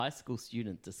High school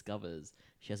student discovers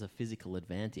she has a physical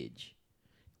advantage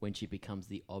when she becomes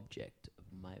the object of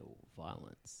male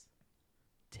violence.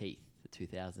 Teeth, the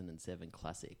 2007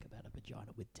 classic about a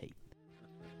vagina with teeth.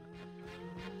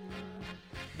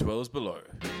 Dwellers Below.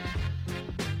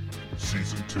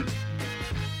 Season 2.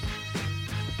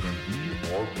 And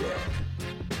we are back.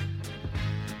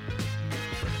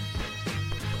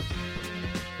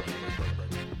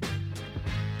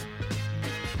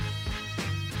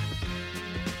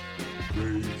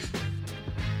 Rage.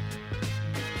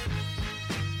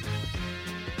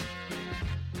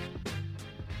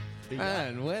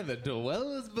 And we're the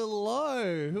Dwellers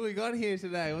Below. Who we got here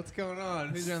today? What's going on?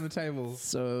 Who's around the table?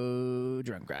 So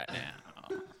drunk right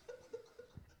now.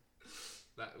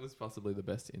 That was possibly the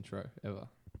best intro ever.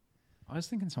 I was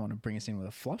thinking someone would bring us in with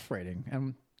a fluff rating,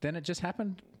 and then it just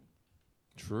happened.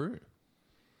 True.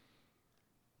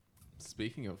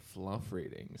 Speaking of fluff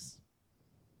readings.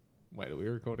 Wait, are we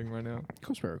recording right now? Of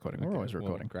course we're recording. We're Okay, always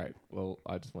recording. Well, great. Well,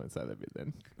 I just won't say that bit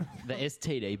then. The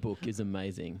STD book is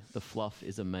amazing. The fluff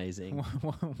is amazing.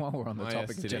 While we're on the My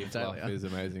topic of STD fluff genitalia. is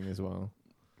amazing as well.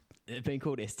 They've been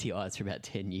called STIs for about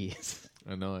 10 years.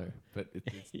 I know, but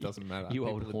it doesn't matter. You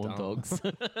People old are horn dumb. dogs.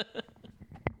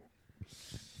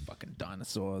 Fucking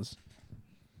dinosaurs.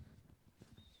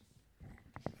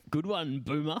 Good one,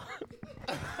 boomer.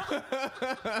 Okay,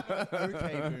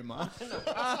 boomer.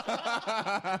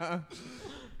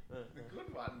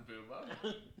 Good one,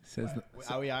 Boomer. Says that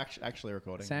Are we actually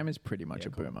recording? Sam is pretty much Yeah,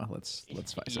 a cool. boomer. Let's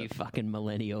face You it. fucking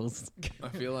millennials. I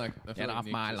feel like Get off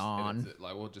Nick my just lawn. edits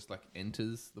it, just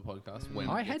enters the podcast when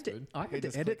I it had gets to. good. I He had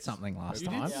just to edit clicks. something last You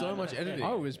time. did so much editing.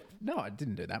 I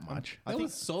didn't do that much. There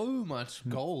was so much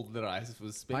gold that I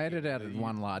was speaking. I edited out that you-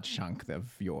 one large chunk of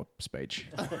your speech.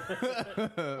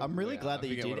 I'm really Yeah, glad I that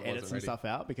you forget what did it was edit some already. stuff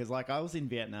out because, like, I was in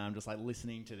Vietnam just like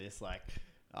listening to this, like,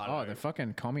 I don't Oh, know, the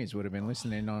fucking commies would have been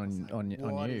listening on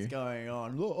what is you. going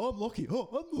on? Oh, I'm lucky. Oh,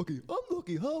 I'm lucky. I'm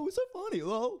lucky. Oh, it's so funny.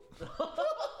 Oh.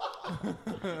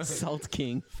 Salt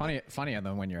King. Funnier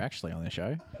than when you're actually on the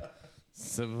show.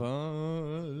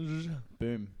 Savage.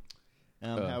 Boom.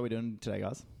 How are we doing today,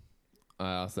 guys? I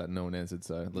asked that, no one answered,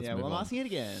 so let's yeah, move well, I'm on. asking it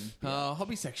again.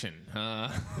 Hobby section.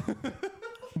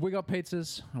 We got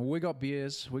pizzas, we got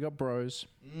beers, we got bros.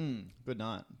 Good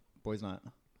night. Boys' night.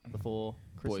 Before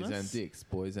Boys Christmas. and dicks.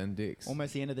 Boys and dicks.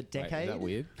 Almost the end of the Wait, decade. is that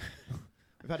weird?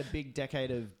 We've had a big decade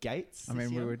of gates. I mean, this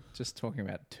we year. were just talking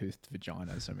about toothed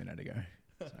vaginas a minute ago.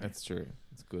 That's true.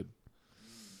 It's good.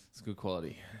 It's good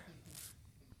quality.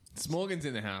 Smorgan's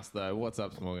in the house, though. What's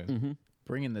up, Smorgan?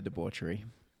 Bring in the debauchery,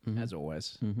 as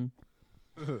always.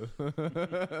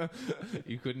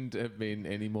 You couldn't have been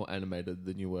any more animated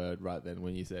than you were right then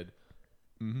when you said,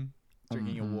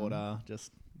 drinking your water,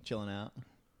 just chilling out.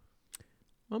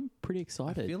 I'm pretty I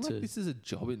excited feel to... like this is a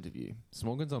job interview.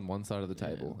 Smorgan's on one side of the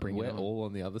table, bring and it we're on. all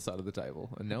on the other side of the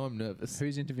table, and now I'm nervous.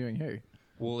 Who's interviewing who?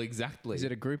 Well, exactly. Is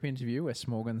it a group interview where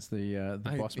Smorgan's the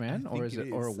boss man, or is think it,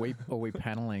 it or is. are we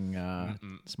paneling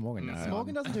Smorgan? No,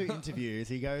 Morgan doesn't do interviews.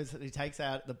 He takes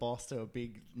out the boss to a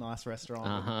big, nice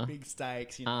restaurant, with big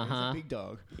steaks. You know, he's a big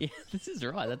dog. Yeah, this is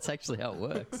right. That's actually how it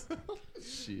works.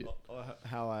 Shit. Or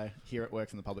how I hear it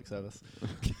works in the public service.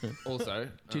 Also,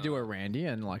 do you do a Randy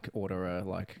and like order a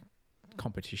like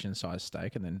competition sized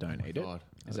steak and then don't eat God.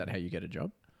 it? Is that how you get a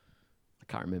job? I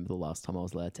can't remember the last time I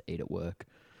was allowed to eat at work.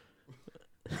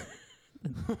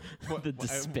 The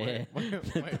despair.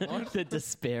 what? The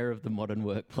despair of the modern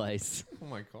workplace. Oh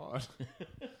my God.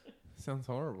 Sounds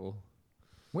horrible.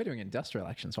 We're doing industrial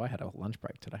action, so I had a lunch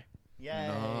break today.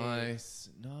 Yay.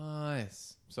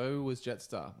 Nice. So was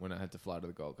Jetstar when I had to fly to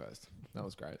the Gold Coast. That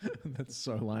was great. That's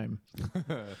so lame.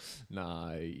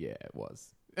 Nah, yeah, it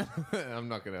was. I'm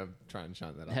not going to try and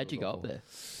shine that up. How'd you It go was up awful. there?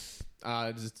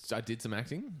 I did some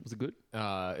acting. Was it good?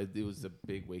 It was a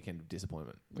big weekend of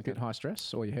disappointment. Get high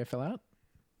stress, or your hair fell out.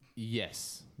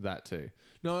 Yes, that too.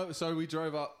 No, so we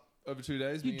drove up over 2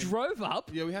 days. You me and- drove up?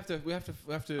 Yeah, we have to.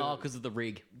 Oh, because of the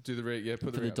rig. do the rig. Yeah, put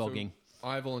For the rig up. So dogging.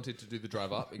 I volunteered to do the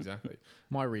drive up. Exactly.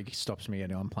 My rig stops me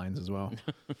getting on planes as well.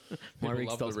 My People rig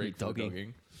love stops the me rig for the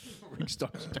dogging. Rig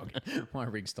stops dogging. My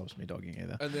rig stops me dogging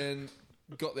either. And then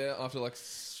got there after like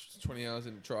 20 hours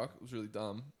in the truck. It was really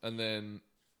dumb. And then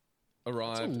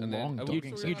arrived. a and long then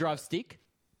dogging You drive stick?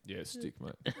 Yeah, stick,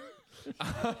 mate.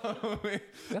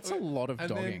 That's a lot of And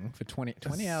then- dogging for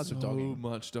 20 hours of So dogging.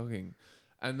 much dogging.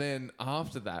 And then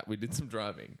after that, we did some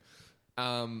driving.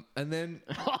 And then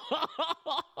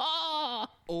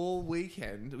all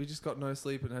weekend, we just got no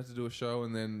sleep and had to do a show.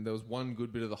 And then there was one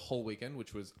good bit of the whole weekend,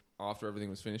 which was after everything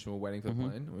was finished and we were waiting for the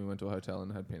plane. We went to a hotel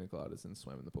and had pina coladas and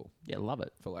swam in the pool Yeah, love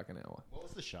it. for like an hour. What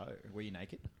was the show? Were you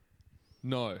naked?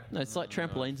 No. No, it's like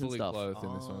trampolines and fully stuff. clothed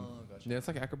in this one. Gotcha. Yeah, it's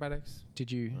like acrobatics.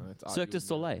 Did you It's Cirque du arguably-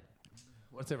 Soleil.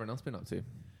 What's everyone else been up to?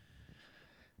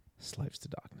 Slaves to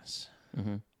Darkness?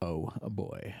 Mm-hmm. Oh, a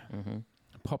boy. Mm-hmm.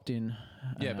 Popped in.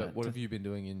 Yeah, but what have you been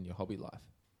doing in your hobby life?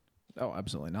 Oh,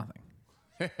 absolutely nothing.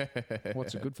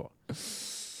 What's it good for?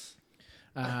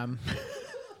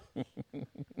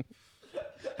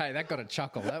 Hey, that got a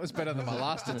chuckle. That was better than my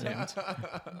last attempt.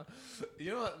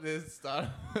 You know what?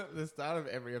 The start of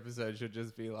every episode should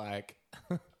just be like,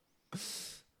 "The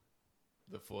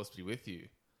force be with you."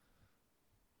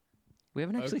 We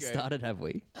haven't actually Okay. started, have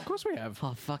we? Of course we have.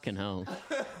 Oh, fucking hell.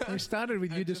 We started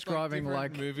with you just, like, describing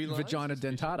different like movie lines, vagina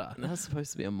dentata. That was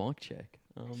supposed to be a mic check.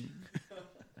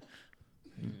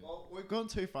 Well, we've gone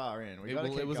too far in.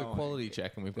 It was a quality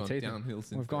check, and we've gone Teeth- downhill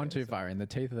since. We've gone there, too far in. The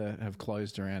teeth have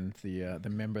closed around the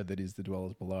member that is the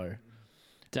dwellers below.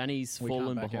 Danny's We can't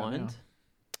fallen back out behind now.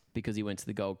 because he went to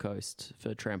the Gold Coast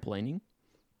for trampolining.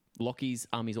 Lockie's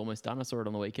army's almost done. I saw it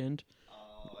on the weekend.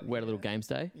 We had a little games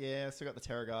day. Yeah, still got the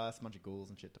Terrorgeist, a bunch of ghouls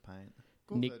and shit to paint.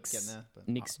 Ghouls are Nick's, getting there, but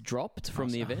Nick's dropped from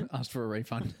the event. Asked for a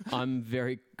refund. I'm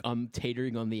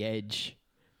teetering on the edge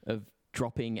of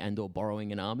dropping and or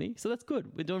borrowing an army. So that's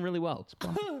good. We're doing really well.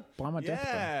 Buy my death.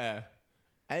 Bro. Yeah.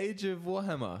 Age of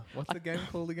Warhammer. What's the game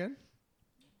called again?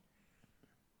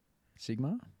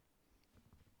 Sigma.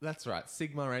 That's right,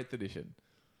 Sigma 8th edition.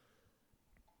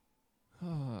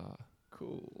 Ah,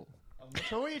 cool. I'm not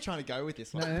sure where you're trying to go with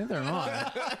this No, one. neither am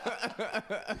I.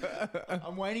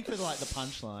 I'm waiting for the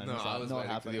punchline. No, It's, I was not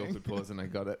waiting happening. for the awkward pause, and I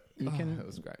got it. That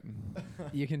was great.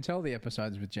 You can tell the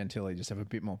episodes with Gentili just have a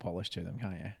bit more polish to them,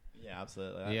 can't you? Yeah,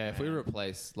 absolutely. Yeah, if we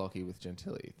replace Lockie with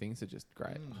Gentili, things are just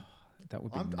great. That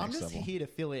would be I'm next just level. here to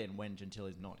fill in when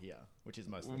Gentili's not here, which is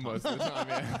most of the time. Most of the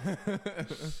time, yeah.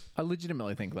 I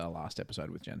legitimately think the last episode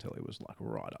with Gentili was like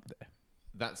right up there.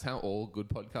 That's how all good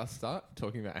podcasts start,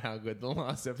 talking about how good the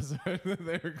last episode that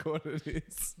they recorded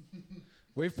is.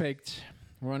 We've peaked.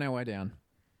 We're on our way down.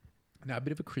 Now, a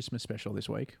bit of a Christmas special this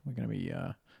week. We're going to be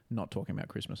not talking about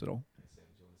Christmas at all.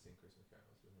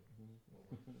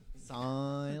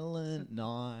 Silent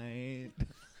night.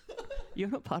 You're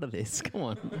not part of this. Come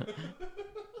on.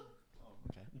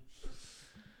 Okay.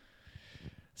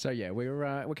 So yeah,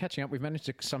 we're catching up. We've managed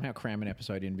to somehow cram an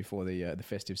episode in before the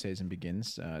festive season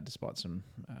begins, despite some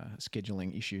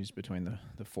scheduling issues between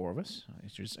the four of us.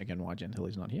 Which is again why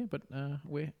Gentili's not here. But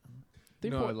we're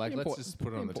let's just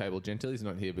put it on the table. Gentili's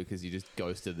not here because he just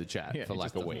ghosted the chat Yeah, for he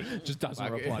like just a week. Just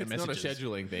doesn't reply to it's messages. not a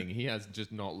scheduling thing. He has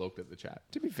just not looked at the chat.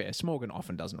 To be fair, Smorgan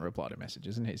often doesn't reply to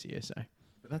messages, and he's here. So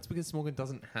But that's because Morgan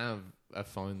doesn't have a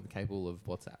phone capable of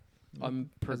WhatsApp.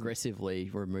 I'm progressively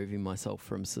removing myself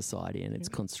from society and its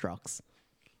constructs.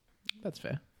 that's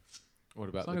fair. What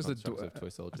about As long the as the constructs of toy I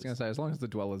was soldiers? going to say, as long as the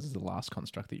dwellers is the last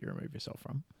construct that you remove yourself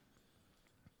from.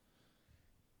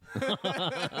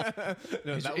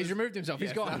 No, He's removed himself.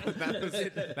 He's gone.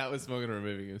 That was Morgan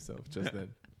removing himself just then.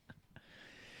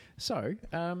 So,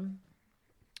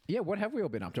 yeah, what have we all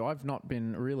been up to? I've not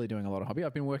been really doing a lot of hobby.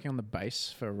 I've been working on the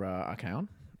base for Archaon.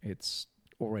 It's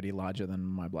already larger than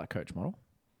my Black Coach model,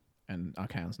 and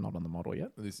Archaon's not on the model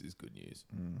yet. This is good news.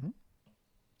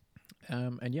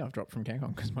 And yeah, I've dropped from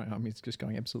CanCon because my army's just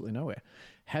going absolutely nowhere.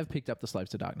 Have picked up the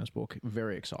Slaves to Darkness book.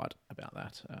 Very excited about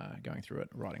that. Going through it,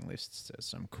 writing lists. There's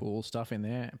some cool stuff in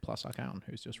there. Plus Archaon,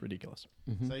 who's just ridiculous.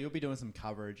 So you'll be doing some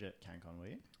coverage at CanCon, will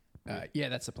you? Yeah,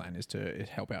 that's the plan, is to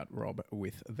help out Rob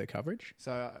with the coverage.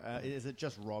 So is it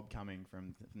just Rob coming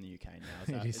from the UK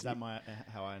now? It is. Is that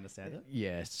how I understand it?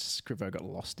 Yeah, Scrivo got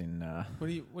lost in... What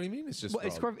do you mean? It's just Well,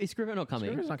 is Rob? Scriven not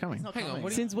coming? Scrivo's not coming. It's not Hang on, coming. what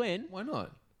do you- Since when? Why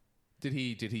not? Did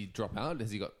he drop out? Has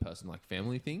he got personal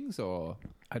family things or?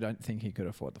 I don't think he could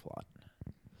afford the flight.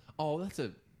 Oh, that's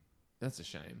a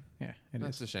shame. Yeah, it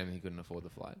That's is. a shame that he couldn't afford the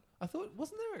flight. I thought,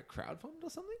 wasn't there a crowdfund or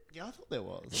something? Yeah, I thought there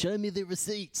was. Show me the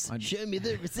receipts. Show me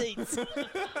the receipts.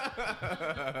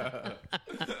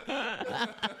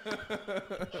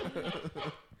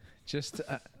 Just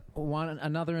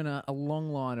another in a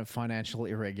long line of financial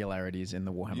irregularities in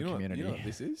the Warhammer community. You know what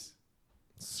this is?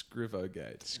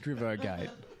 Scrivo-gate. Scrivo Gate.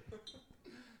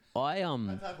 I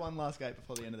Let's have one last gate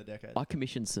before the end of the decade. I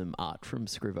commissioned some art from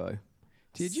Scrivo.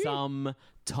 Did you? Some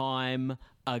time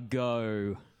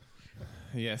ago.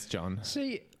 Yes, John.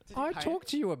 See, I talked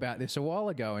to you about this a while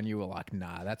ago, and you were like,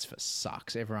 "Nah, that's for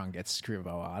sucks. Everyone gets Scrivo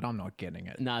art. I'm not getting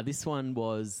it." Nah, this one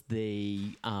was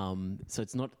the so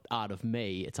it's not art of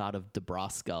me, it's art of the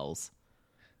brass skulls.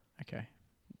 Okay,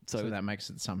 So, so that makes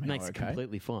it somehow makes it okay.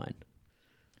 completely fine.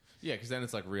 Yeah, because then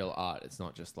it's like real art. It's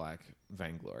not just like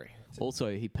vainglory.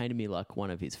 Also, he painted me like one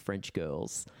of his French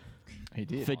girls He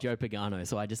did. for Joe Pagano,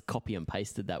 so I just copy and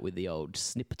pasted that with the old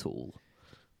snip tool.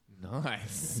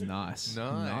 Nice.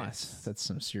 Nice. That's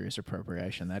some serious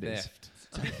appropriation. That is.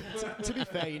 Theft. To be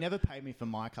fair, you never paid me for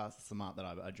my custom art that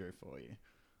I drew for you.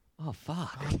 Oh,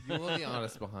 fuck. You're the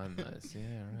artist behind those. Yeah,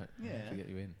 right. Yeah. To get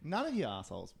you in. None of you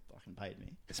assholes fucking paid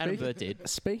me. Adam Burt did.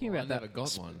 Speaking Well, about I never that,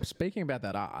 got one. Speaking about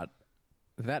that art,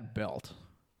 that belt.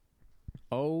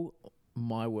 Oh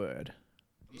my word!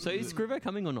 So is Scrivo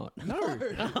coming or not? No,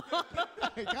 I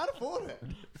can't afford it.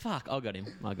 Fuck, I got him.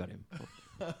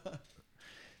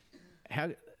 how?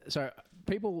 So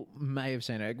people may have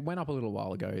seen it. It went up a little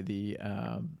while ago. The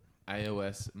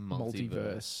AOS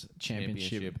Multiverse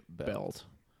Championship belt.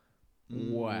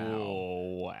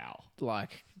 Wow.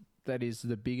 Like that is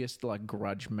the biggest like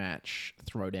grudge match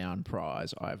throwdown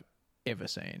prize I've ever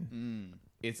seen.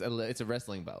 It's a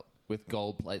wrestling belt with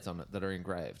gold plates on it that are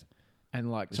engraved. And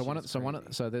like This is crazy.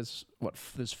 so there's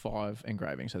there's 5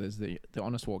 engravings. So there's the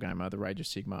Honest Wargamer, the Rage of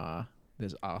Sigmar,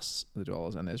 there's us, the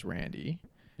Dwellers, and there's Randy.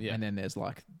 Yeah. And then there's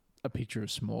like a picture of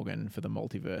Smorgan for the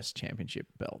Multiverse Championship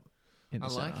belt. In the I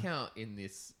like center. how in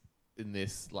this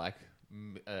like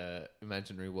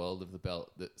imaginary world of the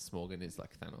belt that Smorgan is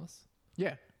like Thanos.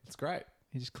 Yeah. It's great.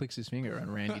 He just clicks his finger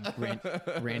and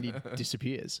Randy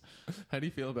disappears. How do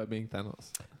you feel about being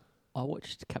Thanos? I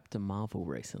watched Captain Marvel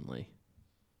recently.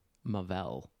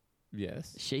 Marvel.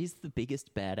 Yes. She's the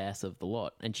biggest badass of the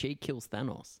lot, and she kills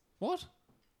Thanos. What?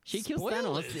 She kills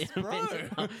Spoilers, Thanos.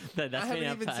 bro. That's I been haven't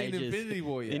out even for seen ages. Infinity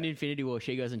War yet. In Infinity War,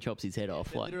 she goes and chops his head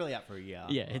off. They're Like, literally out for a year.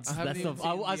 yeah, it's I haven't that's even not.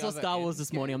 seen I the saw other Star Wars this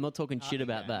Endgame. morning. I'm not talking shit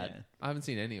about that. I haven't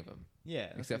seen any of them.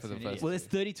 Yeah. Except for the first. Well, there's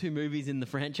 32 movies in the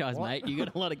franchise, mate. You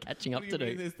got a lot of catching up What do to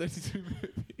you mean do. there's 32 movies?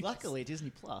 Luckily,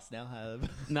 Disney Plus now have.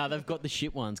 No, they've got the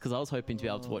shit ones because I was hoping to be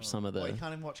able to watch some of Well, you the.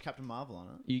 can't even watch Captain Marvel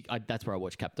on it. That's where I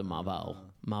watched Captain Marvel.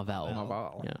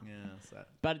 Marvel. Yeah. Yeah. So.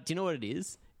 But do you know what it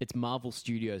is? It's Marvel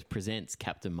Studios presents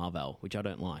Captain Marvel, which I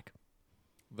don't like.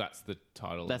 That's the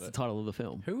title. That's of the it. title of the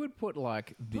film. Who would put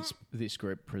like this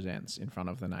group presents in front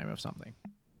of the name of something?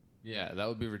 Yeah, that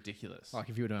would be ridiculous. Like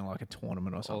if you were doing like a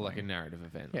tournament or or something. like a narrative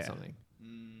event Yeah. or something.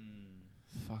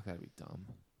 Fuck, that'd be dumb.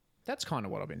 That's kind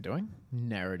of what I've been doing.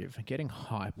 Narrative. Getting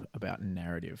hype about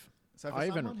narrative. So for I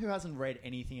even- someone who hasn't read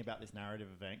anything about this narrative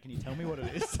event, can you tell me what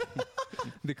it is?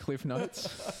 The Cliff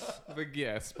Notes. But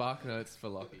yeah, Spark Notes for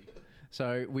Lockie.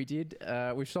 So we did.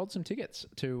 We've sold some tickets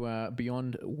to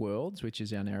Beyond Worlds, which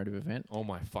is our narrative event. Oh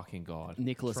my fucking god.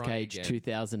 Nicolas Try Cage again.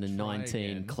 2019 Try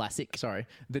again. classic. Sorry,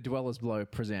 the Dwellers Below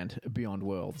present Beyond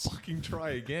Worlds. Fucking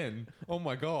try again. Oh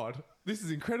my god. This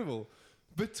is incredible.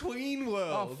 Between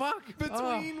Worlds. Oh, fuck.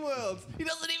 Between Worlds. He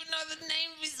doesn't even know the name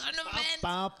of his own event.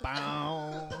 Bow,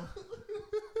 bow.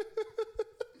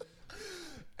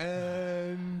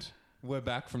 And we're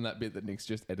back from that bit that Nick's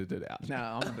just edited out. No,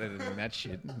 I'm not editing that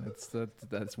shit.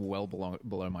 That's well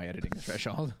below my editing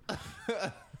threshold.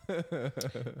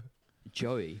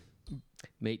 Joey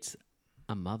meets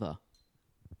a mother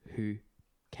who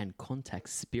can contact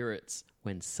spirits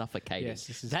when suffocating. Yes,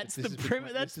 this is- that's this the is between-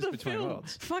 premise. That's this is the Between film.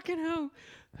 Worlds. Fucking hell.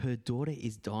 Her daughter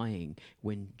is dying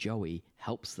when Joey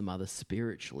helps the mother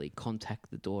spiritually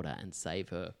contact the daughter and save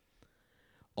her.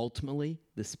 Ultimately,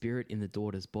 the spirit in the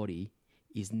daughter's body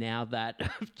is now that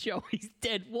of Joey's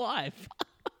dead wife.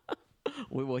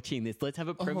 We're watching this. Let's have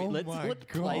a premiere. Oh let's my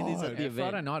play this God. at the Yeah,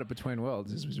 event. Friday night at Between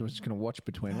Worlds. We're just going to watch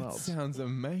Between That Worlds. sounds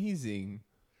amazing.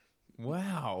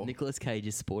 Wow. Nicolas Cage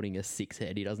is sporting a 6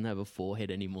 head. He doesn't have a 4 head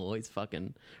anymore. He's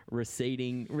fucking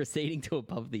receding to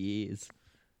above the ears.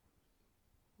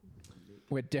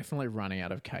 We're definitely running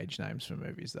out of Cage names for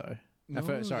movies, though. No,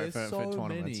 for there's so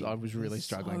tournaments. many. I was really There's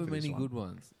struggling so for many this one. good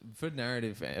ones. For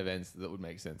narrative events that would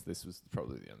make sense, this was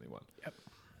probably the only one.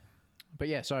 But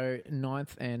yeah, so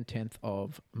 9th and 10th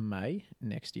of May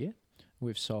next year,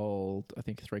 we've sold, I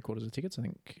think, 3/4 of tickets. I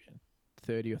think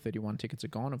 30 or 31 tickets are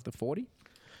gone of the 40.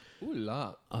 Ooh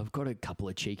la. I've got a couple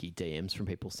of cheeky DMs from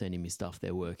people sending me stuff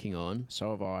they're working on. So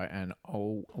have I, and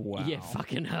oh, wow. Yeah,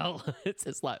 fucking hell. It's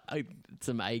just like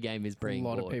some A game is A being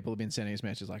lot bought. of people have been sending us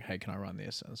messages like, hey, can I run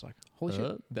this? And it's like, holy Uh.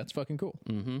 shit, that's fucking cool.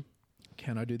 Mm-hmm.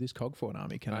 Can I do this Cogfort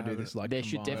army? Can I do this like There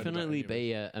should combined- definitely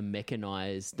be a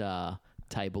mechanized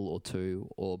table or 2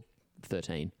 or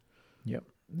 13. Yep.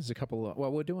 There's a couple of,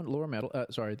 well, we're doing Laura Metal,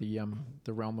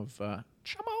 the realm of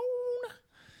Chamon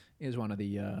is one of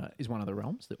the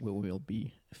realms that we'll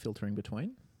be filtering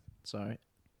between. So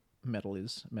metal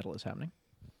is happening.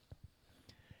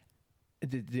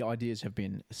 The ideas have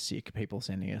been sick. People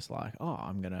sending us like, oh,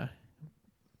 I'm gonna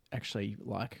actually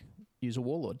like use a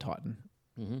Warlord Titan.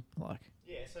 Mm-hmm. Like,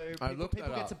 Yeah, so I people, looked people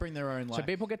that get up. to bring their own. Like, so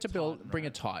people get to Titan, bring a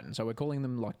right? Titan. So we're calling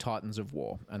them like Titans of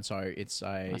War, and so it's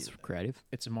a That's creative.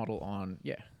 it's a model on.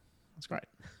 Yeah, that's great.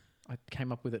 I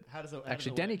came up with it. How does it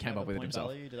Actually, work? Danny Do they came have up a with it point himself.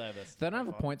 value? Do they have a They don't have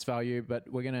a profile? points value,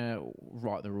 but we're going to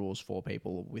write the rules for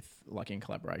people with like in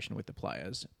collaboration with the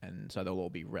players, and so they'll all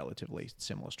be relatively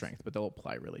similar strength, but they'll all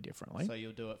play really differently. So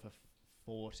you'll do it for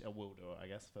 40, or we'll do it, I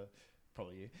guess, for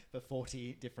probably you, for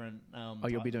 40 different.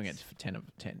 You'll be doing it titans.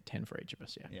 for 10 for each of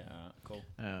us. Yeah. Yeah, cool.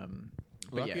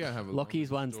 But Lucky yeah. I have a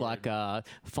Lockie's longer one's story.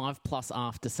 like 5+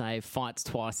 after save, fights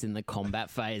twice in the combat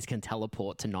phase, can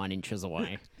teleport to 9 inches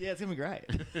away. Yeah, it's gonna be great.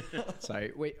 So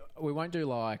we won't do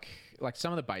like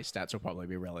some of the base stats will probably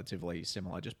be relatively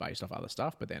similar, just based off other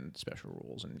stuff, but then special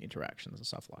rules and interactions and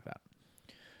stuff like that.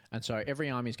 And so every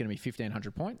army is going to be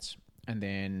 1,500 points, and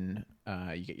then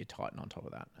you get your Titan on top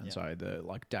of that. And Yeah. so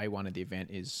the day one of the event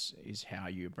is how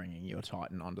you're bringing your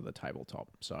Titan onto the tabletop.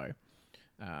 So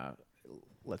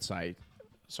let's say,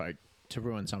 to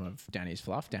ruin some of Danny's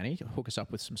fluff, Danny, hook us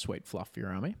up with some sweet fluff for your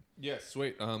army. Yeah,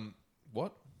 sweet.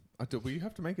 What? Will you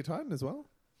have to make a Titan as well?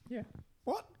 Yeah.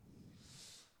 What?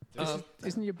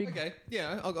 Isn't your big Okay,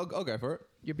 yeah, I'll go for it.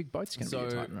 your big boat's going to be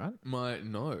your Titan, right?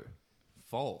 No,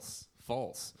 false.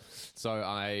 So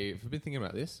I've been thinking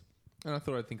about this, and I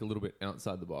thought I'd think a little bit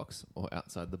outside the box or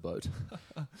outside the boat.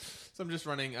 So I'm just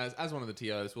running as one of the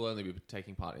TOs. We'll only be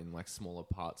taking part in like smaller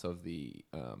parts of the.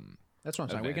 That's what I'm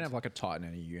saying. We can event. have like a Titan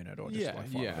in a unit, or just Yeah, like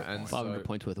 500 yeah, and points. 500 So-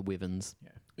 points worth of wyverns.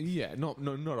 Yeah, not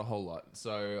a whole lot.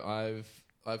 So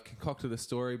I've concocted a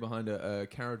story behind a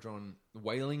Caradron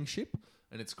whaling ship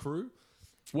and its crew.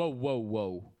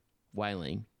 Whoa.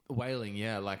 Whaling. Whaling,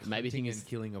 yeah, like Maybe hunting think and it's-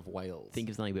 killing of whales. Think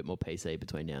of something a bit more PC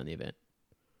between now and the event.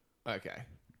 Okay.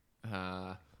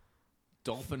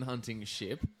 Dolphin hunting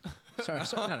ship.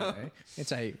 No.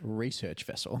 It's a research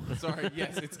vessel. Sorry,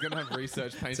 yes, it's going to have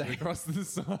research painted across the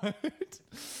side.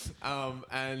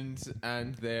 And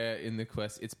they're in the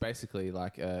quest. It's basically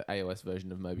like a AOS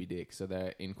version of Moby Dick. So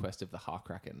they're in quest of the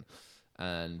Kraken.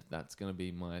 And that's going to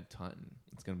be my Titan.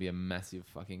 It's going to be a massive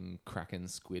fucking Kraken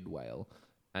squid whale.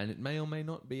 And it may or may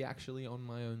not be actually on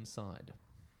my own side.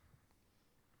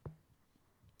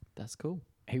 That's cool.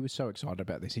 He was so excited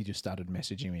about this, he just started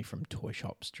messaging me from toy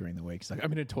shops during the week. He's like,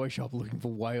 I'm in a toy shop looking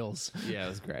for whales. Yeah, it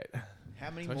was great. How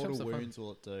many Toy shops mortal are fun. wounds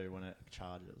will it do when it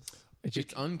charges? It's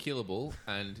It's unkillable,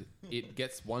 and it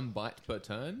gets 1 bite per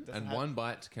turn, Does it and have- 1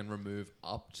 bite can remove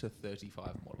up to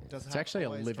 35 models. Does it It's have actually a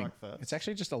always living. strike first? It's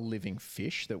actually just a living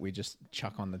fish that we just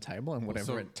chuck on the table, and whatever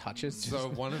So- it touches. So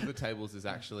one of the tables is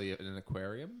actually an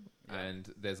aquarium,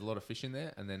 and there's a lot of fish in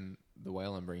there, and then the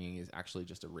whale I'm bringing is actually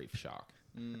just a reef shark.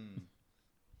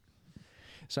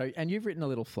 And you've written a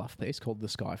little fluff piece called The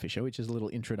Skyfisher, which is a little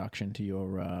introduction to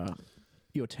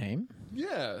your team.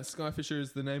 Yeah, Skyfisher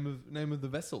is the name of the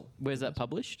vessel. Where's that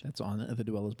published? That's on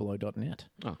thedwellersbelow.net.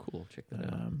 Oh, cool. Check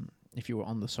that out. If you were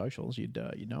on the socials, you'd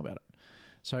know about it.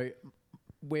 So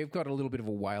we've got a little bit of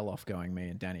a whale off going, me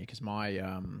and Danny, because my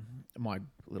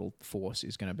little force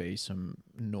is going to be some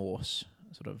Norse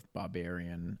sort of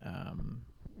barbarian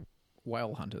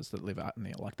whale hunters that live out in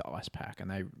the ice pack, and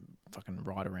they fucking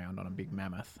ride around on a big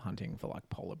mammoth hunting for like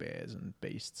polar bears and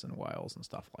beasts and whales and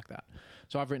stuff like that.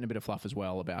 So I've written a bit of fluff as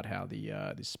well about how the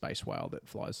this space whale that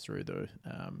flies through the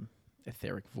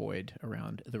etheric void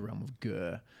around the realm of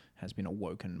Gur has been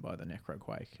awoken by the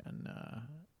necroquake, and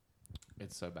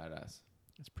It's so badass.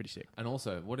 it's pretty sick. And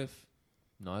also, what if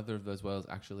neither of those whales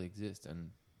actually exist,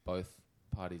 and both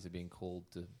parties are being called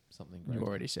to something You great?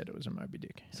 already said it was a Moby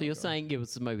Dick. So you're saying it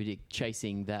was Moby Dick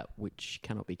chasing that which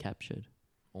cannot be captured?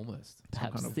 Almost.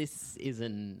 Perhaps kind of- this is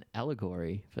an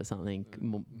allegory for something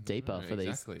more deeper for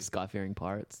exactly. these skyfaring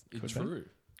pirates. It's be. true.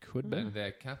 Could be. And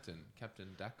their Captain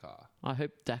Dakar. I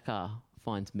hope Dakar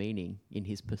finds meaning in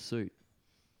his pursuit.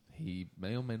 He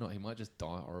may or may not. He might just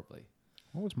die horribly.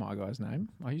 What was my guy's name?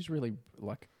 I use really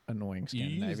annoying You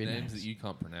use Scandinavian names that you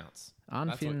can't pronounce.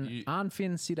 Arnfinn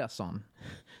Sidason.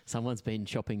 Someone's been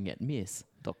shopping at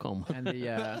miss.com. And the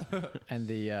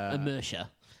Immersia.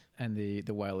 and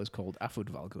the whale is called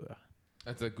Afudvalgur.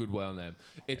 That's a good whale name.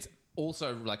 It's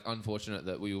also unfortunate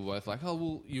that we were both like, oh,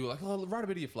 well, you were like, oh, write a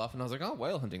bit of your fluff, and I was like, oh,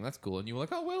 whale hunting, that's cool, and you were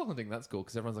like, oh, whale hunting, that's cool,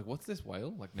 because everyone's like, what's this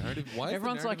whale narrative? Why is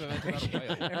Everyone's the narrative event about a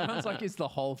whale? Everyone's like, it's the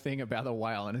whole thing about the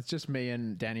whale, and it's just me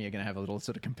and Danny are going to have a little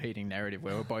sort of competing narrative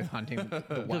where we're both hunting the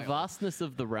The whale. vastness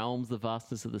of the realms, the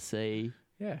vastness of the sea.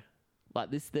 Yeah. Like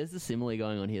this, there's a simile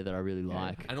going on here that I really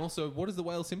like. And also, what does the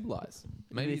whale symbolize?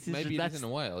 Maybe This is- it that's- isn't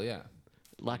a whale. Yeah.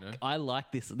 Like, you know? I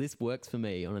like this. This works for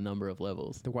me on a number of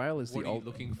levels. The whale is What the are you old.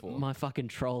 looking for? My fucking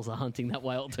trolls are hunting that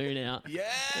whale too now. Yes.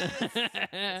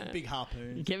 Big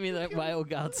harpoon. Get me that whale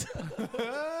guts.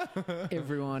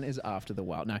 Everyone is after the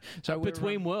whale. No. So we're,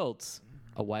 Between worlds,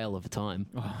 a whale of a time.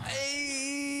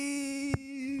 Hey.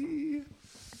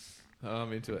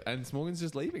 I'm into it. And Smorgan's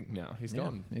just leaving now. He's yeah,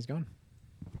 gone. he's gone.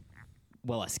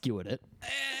 Well, I skewered it.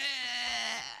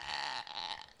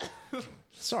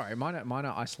 Sorry, mine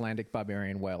are Icelandic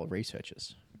barbarian whale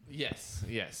researchers. Yes,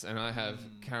 and I have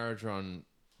Caradron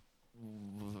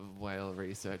whale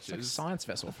researchers. It's like a science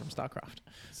vessel from StarCraft.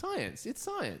 Science. It's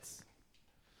science.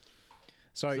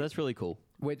 So So that's really cool.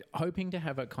 we're hoping to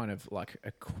have a kind of like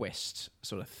a quest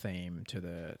sort of theme to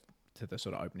the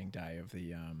sort of opening day of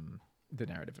the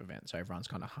narrative event. So everyone's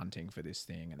kind of hunting for this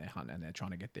thing, and they're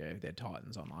trying to get their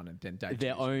titans online, and then day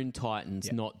Their two- own Titans,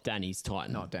 Yeah. not Danny's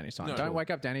Titan. not Danny's titan. No. Don't wake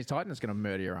up Danny's titan; it's going to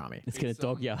murder your army. It's going to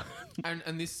dog you.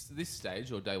 And this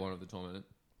stage, or day one of the tournament,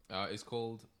 is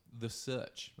called The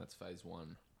Search. That's phase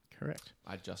 1. Correct.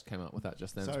 I just came up with that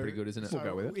just then. It's pretty good, isn't it? So We'll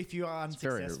go with it. if you are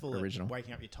very unsuccessful original. at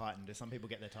waking up your Titan, do some people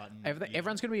get their Titan?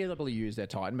 Everyone's going to be able to use their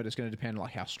titan, but it's going to depend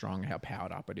like how strong, how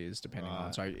powered up it is, depending on.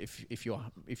 Right. So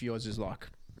if yours is like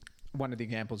one of the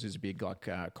examples is a big like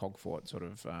Cogfort sort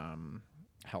of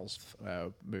Hell's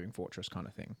moving fortress kind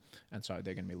of thing, and so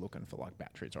they're going to be looking for like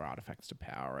batteries or artifacts to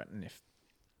power it, and if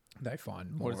they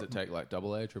find more, What does it take? Like AA,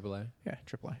 AAA? Yeah,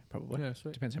 AAA probably. Yeah,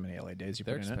 sweet. Depends how many LEDs you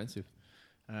They're put in expensive. it.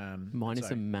 Mine is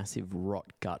so- a massive rot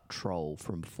gut troll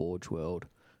from Forge World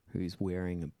who's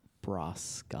wearing a brass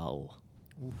skull.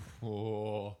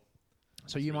 Oh.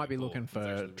 So you might be cool. looking It's for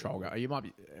actually really Trollgar. You might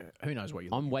be. Who knows what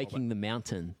you're. I'm looking waking the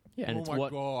mountain. Yeah. And Oh it's my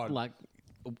what, God. like,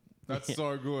 That's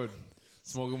so good.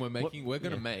 Smorgan, we're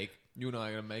going to yeah. make, you and I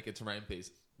are going to make a terrain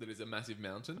piece that is a massive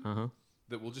mountain uh-huh.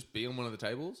 that will just be on one of the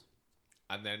tables.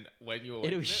 And then when you're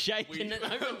It'll shake and it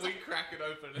opens. we crack it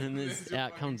open. And there's this your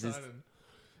out fucking comes this- Titan.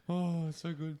 Oh, it's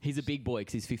so good. He's a big boy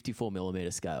because he's 54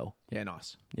 millimeter scale. For. Yeah,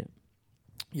 nice. Yeah.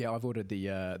 Yeah, I've ordered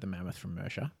the mammoth from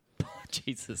Mercer.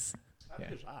 Jesus. How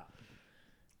big is that?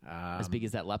 As big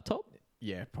as that laptop?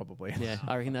 Yeah, probably. Yeah,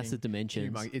 I reckon that's the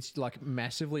dimensions. It's like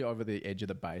massively over the edge of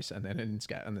the base, and then in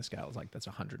scale, on the scale, it's like that's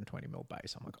 120 mil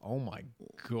base. I'm like, oh my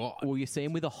god. Well, you see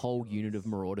them with a whole unit of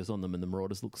Marauders on them, and the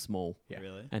Marauders look small. Yeah.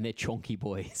 Really? And they're chonky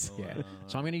boys. Yeah.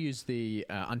 So I'm going to use the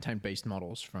Untamed Beast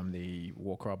models from the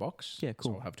Warcry box. Yeah,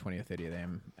 cool. So I'll have 20 or 30 of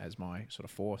them as my sort of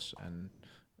force, and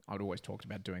I'd always talked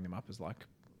about doing them up as like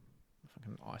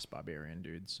fucking ice barbarian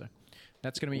dudes. So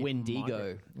that's going to be Wendigo. my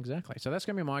group. Exactly. So that's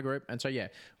going to be my group. And so yeah,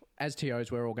 as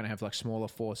TOs, we're all going to have like smaller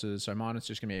forces. So mine is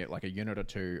just going to be like a unit or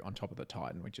two on top of the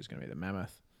Titan, which is going to be the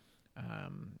Mammoth.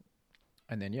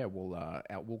 And then yeah,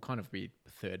 we'll kind of be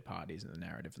third parties in the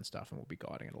narrative and stuff, and we'll be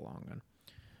guiding it along. And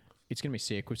it's going to be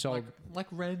sick. We've sold Like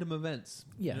random events.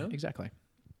 yeah, you know? exactly.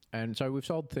 And so we've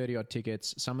sold 30 odd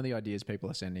tickets. Some of the ideas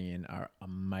people are sending in are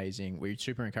amazing. We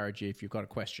super encourage you if you've got a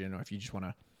question or if you just want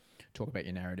to talk about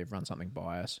your narrative, run something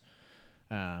by us.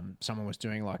 Someone was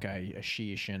doing like a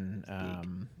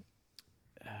Shiishan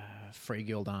free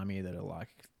guild army that are like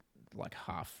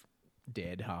half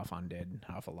dead, half undead,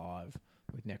 half alive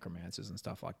with necromancers and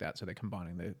stuff like that. So they're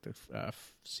combining the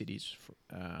cities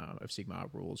of Sigmar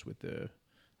rules with the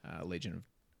Legion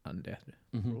of Undead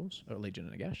rules, or Legion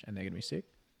of Nagash, and they're going to be sick.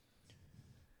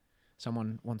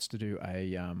 Someone wants to do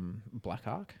a Black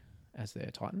Ark as their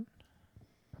Titan.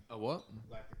 A what?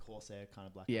 Like the Corsair kind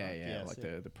of black. Yeah, Ark. yeah, like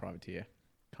sick. the privateer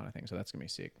kind of thing. So that's going to be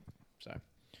sick. So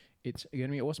it's going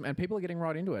to be awesome. And people are getting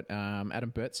right into it. Adam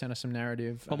Burt sent us some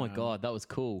narrative. Oh my God, that was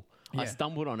cool. I yeah.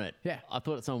 stumbled on it. Yeah. I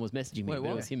thought someone was messaging me, Wait, but it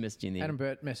what? was him messaging the Adam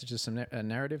Burt messages some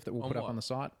narrative that we'll On put up what? on the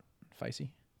site.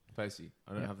 Facey. Facey.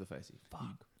 I don't Yeah. have the Facey.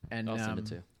 Fuck. And I'll send it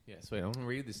to. Yeah, sweet. I want to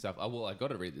read this stuff. I got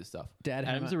to read this stuff. Dad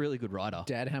Adam's Hammer, a really good writer.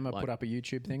 Dad Hammer Like- put up a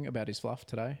YouTube thing about his fluff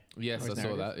today. Yes, Or I his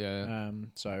saw narrative. that. Yeah.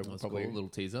 So we'll That's probably cool. A little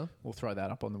teaser. we'll throw that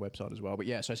up on the website as well. But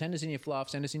yeah, so send us in your fluff,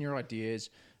 send us in your ideas.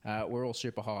 We're all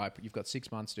super hype. You've got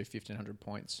 6 months to do 1,500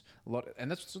 points. And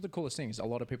that's sort of the coolest thing is a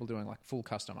lot of people doing like full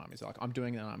custom armies. Like I'm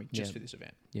doing an army just Yeah. for this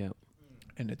event, Yeah.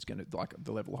 and it's gonna like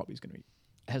the level of hobby is gonna be.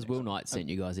 Has Will Knight sent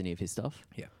you guys any of his stuff?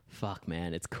 Yeah. Fuck,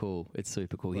 man, it's cool. It's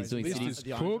super cool. He's Wait, doing so City,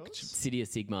 the Iron Jaws? City of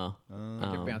Sigma.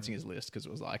 I kept bouncing his list because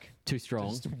it was like Too strong.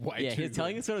 Just way yeah, too he was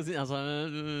telling good. us what I was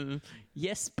like,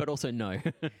 yes, but also no.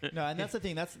 No, and that's the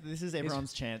thing. This is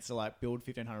everyone's chance to like build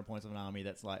 1,500 points of an army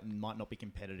that's like might not be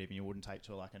competitive, and you wouldn't take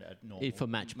to like a normal For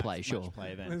match play, sure. match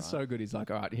play event. it's right? so good. He's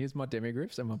like, all right, here's my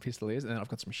demigriffs and my pistoliers, and then I've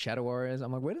got some shadow warriors.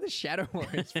 I'm like, where do the shadow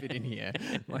warriors fit in here?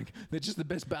 Like they're just the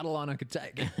best battle line I could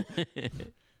take.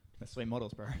 That's sweet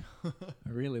models, bro. I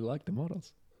really like the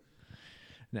models.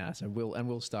 Nah, so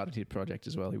Will started his project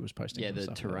as well. He was posting yeah, some the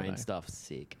stuff other terrain day. stuff's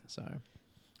sick. So,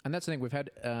 and that's the thing. We've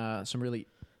had some really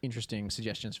interesting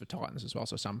suggestions for Titans as well.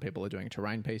 So some people are doing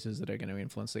terrain pieces that are going to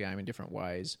influence the game in different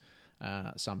ways.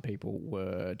 Some people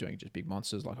were doing just big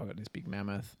monsters, like I got this big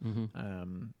mammoth.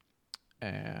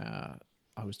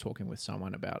 I was talking with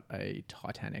someone about a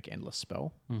Titanic endless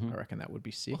spell. I reckon that would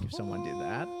be sick if someone did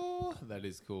that. Oh, that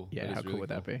is cool. Yeah, That is how cool really would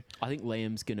that be? I think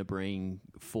Liam's going to bring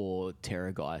 4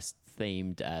 Terrorgeist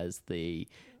themed as the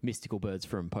mystical birds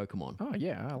from Pokemon. Oh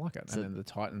yeah, I like it. So- and then the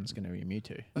Titan's going to be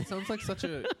Mewtwo. That sounds like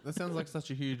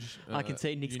such a huge. I can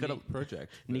see Nick's got a- unique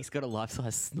project. Nick's got a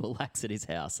life-size Snorlax at his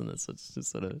house, and it's just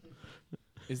sort of...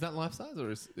 Is that life size or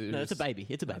is No, it's a baby.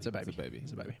 It's a baby. It's a baby. It's a baby.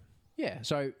 It's a baby. Yeah,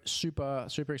 so super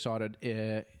excited.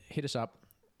 Hit us up.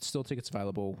 Still tickets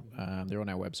available. They're on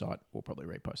our website. We'll probably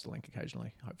repost the link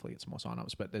occasionally. Hopefully get some more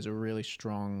sign-ups. But there's a really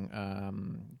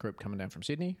strong group coming down from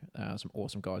Sydney. Some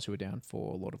awesome guys who were down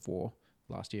for Lord of War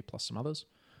last year, plus some others.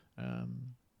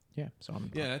 So I'm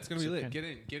Yeah, it's gonna be super lit.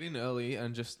 keen. Get in early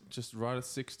and just write a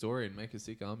sick story and make a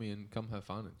sick army and come have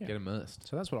fun and Yeah. get immersed.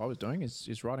 So that's what I was doing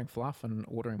is writing fluff and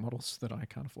ordering models that I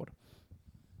can't afford.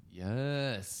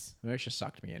 Yes. Mercia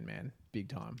sucked me in, man, big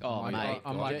time. Oh, I'm mate.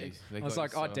 I'm Got like, you. They I was got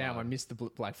like, you oh so damn, I hard. missed the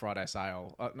Black Friday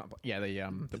sale.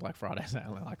 The Black Friday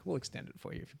sale. They're like, we'll extend it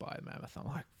for you if you buy a mammoth. I'm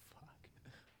like, fuck.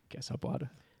 Guess I bought it.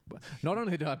 But not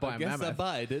only did I buy a mammoth,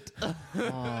 buyed it.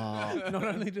 not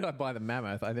only did I buy the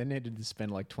mammoth, I then needed to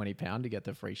spend like £20 to get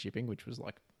the free shipping, which was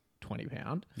like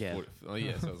 £20. Yeah. Oh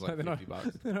yeah, so it was like then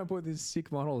 $50. Then I bought this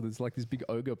sick model. There's like this big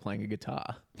ogre playing a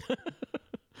guitar.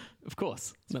 Of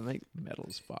course. Metal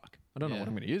as fuck. I don't know what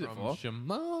I'm going to use it for.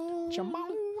 Shimon. Shimon.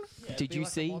 Yeah, Did it'd be you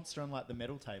like see- a monster on like the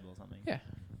metal table or something? Yeah,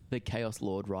 The Chaos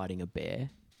Lord riding a bear.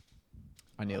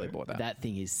 I nearly bought that. That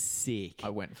thing is sick. I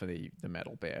went for the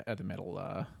metal bear, the metal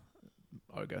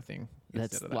ogre thing.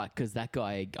 That's instead of that. like, because that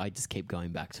guy I just keep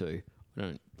going back to. I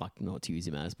don't like not to use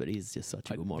him as, but he's just such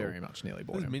a I good model. very much nearly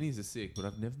bought Those him. minis are sick, but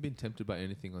I've never been tempted by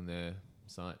anything on their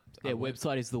site. Their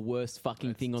website is the worst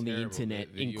fucking That's thing on the terrible.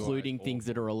 internet, The UI is including things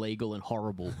that are illegal and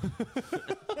horrible.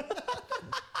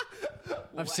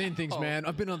 I've seen things, man.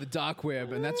 I've been on the dark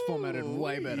web, and that's formatted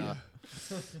way better.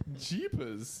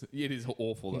 Jeepers. It is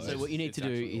awful though. So what you need It's to do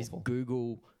actually is awful.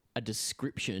 Google a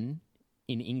description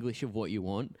in English of what you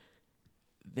want,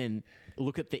 then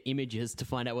look at the images to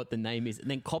find out what the name is, and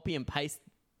then copy and paste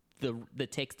the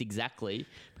text exactly,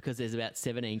 because there's about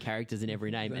 17 characters in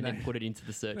every name, and then put it into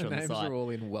the search The on the names site. are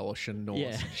all in Welsh and Norse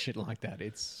Yeah. and shit like that.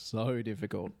 It's so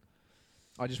difficult.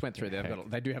 I just went through there.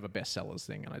 They do have a bestsellers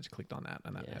thing, and I just clicked on that,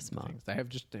 and that Yeah, had the smart. things.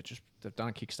 They've done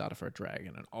a Kickstarter for a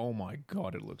dragon, and oh my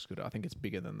god, it looks good. I think it's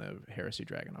bigger than the Heresy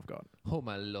dragon I've got. Oh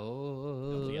my I'll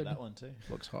lord. get that one too.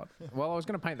 Looks hot. Well, I was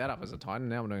going to paint that up as a Titan.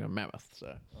 Now I'm doing a mammoth.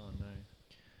 So Oh no.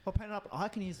 I'll paint it up. I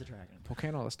can use the dragon.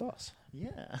 Volcano the Stars.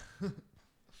 Yeah.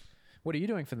 What are you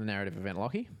doing for the narrative event,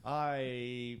 Lockie?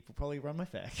 I will probably run my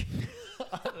feck.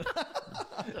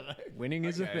 Winning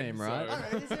is a Okay, theme, so-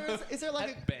 right? Is there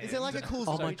like a cool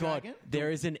Oh story my god! dragon?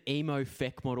 There is an emo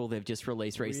feck model they've just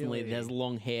released recently. Really? That has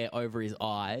long hair over his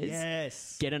eyes.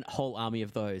 Yes. Get a whole army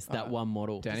of those. That one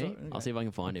model. Danny? I'll see if I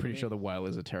can find him. Pretty sure the whale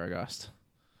is a Terrorgeist.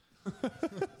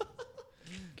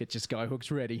 Get your skyhooks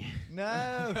ready.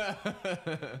 No.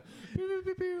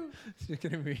 It's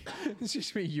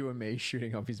just gonna be you and me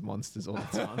shooting off his monsters all the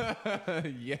time.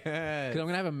 Yeah. Because I'm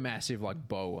gonna have a massive like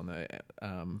bow on the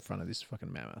front of this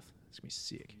fucking mammoth. It's gonna be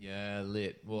sick. Yeah,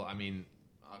 lit. Well, I mean,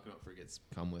 Argonaut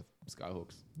come with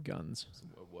skyhooks. Guns,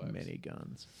 It works. many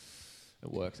guns.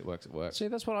 It works. It works. It works. See,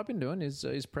 that's what I've been doing is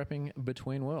prepping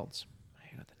Between Worlds.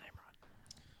 I got the name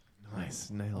right. Nice.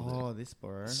 Nailed it. Oh, this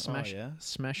bro. Smash, Oh, yeah.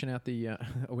 smashing out the. Are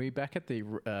we back at the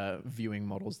viewing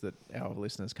models that our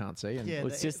listeners can't see? And Yeah,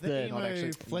 Well, it's just the- emo Not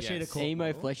actually- flesh eater Yes. cork Emo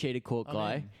model. flesh eater cork I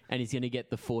guy, mean- and he's going to get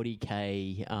the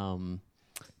 40k,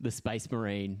 the Space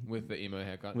Marine With the emo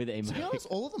haircut. with the emo. To be honest,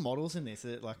 all of the models in this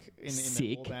are like in the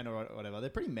Sick. warband or whatever.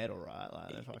 They're pretty metal, right?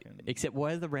 Like they're fucking. Except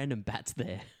why are the random bats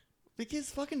there?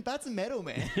 Because fucking bats are metal,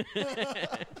 man.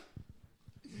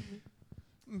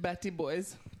 Batty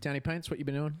boys. Danny Paints, what you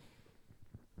been doing?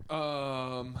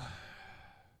 I've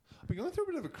been going through a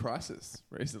bit of a crisis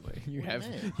recently. You What do have you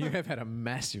mean? you have had a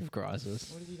massive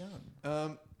crisis. What have you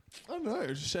done? I don't know.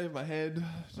 Just shaved my head.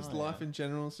 Just Oh, life yeah. in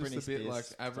general. It's just Britney a bit Spears like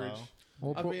average. style.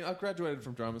 Well, I've graduated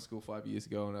from drama school 5 years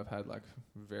ago, and I've had like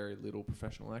very little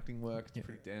professional acting work. It's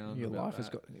pretty down. your about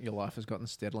your life has gotten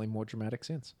steadily more dramatic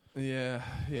since. Yeah,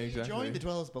 exactly. Join the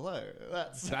Dwellers Below.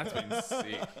 That's That's been sick.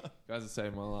 You guys have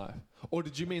saved my life. Or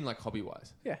did you mean like hobby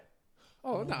wise? Yeah.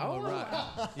 Oh no!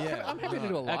 Right. Yeah. I'm happy to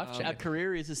do a life A check.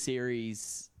 career is a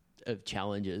series of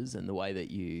challenges, and the way that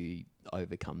you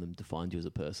overcome them defines you as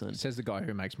a person. Says the guy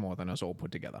who makes more than us all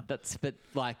put together. But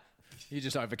like, You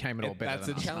just overcame it all better That's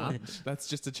than a us, huh? challenge. That's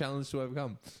just a challenge to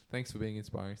overcome. Thanks for being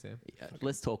inspiring, Sam.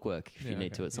 let's talk work if you Yeah, need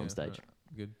okay. to at some Yeah, stage.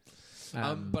 right. Good.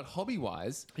 But hobby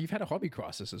wise, You've had a hobby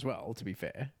crisis as well, to be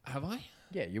fair. have I?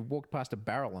 Yeah, you walked past a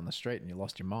barrel on the street and you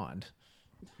lost your mind.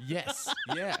 Yes,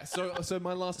 yeah. So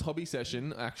my last hobby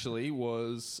session actually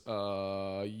was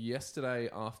yesterday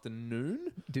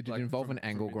afternoon. Did it involve an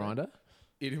angle grinder?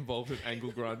 It involved an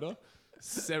angle grinder,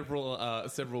 several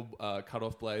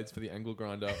cut-off blades for the angle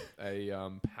grinder,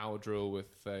 a power drill with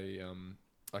a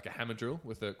like a hammer drill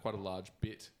with quite a large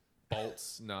bit,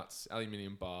 bolts, nuts,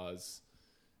 aluminium bars,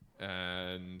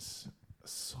 and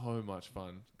so much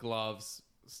fun. Gloves,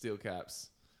 steel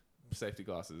caps, safety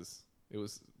glasses. It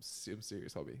was a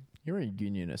serious hobby. You're a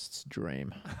unionist's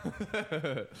dream.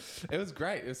 It was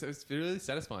great. It was really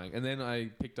satisfying. And then I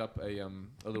picked up a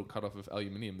little cut-off of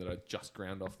aluminium that I just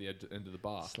ground off the end of the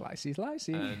bar. Slicey,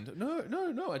 slicey. And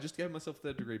no. I just gave myself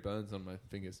third-degree burns on my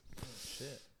fingers. Oh,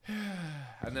 shit.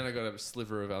 And then I got a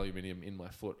sliver of aluminium in my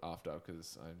foot after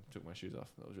because I took my shoes off.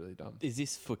 That was really dumb. Is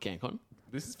this for CanCon?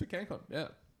 This is for CanCon, yeah.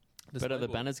 But are the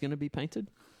banners going to be painted?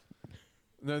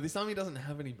 No, this army doesn't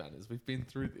have any banners. We've been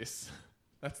through this.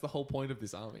 That's the whole point of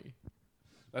this army.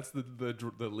 That's the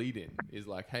lead-in is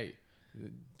like, hey,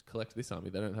 collect this army.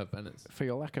 They don't have banners. For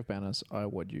your lack of banners, I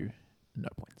award you no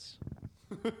points.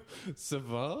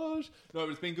 Savage. No, but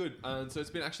it's been good. And so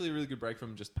it's been actually a really good break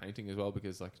from just painting as well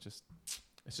because like it's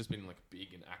just been like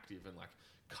big and active and like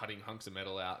cutting hunks of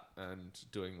metal out and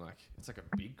doing like it's like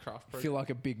a big craft project. Feel like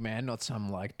a big man, not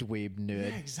some like dweeb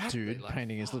nerd dude like,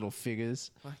 painting his little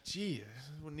figures. Like, gee,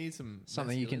 we'll need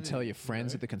something you can tell your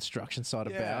friends at the construction site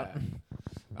about.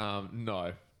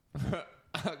 No.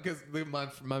 Because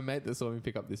my mate that saw me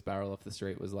pick up this barrel off the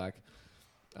street was like,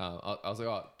 I was like,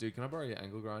 oh, dude, can I borrow your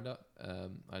angle grinder?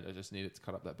 I just need it to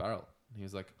cut up that barrel. And he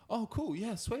was like, oh, cool,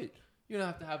 yeah, sweet. You don't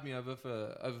have to have me over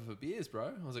for beers,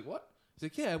 bro. I was like, what? He's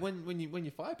like, yeah, when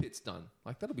your fire pit's done,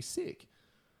 like that'll be sick.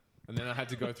 And then I had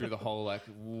to go through the whole like,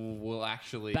 well,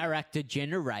 actually, Barak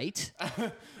Degenerate.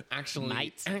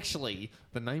 Actually,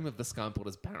 the name of the skyboard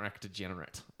is Barak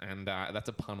Degenerate, and that's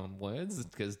a pun on words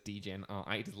because Degen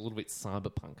R8 is a little bit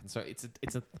cyberpunk, and so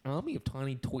it's an army of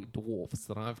tiny toy dwarfs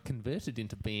that I've converted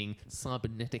into being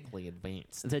cybernetically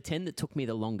advanced. The 10 that took me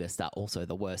the longest are also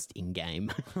the worst in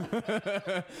game.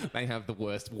 They have the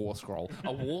worst war scroll.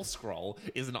 A war scroll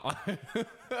is an.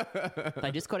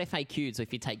 They just got FAQ'd, so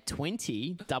if you take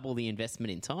 20, double the investment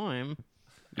in time,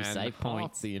 you and save half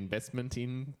points. the investment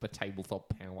in the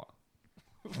tabletop power.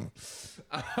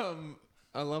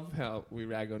 I love how we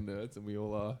rag on nerds and we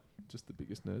all are just the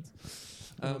biggest nerds.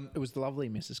 It was the lovely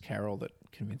Mrs. Carroll that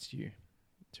convinced you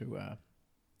to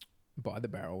buy the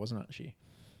barrel, wasn't it?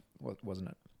 Wasn't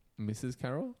it? Mrs.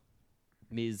 Carroll?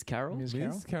 Ms. Carroll? Ms.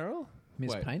 Ms. Carroll?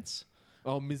 Ms. Wait. Paints?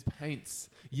 Oh, Ms. Paints.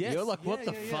 Yes. You're like, what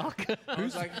the fuck?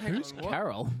 Who's like, Who's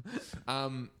Carol?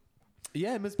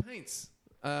 Yeah, Ms. Paints.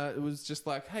 It was just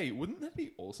like, hey, wouldn't that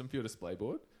be awesome for your display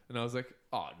board? And I was like,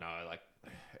 oh no, like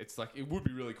it's like it would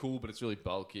be really cool, but it's really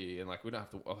bulky, and like we'd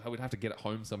have to get it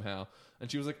home somehow.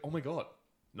 And she was like, oh my god,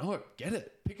 no, get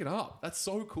it, pick it up. That's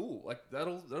so cool. Like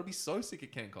that'll be so sick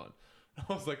at CanCon. And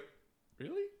I was like,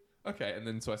 really? Okay. And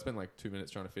then so I spent like 2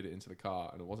 minutes trying to fit it into the car,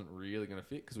 and it wasn't really going to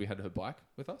fit because we had her bike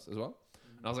with us as well.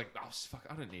 And I was like, oh fuck,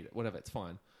 I don't need it. Whatever, it's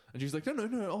fine. And she was like,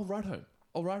 no, I'll ride home.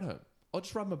 I'll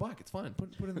just ride my bike. It's fine. Put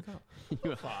it in the car.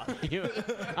 You're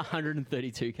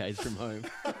 132 k's from home.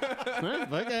 No,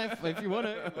 okay, if you want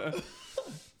to.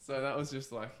 So that was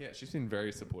just like, yeah, she's been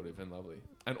very supportive and lovely.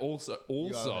 And also,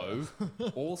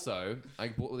 I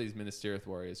bought all these Ministerial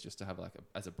Warriors just to have like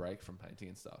as a break from painting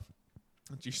and stuff.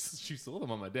 And she saw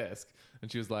them on my desk and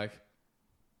she was like,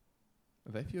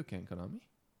 "Are they for your CanCon army?"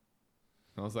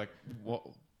 And I was like, "What?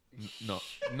 No.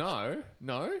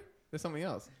 There's something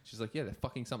else." She's like, "Yeah, they're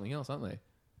fucking something else, aren't they?"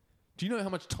 Do you know how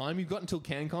much time you've got until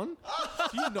CanCon?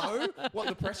 Do you know what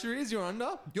the pressure is you're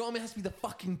under? Your army has to be the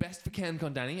fucking best for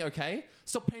CanCon, Danny, okay?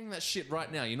 Stop painting that shit right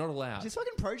now. You're not allowed. She's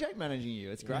fucking project managing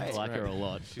you. It's great. I like her a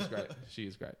lot. She's great. She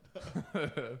is great.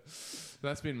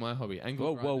 That's been my hobby.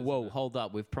 Whoa. Hold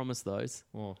up. We've promised those.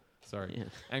 Oh, sorry. Yeah.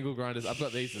 Angle grinders. I've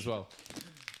got these as well.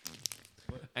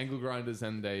 Angle grinders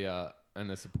and a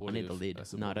supportive... I need the lid.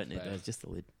 No, I don't need those. Just the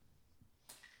lid.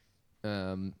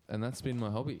 And that's been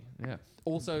my hobby. Yeah.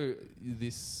 Also,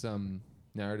 this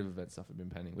narrative event stuff I've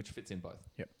been painting, which fits in both.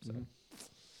 Yep. So.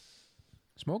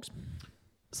 Smogs?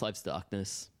 Slaves to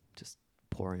Darkness. Just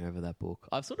poring over that book.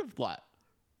 I've sort of like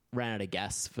ran out of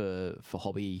gas for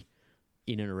hobby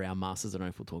in and around Masters. I don't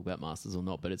know if we'll talk about Masters or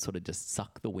not, but it sort of just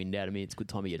sucked the wind out of me. It's a good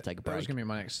time of year to take a break. That was going to be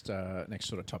my next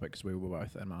sort of topic because we were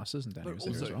both at Masters and Danny But was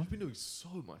there also, as well. you've been doing so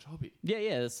much hobby.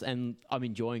 Yeah, and I'm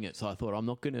enjoying it. So I thought I'm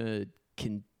not gonna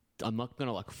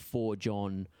like forge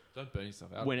on Don't burn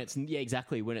yourself out. when it's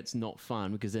exactly when it's not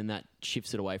fun, because then that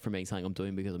shifts it away from being something I'm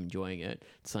doing because I'm enjoying it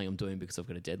to something I'm doing because I've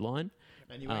got a deadline.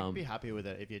 And you won't be happy with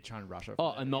it if you're trying to rush it.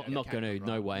 Oh, I'm not going to.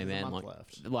 No way, man.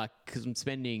 Left. Because I'm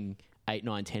spending 8,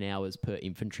 9, 10 hours per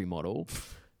infantry model.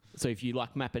 So if you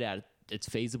map it out, it's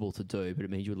feasible to do, but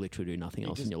it means you would literally do nothing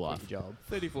else in your life. Job.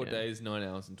 34 days, 9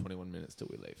 hours, and 21 minutes till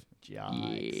we leave.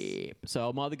 Yeah. So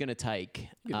I'm either going to take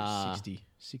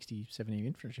 60, 70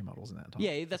 infantry models in that time.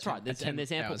 Yeah, that's right. And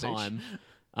there's ample time.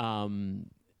 And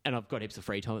I've got heaps of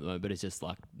free time at the moment, but it's just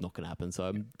not going to happen. So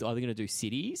I'm either going to do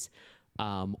cities,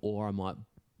 or I might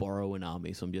borrow an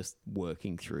army. So I'm just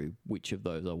working through which of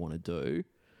those I want to do.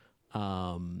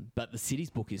 But the cities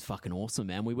book is fucking awesome,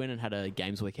 man. We went and had a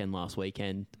games weekend last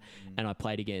weekend, and I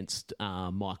played against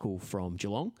Michael from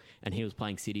Geelong, and he was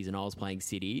playing cities and I was playing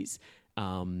cities.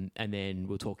 And then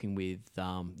we're talking with,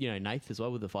 Nath as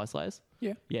well with the Fire Slayers.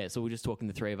 Yeah. Yeah, so we're just talking,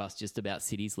 the three of us, just about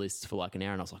cities lists for an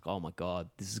hour, and I was like, oh my God,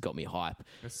 this has got me hype.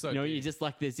 It's so you big. just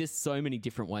there's just so many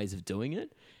different ways of doing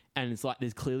it. And it's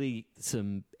there's clearly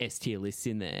some S tier lists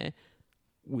in there,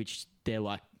 which they're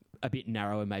a bit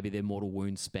narrow, and maybe they're mortal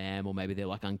wound spam, or maybe they're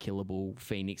unkillable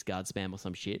Phoenix Guard spam or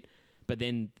some shit. But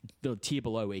then the tier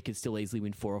below, where you could still easily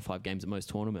win 4 or 5 games at most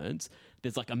tournaments,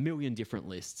 there's a million different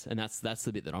lists, and that's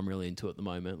the bit that I'm really into at the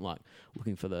moment.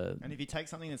 Looking for the. And if you take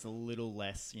something that's a little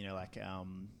less,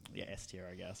 S tier,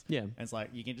 I guess. Yeah. And it's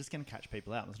you're just going to catch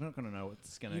people out. They're not going to know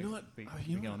what's going to be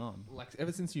going on.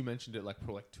 Ever since you mentioned it,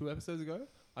 probably 2 episodes ago,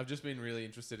 I've just been really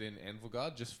interested in Anvil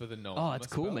Guard just for the no. Oh, it's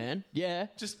cool, man. Yeah.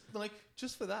 Just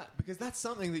for that, because that's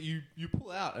something that you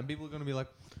pull out and people are going to be like,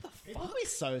 what the I'll be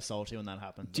so salty when that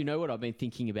happens. Do you know what I've been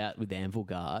thinking about with Anvil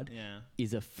Guard? Yeah.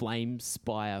 Is a Flame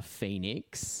Spire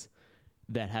Phoenix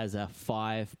that has a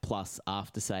 5+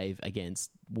 after save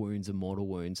against wounds and mortal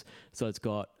wounds. So it's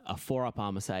got a 4-up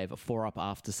armor save, a 4-up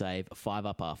after save, a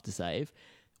 5-up after save.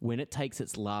 When it takes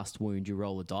its last wound, you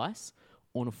roll a dice.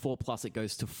 On a 4+, it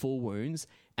goes to full wounds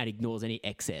and ignores any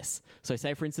excess. So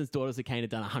say, for instance, Daughters of Cain had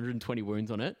done 120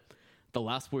 wounds on it. The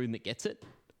last wound that gets it,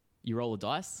 you roll a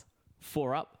dice,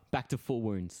 4-up, back to full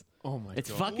wounds. Oh my It's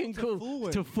God. fucking cool.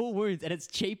 To full wounds, and it's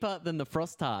cheaper than the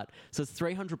Frost Heart. So it's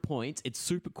 300 points. It's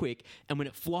super quick, and when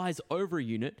it flies over a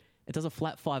unit, it does a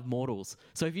flat 5 mortals.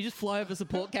 So if you just fly over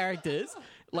support characters,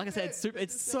 like I said,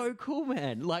 it's so cool,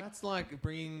 man. That's like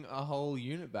bringing a whole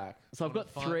unit back. So I've got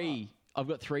 3. I've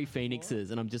got 3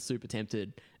 Phoenixes, and I'm just super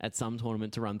tempted at some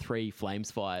tournament to run 3 Flame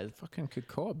Spires. Fucking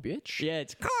Kakor, bitch. Yeah,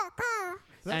 it's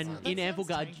and in Anvil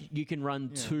Guard, you can run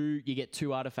 2. You get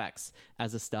 2 artifacts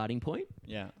as a starting point.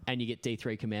 Yeah. And you get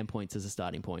D3 command points as a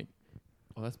starting point.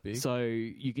 Oh, that's big. So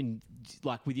you can,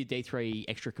 with your D3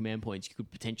 extra command points, you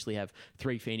could potentially have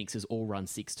 3 Phoenixes all run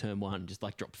 6 turn 1, just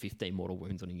drop 15 mortal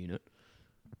wounds on a unit.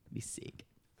 Be sick.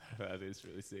 That is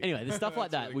really sick. Anyway, there's stuff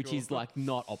like that, really which cool. is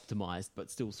not optimized,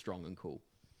 but still strong and cool.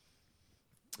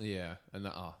 Yeah, and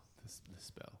the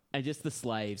spell. And just the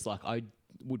slaves, I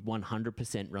would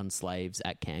 100% run slaves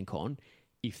at CanCon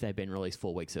if they'd been released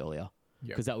 4 weeks earlier.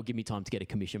 Because that would give me time to get a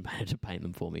commission painter to paint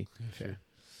them for me. Fair.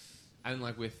 And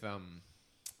with Bone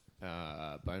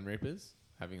Reapers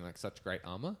having such great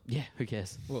armor. Yeah, who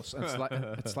cares? Well,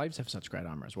 slaves have such great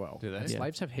armor as well. Do they? And Yeah.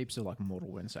 slaves have heaps of mortal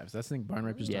wound saves. That's the thing. Bone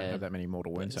Reapers Yeah. don't have that many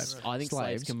mortal wound saves. I think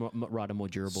slaves can write a more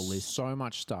durable list. So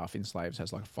much stuff in slaves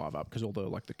has 5-up because all the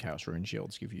the Chaos Rune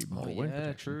shields give you mortal wound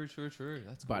protection. True.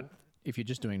 That's But if you're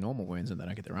just doing normal wounds and they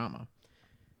don't get their armor,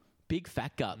 Big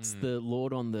Fat Guts, the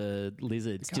Lord on the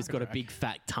Lizard's just got a big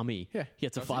fat tummy. Yeah. He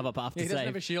gets a 5-up after he save. doesn't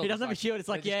have a shield. He doesn't have a shield. It's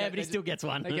they just but he still gets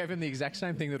one. They gave him the exact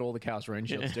same thing that all the Chaos Rune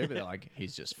shields do, but they're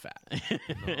he's just fat.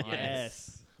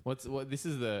 Yes. This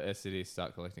is the SCD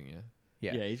start collecting,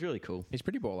 yeah? Yeah, he's really cool. He's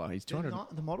pretty baller. He's 200.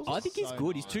 The models I are think he's so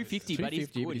good. He's nice. 250, but he's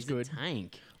 250, good. but He's he's a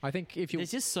tank. I think if you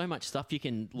There's just so much stuff you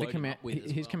can the load him command, up with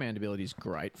as his well. command ability is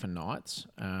great for knights.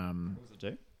 What does it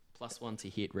do? +1 to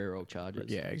hit reroll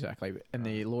charges. Yeah, exactly. And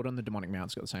the Lord on the Demonic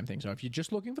Mount's got the same thing. So if you're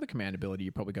just looking for the command ability,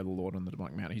 you probably go to the Lord on the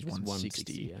Demonic Mount. He's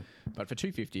 160. yeah. But for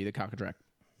 250, the Karkadrak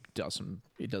does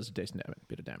a decent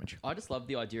bit of damage. I just love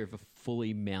the idea of a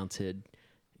fully mounted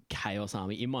Chaos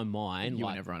army in my mind. You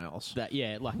and everyone else. That,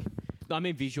 I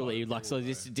mean visually, so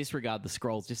just disregard the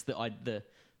scrolls, just the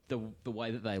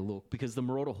way that they look, because the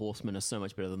Marauder Horsemen are so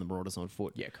much better than the Marauders on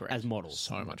foot. Yeah, correct. As models.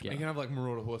 So much You better. can have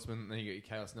Marauder Horsemen, and then you got your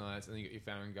Chaos Knights, and then you got your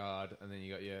Farron Guard, and then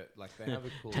you got your they have a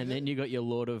cool. And then you got your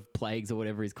Lord of Plagues or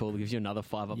whatever he's called, who gives you another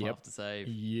 5-up Yep. after save.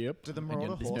 Yep. Do the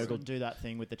Marauder Horsemen do that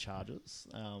thing with the charges,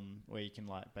 where you can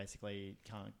basically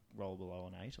can't roll below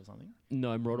an 8 or something?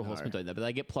 No, Marauder Horsemen don't that, but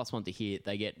they get +1 to hit.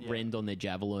 They get rend on their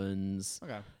javelins.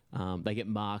 Okay. They get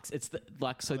marks. It's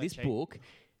so they this cheap? book,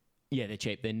 Yeah, they're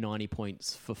cheap. They're 90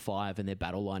 points for 5, and they're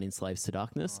battle line in Slaves to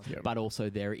Darkness. Yep. But also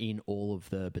they're in all of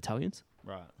the battalions.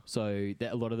 Right. So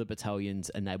a lot of the battalions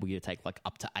enable you to take like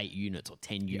up to 8 units or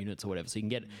 10 units or whatever. So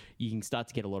you can start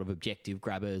to get a lot of objective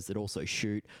grabbers that also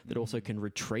shoot, that also can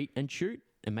retreat and shoot,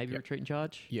 and maybe retreat and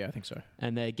charge. Yeah, I think so.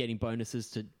 And they're getting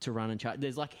bonuses to run and charge.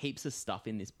 There's like heaps of stuff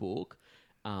in this book.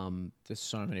 There's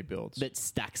so many builds. That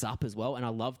stacks up as well. And I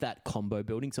love that combo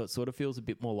building. So it sort of feels a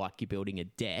bit more like you're building a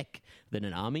deck than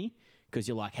an army, because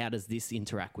you're like, how does this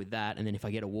interact with that? And then if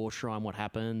I get a war shrine, what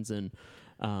happens? And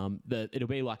it'll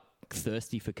be like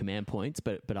thirsty for command points,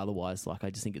 but otherwise, like, I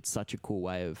just think it's such a cool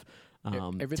way of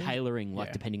tailoring,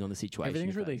 like, depending on the situation.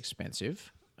 Everything's really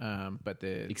expensive. But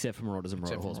except for Marauders and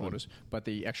Marauders Horsemen. But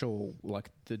the actual, like,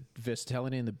 the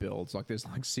versatility in the builds, like, there's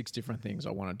like 6 different things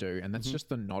I want to do, and that's just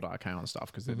the not Archaon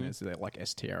stuff, because then there's like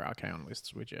STR Archaon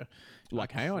lists, which are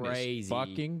like Archaon is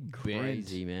fucking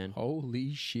crazy, bent. man.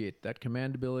 Holy shit! That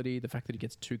command ability, the fact that he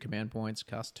gets 2 command points,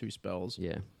 casts 2 spells.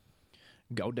 Yeah.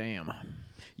 Go damn.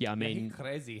 Yeah, I mean,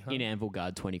 crazy, huh? in Anvil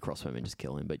Guard, 20 crossbowmen, just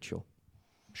kill him, but sure.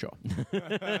 Sure.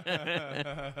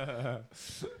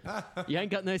 You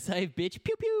ain't got no save, bitch.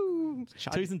 Pew pew.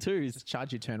 Twos and twos. Just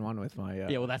charge you turn 1 with my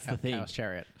Yeah, well, that's the thing. Chaos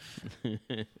Chariot.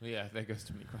 Yeah, there goes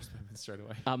too many crossbowmen straight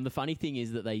away. The funny thing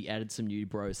is that they added some new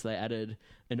bros. So they added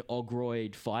an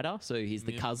Ogroid fighter. So he's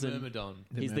the cousin. Myrmidon.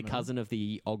 He's the cousin of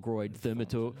the Ogroid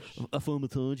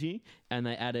Thaumaturgy. And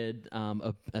they added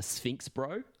a Sphinx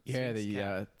bro. Yeah,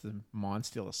 the Mind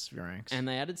Stealer Sphinx. And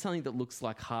they added something that looks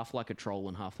like half like a troll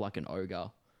and half like an ogre.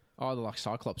 Oh, the like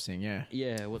Cyclops thing, yeah.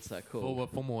 Yeah, what's that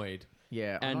called? Formoid.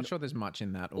 Yeah, I'm And not sure there's much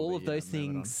in that. All of those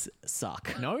things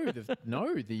suck. No,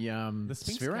 the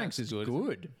Sphinx is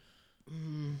good.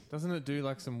 Doesn't it do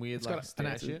like some weird like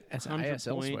stat shit? It's 100 AS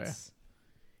elsewhere. points.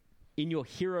 In your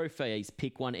hero phase,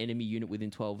 pick one enemy unit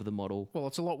within 12 of the model. Well,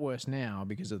 it's a lot worse now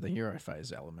because of the hero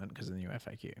phase element, because of the new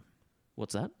FAQ.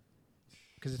 What's that?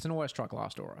 Because it's an always strike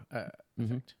last aura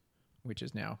effect, which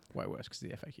is now way worse because of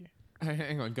the FAQ. Hey,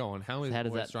 hang on, go on. How is How does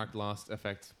Always that- Strike Last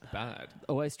effect bad?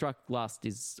 Always strike last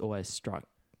is always strike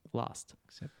last.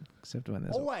 Except when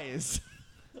there's... Always.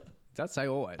 Does that say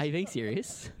always? Are you being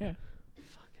serious? Yeah.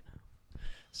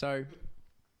 So...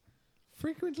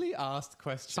 Frequently asked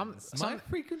questions. My some-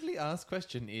 frequently asked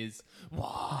question is,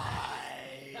 why?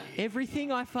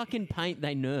 Everything I fucking paint,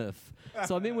 they nerf.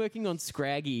 So I've been working on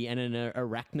Scraggy and an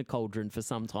Arachna Cauldron for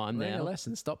some time Learn a now.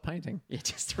 lesson. Stop painting. Yeah,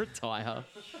 just retire.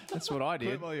 That's what I Put it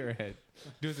did. while you're ahead.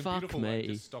 Do it in Fuck beautiful way. me.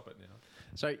 Just stop it now.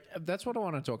 So that's what I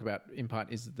want to talk about in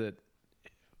part, is that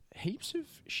heaps of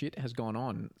shit has gone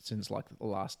on since like the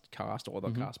last cast or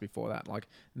the cast before that. Like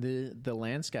the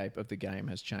landscape of the game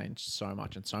has changed so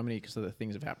much, and so many because of the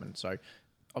things have happened. So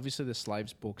obviously the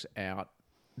Slaves book's out,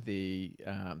 the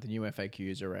new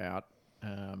FAQs are out.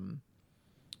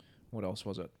 What else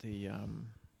was it? There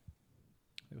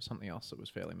was something else that was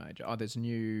fairly major. Oh, there's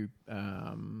new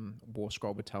War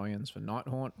Scroll battalions for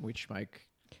Nighthaunt, which make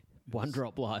One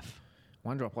drop life.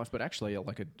 One drop life, but actually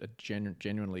like a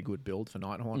genuinely good build for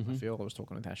Nighthaunt. I feel I was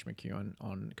talking with Ash McEwen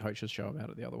on Coach's show about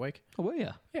it the other week. Oh, were you?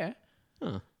 Yeah,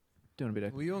 Huh. doing a bit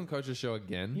of Were you on Coach's show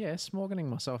again? smorganing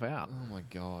myself out. Oh my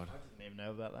god. Didn't even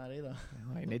know about that either.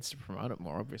 Well, he needs to promote it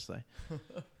more, obviously.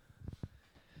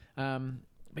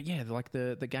 But yeah, like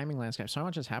the gaming landscape, so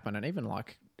much has happened, and even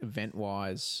like event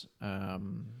wise,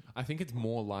 I think it's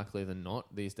more likely than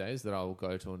not these days that I will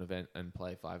go to an event and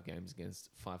play 5 games against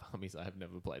 5 armies I have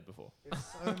never played before.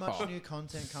 So much new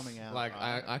content coming out. Like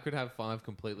right? I could have 5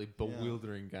 completely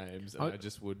bewildering games, and I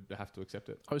just would have to accept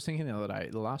it. I was thinking the other day,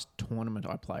 the last tournament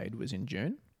I played was in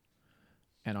June,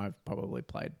 and I've probably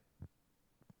played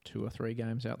 2 or 3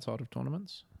 games outside of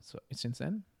tournaments since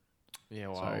then. Yeah,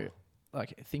 wow. So,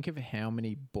 like, think of how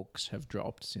many books have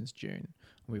dropped since June.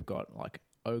 We've got like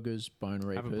Ogres, Bone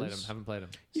Reapers. Haven't played them.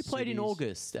 You played in Cities.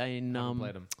 August in Haven't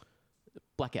played them.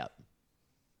 Blackout.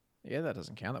 Yeah, that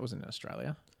doesn't count. That was in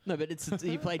Australia. No, but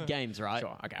you played games, right?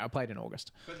 Sure. Okay, I played in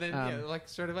August. But then, like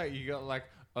straight away, you got like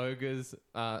ogres,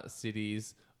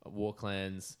 cities, war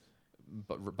clans,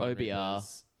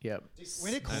 OBR. Yep.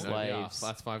 When it and Slaves.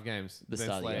 That's 5 games. The Then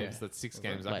start of the slaves. game. That's 6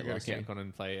 games. Late I could go last year. on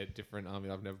and play a different army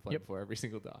that I've never played Yep. before every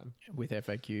single time. With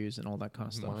FAQs and all that kind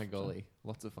of stuff. My golly,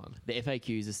 lots of fun. The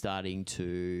FAQs are starting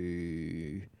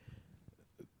to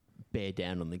bear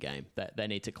down on the game. They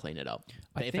need to clean it up.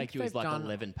 The I think FAQ is they've like done-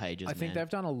 11 pages. I think man. they've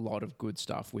done a lot of good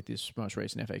stuff with this most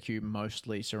recent FAQ,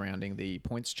 mostly surrounding the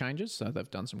points changes. So they've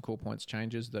done some cool points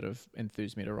changes that have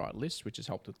enthused me to write lists, which has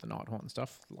helped with the Nighthaunt and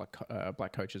stuff. Like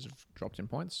black coaches have dropped in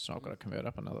points, so I've got to convert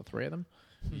up another 3 of them.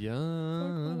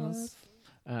 Yes.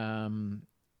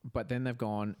 But then they've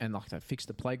gone and like they've fixed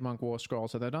the Plague Monk War Scroll,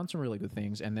 so they've done some really good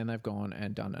things. And then they've gone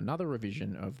and done another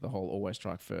revision of the whole Always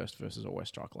Strike First versus Always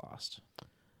Strike Last.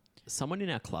 Someone in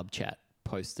our club chat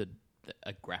posted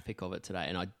a graphic of it today,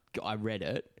 and I read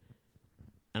it,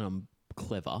 and I'm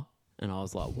clever, and I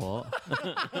was like, what?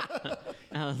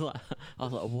 And I was like,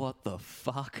 what the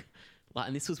fuck? Like,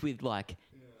 and this was with like,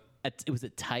 it was a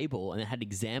table, and it had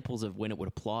examples of when it would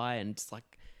apply, and it's like,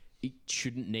 it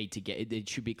shouldn't need to get it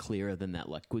should be clearer than that.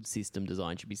 Like, good system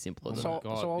design should be simpler than that. So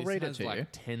I'll this read it has to like you.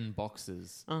 10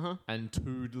 boxes and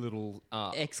 2 little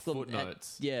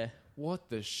footnotes. Yeah. What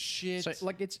the shit? So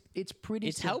like it's pretty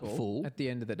It's simple helpful. at the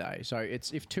end of the day. So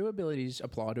it's if 2 abilities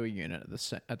apply to a unit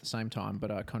at the same time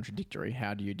but are contradictory,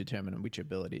 how do you determine which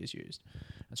ability is used?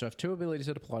 And so if 2 abilities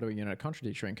that apply to a unit are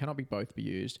contradictory and cannot both be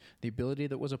used, the ability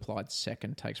that was applied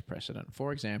second takes precedent.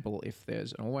 For example, if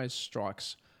there's an Always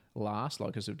Strikes Last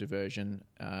Locus of Diversion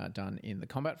done in the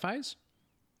combat phase,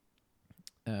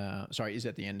 is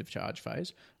at the end of charge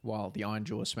phase, while the Iron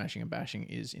Jaw Smashing and Bashing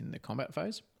is in the combat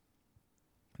phase,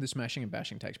 the Smashing and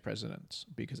Bashing takes precedence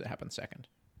because it happens second.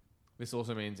 This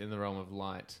also means in the realm of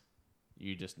light,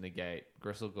 you just negate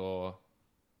Gristlegore,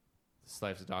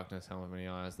 Slaves of Darkness, Helm of Many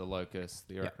Eyes, the Locust,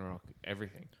 the Ragnarok,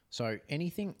 everything. So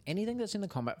anything that's in the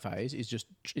combat phase is just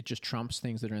trumps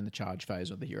things that are in the charge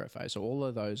phase or the hero phase. So all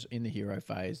of those in the hero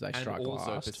phase, they strike And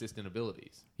also last. persistent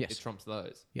abilities. Yes. It trumps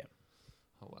those. Yeah.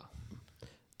 Oh, wow.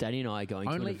 Danny and I are going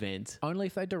to an event. Only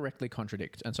if they directly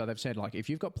contradict. And so they've said, like, if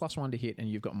you've got +1 to hit and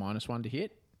you've got -1 to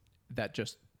hit,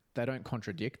 they don't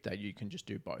contradict, that you can just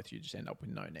do both. You just end up with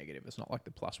no negative. It's not like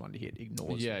the +1 to hit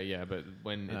ignores. Yeah, but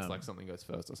when it's like something goes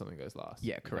first or something goes last.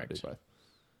 Yeah, you can't correct. do both.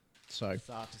 So,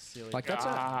 Such a silly. like,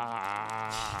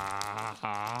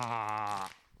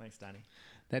 Thanks, Danny.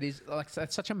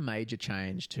 that's such a major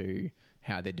change to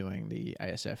how they're doing the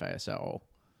ASF, ASL.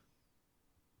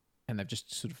 And they've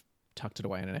just sort of tucked it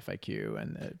away in an FAQ.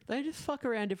 And They just fuck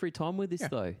around every time with this,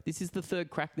 though. This is the 3rd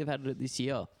crack they've had at it this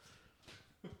year.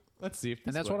 Let's see if this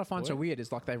And that's what I works, find so boy. weird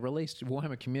is like they released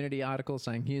Warhammer community articles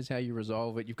saying here's how you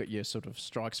resolve it. You've got your sort of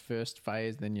strikes first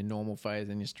phase, then your normal phase,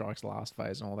 then your strikes last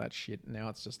phase, and all that shit. Now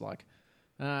it's just like,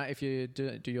 if you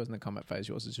do yours in the combat phase,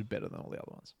 yours is better than all the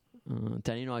other ones.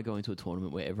 Danny and I go into a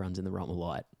tournament where everyone's in the realm of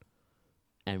light,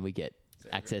 and we get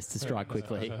access to strike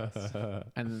quickly.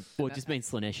 And Well, it just means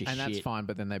Slanesh is and that's shit. fine,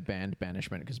 but then they banned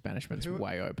banishment because banishment's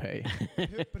way OP.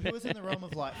 But who was in the realm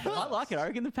of like? I like it. I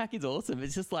reckon the pack is awesome.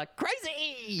 It's just like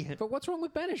crazy. But what's wrong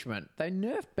with banishment? They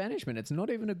nerfed banishment. It's not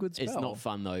even a good spell. It's not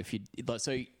fun though. If you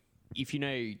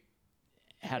know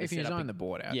how to if you set up design the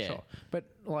board out, yeah. sure. But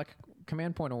like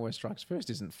command point always strikes first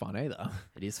isn't fun either.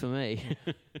 It is for me.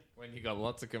 When you got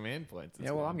lots of command points.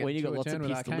 Yeah, well, I'm When getting you got 2 a lots of turn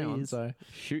with Archaon, pistoliers so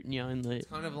shooting you in the It's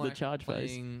kind of the like charge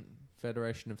phase. playing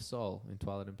Federation of Soul in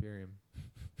Twilight Imperium.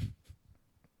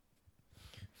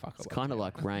 fuck. It's kind of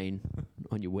like rain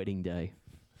on your wedding day.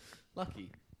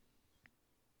 Lucky.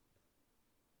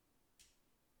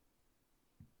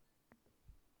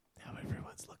 Now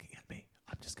everyone's looking at me.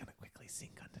 I'm just going to quickly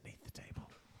sink underneath the table.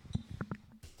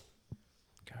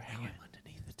 Go hang it.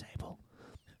 Underneath the table.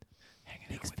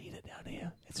 Nick's feet are down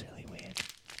here. It's really weird.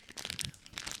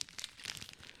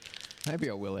 Maybe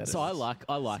I will edit. So I this.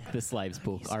 like the Slaves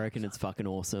book. I reckon it's fucking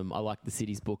awesome. I like the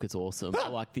Cities book. It's awesome. I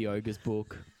like the Ogres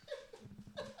book.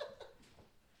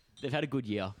 They've had a good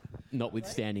year,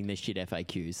 notwithstanding their shit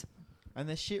FAQs. And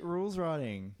the shit rules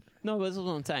writing. No, that's what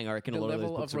I'm saying. I reckon the a lot of those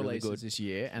level books of are really releases good. this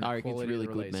year and I the reckon it's quality really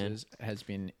of good, man. releases has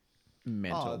been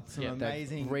mental. Oh, some Yeah.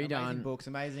 amazing, They've redone- amazing books.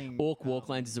 Amazing. Orc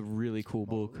Walklands is a really cool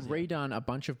book. Redone a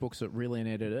bunch of books that really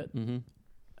needed it. Mm-hmm.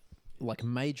 Like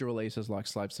major releases like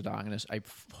Slaves to Darkness, a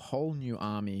whole new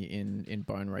army in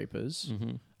Bone Reapers.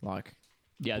 Like,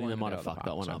 Yeah, I think blown they it might out have of the fucked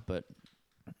that park, one so- up, but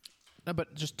No,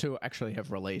 but just to actually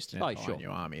have released an Oh, entire sure. new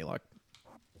army, like,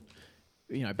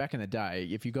 you know, back in the day,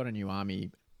 if you got a new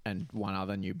army and one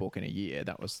other new book in a year,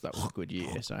 that was a good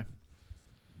year. So,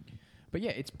 but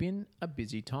yeah, it's been a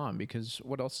busy time because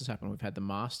what else has happened? We've had the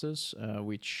Masters,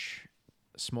 which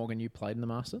Smorgan, you played in the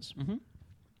Masters. Mm-hmm.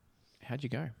 How'd you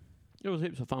go? it was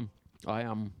heaps of fun. I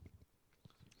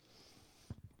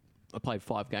played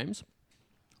 5 games.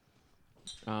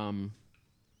 Did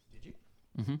you?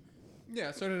 Mm-hmm.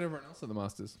 Yeah, so did everyone else at the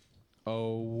Masters.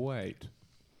 Oh, wait.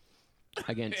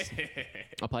 I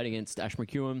played against Ash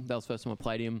McEwen. That was the first time I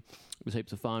played him. It was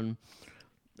heaps of fun.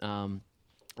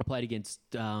 I played against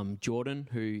Jordan,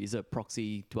 who is a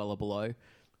proxy dweller below,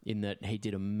 in that he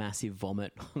did a massive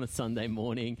vomit on a Sunday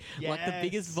morning. Like the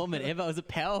biggest Yes. vomit ever. It was a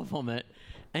power vomit.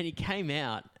 And he came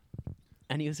out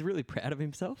and he was really proud of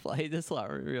himself. Like he just like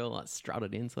real like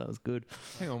strutted in, so that was good.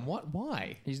 Hang on, what?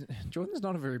 Why? Jordan's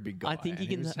not a very big guy. I think he and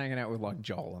can- was hanging out with like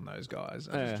Joel and those guys.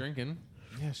 Just drinking.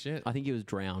 Yeah, shit. I think he was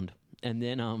drowned, and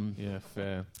then Yeah,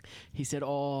 fair. he said,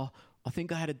 "Oh, I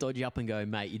think I had a dodgy up and go,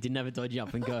 mate. You didn't have a dodgy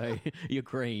up and go. You're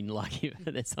green. Like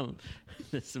there's some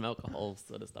alcohol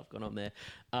sort of stuff going on there."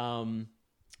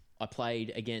 I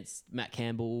played against Matt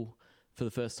Campbell for the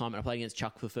first time, and I played against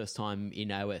Chuck for the first time in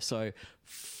AOS. So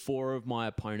 4 of my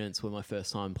opponents were my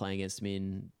first time playing against them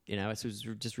in AOS. It was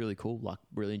just really cool. Like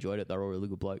really enjoyed it. They were all really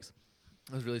good blokes.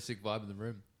 It was a really sick vibe in the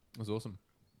room. It was awesome.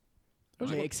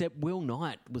 Except Will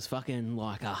Knight was fucking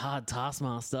like a hard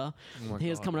taskmaster. my He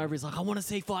was God, coming over. He's like, "I want to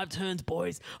see 5 turns,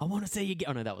 boys. I want to see you get."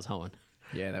 Oh no, that was Hohen.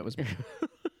 Yeah, that was. Did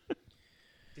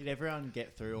everyone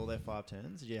get through all their 5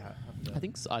 turns? Did you have to? I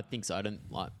think so. I don't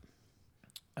like.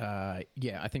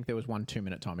 Yeah, I think there was 1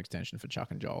 2-minute time extension for Chuck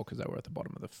and Joel because they were at the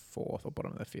bottom of the 4th or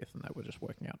bottom of the 5th, and they were just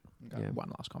working out one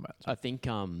last combat. So. I think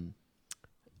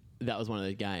that was one of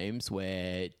the games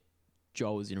where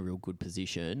Joel was in a real good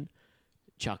position.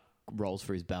 Chuck rolls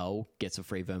for his bell, gets a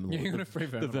free Vermin Lord. Yeah, you got a free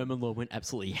Vermin The Vermin Lord went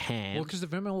absolutely ham. Well, because the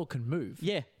Vermin Lord can move.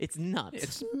 Yeah, it's nuts.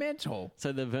 It's mental.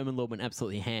 So the Vermin Lord went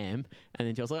absolutely ham, and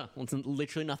then Joel's like, "Oh, there's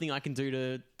literally nothing I can do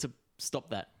to stop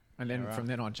that." And then from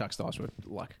then on, Chuck's dice were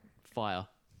like, Fire.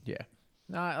 yeah.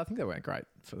 No, I think they went great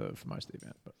for most of the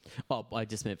event. But Oh, I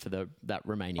just meant for that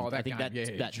remaining. I think that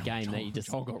game that you just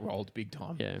Joel got rolled big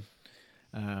time. yeah.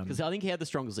 Because I think he had the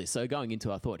strongest list. So going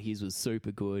into it, I thought his was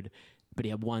super good, but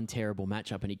he had one terrible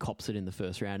matchup and he cops it in the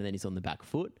first round and then he's on the back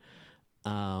foot.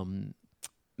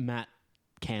 Matt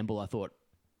Campbell, I thought,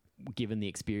 given the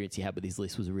experience he had with his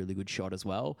list, was a really good shot as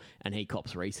well. And he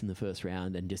cops Reese in the first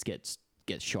round and just gets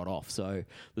shot off. So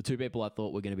the 2 people I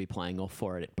thought were going to be playing off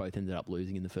for it both ended up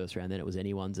losing in the first round. Then it was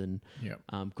anyone's. And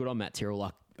good on Matt Tyrrell.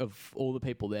 Like, of all the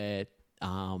people there,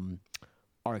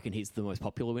 I reckon he's the most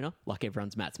popular winner. Like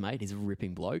everyone's Matt's mate. He's a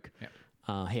ripping bloke. Yep.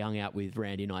 He hung out with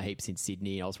Randy and I heaps in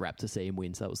Sydney. I was rapt to see him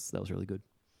win, so that was really good.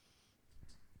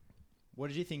 What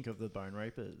did you think of the Bone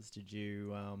Reapers? Did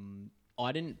you?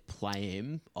 I didn't play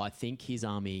him. I think his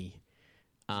army.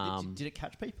 Did it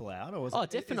catch people out, or was Oh, it,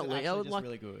 definitely. Is it I actually would just like-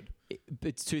 really good?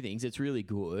 It's 2 things. It's really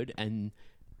good, and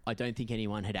I don't think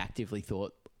anyone had actively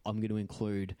thought I'm going to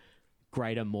include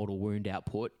greater mortal wound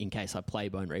output in case I play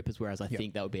Bone Reapers, whereas I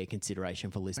think that would be a consideration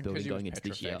for list building going into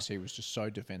this year. He was just so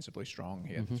defensively strong.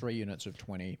 He had 3 units of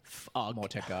 20 Fuck. more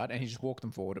tech guard, and he just walked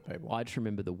them forward at people. I just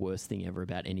remember the worst thing ever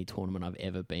about any tournament I've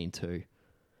ever been to.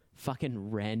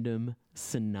 Fucking random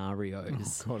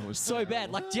scenarios. Oh, God, it was so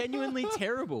bad, like genuinely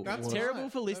terrible. That's Terrible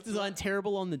right. for list That's design,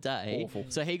 terrible on the day. Awful.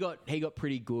 So he got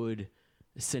pretty good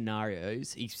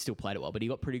scenarios. He still played it well, but he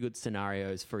got pretty good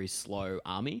scenarios for his slow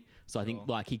army. So I think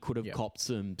like he could have copped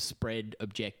some spread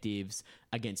objectives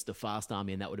against a fast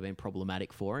army, and that would have been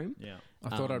problematic for him. Yeah.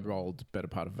 I thought I'd rolled better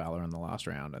part of Valor in the last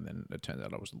round, and then it turned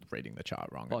out I was reading the chart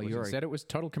wrong. It was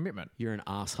total commitment. You're an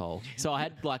asshole. So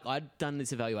I'd done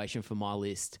this evaluation for my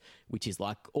list, which is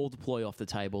like all deploy off the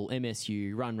table,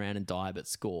 MSU, run round and die but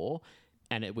score.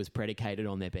 And it was predicated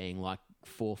on there being like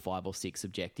 4, 5 or 6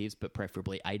 objectives, but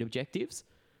preferably 8 objectives.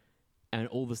 And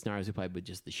all the scenarios we played were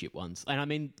just the shit ones. And I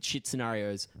mean shit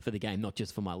scenarios for the game, not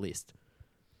just for my list.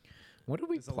 What did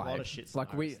we There's a play? lot of shit.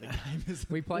 Like we scenarios in the game,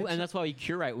 isn't we played And that's why we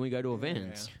curate when we go to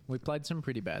events. we played some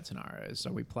pretty bad scenarios.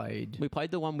 So we played We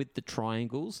played the one with the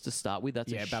triangles to start with.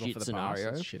 That's a Battle shit for the scenario.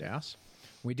 Past, that's shit house.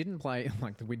 We didn't play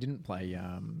We played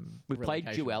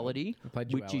relocation. duality, We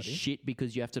played which is duality. shit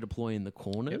because you have to deploy in the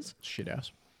corners. shit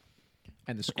house.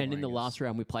 And the And in the scoring last is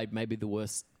round, we played maybe the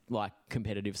worst like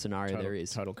competitive scenario there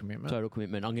is. total commitment. Total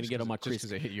commitment. I'm going to get on my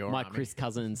 'cause it hit your my army. Chris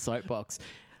Cousins soapbox.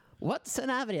 What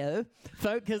scenario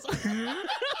focuses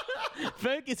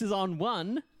on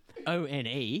 1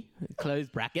 ONE close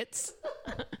brackets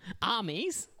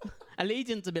armies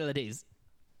allegiance abilities.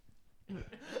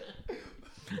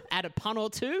 Add a pun or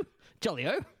 2,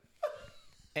 Jolly-o.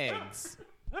 Eggs.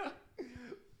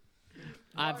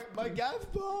 My gaff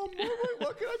bomb.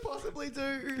 What can I possibly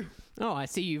do? Oh, I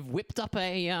see you've whipped up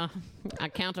a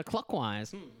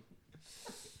counterclockwise.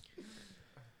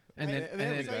 And then,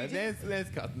 There we and go. then There's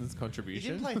Cutton's You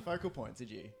contribution. didn't play focal points,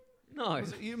 did you? No.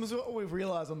 It was what we've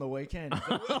realised on the weekend. We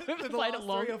the played it last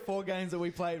long. 3 or 4 games that we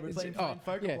played, we played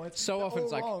focal points. so They're often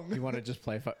it's all like wrong. you want to just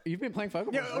play. You've been playing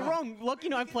focal Yeah, points, right? wrong. Lockie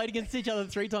and I played against each other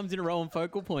 3 times in a row on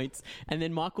focal points. And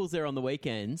then Michael's there on the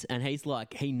weekends and he's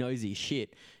like, he knows his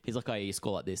shit. He's like, oh, yeah, you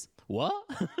score like this. What?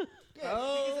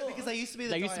 Yeah, because they used to be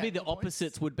the They used to be the diagonal points.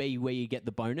 opposites would be where you get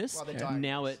the bonus. Well, the diagonals.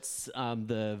 Now it's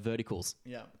the verticals.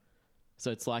 Yeah. So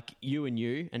it's like you and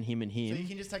him and him. So you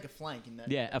can just take a flank in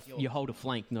that. Yeah, you hold a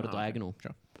flank, not a diagonal.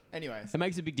 Sure. Anyways, It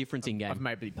makes a big difference in I've game.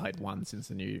 maybe played one since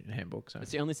the new handbook. So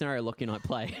It's the only scenario Lockie and I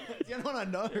play. it's the only one I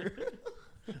know.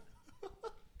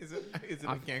 Is it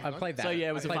I've played that. So, yeah,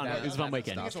 it was I a played fun- that it was a fun at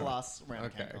weekend. I think it's the Star Trek. last round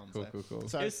of Okay, CanCon. cool.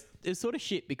 So It was sort of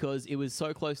shit because it was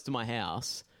so close to my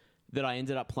house that I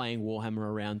ended up playing Warhammer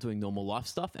around doing normal life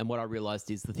stuff. And what I realized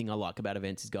is the thing I like about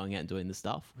events is going out and doing the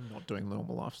stuff. Not doing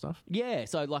normal life stuff. Yeah,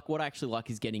 so like what I actually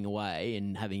like is getting away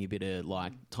and having a bit of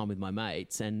like time with my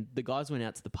mates. And the guys went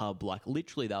out to the pub, like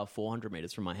literally they were 400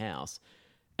 meters from my house.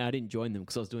 And I didn't join them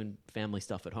because I was doing family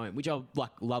stuff at home, which I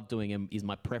like love doing and is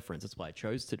my preference. That's why I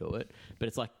chose to do it. But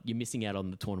it's like you're missing out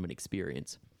on the tournament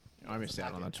experience. I missed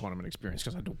out on the tournament experience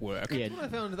because I had to work. Yeah,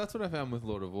 That's what I found with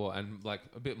Lord of War, and like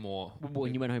a bit more.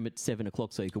 when you went home at 7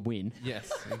 o'clock so you could win.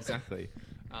 Yes, exactly.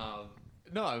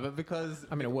 No, but because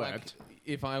I mean, it like, worked.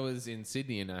 if I was in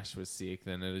Sydney and Ash was sick,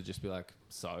 then it'd just be like,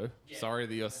 sorry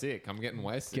that you're sick. I'm getting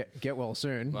wasted. Get well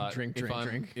soon. But Drink.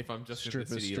 If I'm just in Strippers,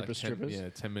 the city, like strippers.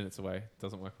 10 minutes away, it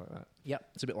doesn't work like that. Yep,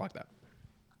 it's a bit like that.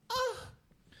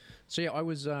 So yeah, I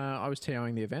was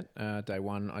TOing the event. Day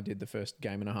one, I did the first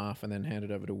game and a half, and then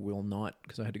handed over to Will Knight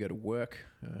because I had to go to work.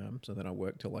 So then I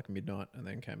worked till like midnight, and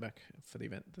then came back for the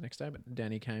event the next day. But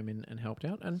Danny came in and helped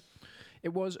out, and it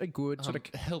was a good sort of.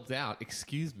 Helped out.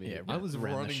 Excuse me. Yeah, I was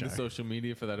ran the running show. the social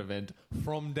media for that event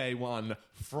from day one,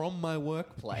 from my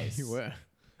workplace. You were.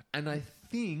 And I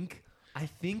think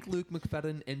Luke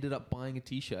McFadden ended up buying a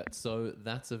T-shirt, so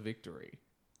that's a victory.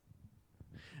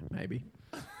 Maybe.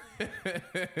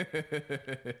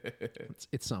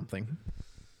 it's something.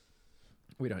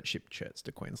 We don't ship shirts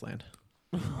to Queensland.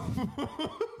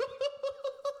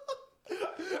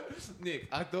 Nick,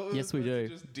 I thought Yes, we do.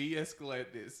 just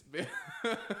de-escalate this.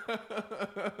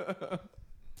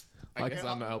 I guess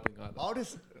I'm not helping either. I'll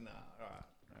just all right.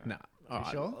 No. All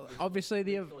right. sure? Obviously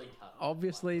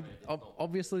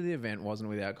the event wasn't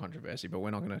without controversy, but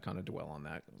we're not going to kind of dwell on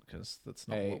that because that's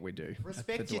not what we do.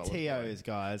 Respect The your dwell- TOs,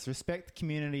 guys. Respect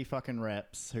community fucking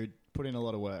reps who put in a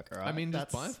lot of work. All right. I mean,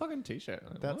 just buy a fucking T-shirt.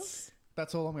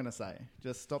 That's all I'm gonna say.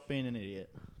 Just stop being an idiot.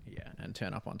 Yeah, and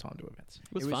turn up on time to events.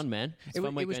 It was fun, man. It's a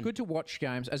fun it was weekend. good to watch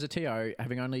games as a TO,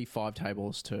 having only 5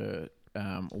 tables to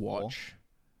watch.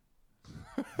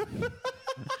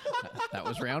 That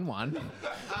was round 1.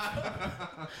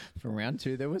 For round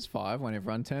 2, there was 5 when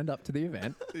everyone turned up to the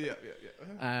event. Yeah.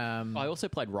 I also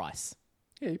played Rice.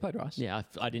 Yeah, you played Rice. Yeah,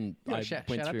 I didn't. Yeah, I shout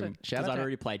went out through to- him shout because out I'd to-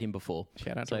 already played him before.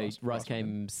 Shout out to So Rice. Rice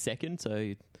came second.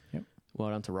 So Yep. well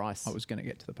done to Rice. I was going to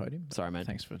get to the podium. Sorry, man.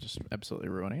 Thanks for just absolutely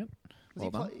ruining it. Well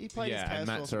you, done. you played Yeah, his and Chaos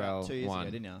Matt Force about Terrell 2 years won.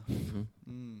 ago, didn't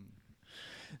you?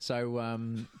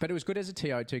 So, but it was good as a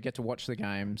TO to get to watch the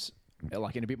games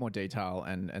like in a bit more detail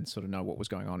and sort of know what was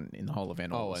going on in the whole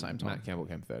event all at the same time. Matt Campbell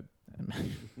came third.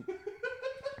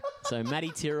 So Matty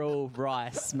Tyrrell,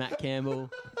 Rice, Matt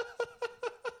Campbell.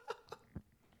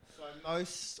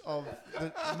 So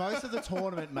most of the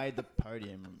tournament made the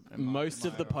podium. Most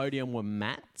of the podium were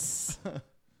Matt's.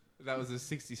 That was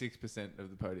 66% of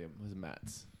the podium was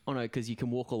Matt's. Oh no, because you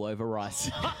can walk all over Rice.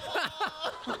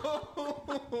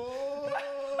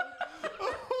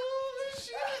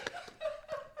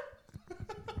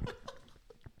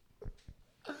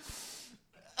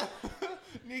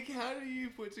 Nick, how do you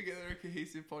put together a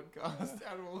cohesive podcast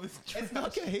out of all this trash? It's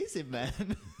not cohesive, man.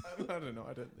 I don't know.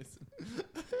 I don't listen.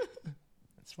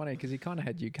 It's funny because he kind of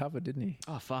had you covered, didn't he?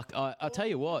 Oh fuck! I'll tell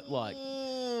you what. Like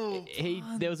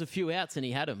there was a few outs and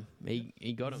he had him.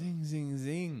 He got him. Zing, zing,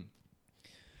 zing.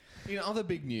 In other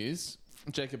big news,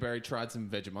 Jacob Berry tried some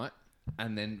Vegemite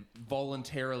and then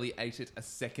voluntarily ate it a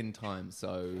second time.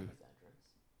 So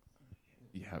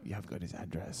you have got his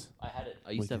address. I had it.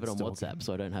 I used to have it on WhatsApp,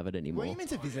 so I don't have it Were anymore. you meant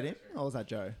to visit him, or was that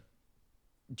Joe?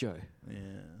 Joe. Yeah.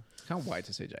 Can't wait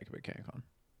to see Jacob at CanCon.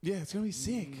 Yeah, it's gonna be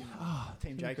sick.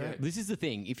 Team Jacob. This is the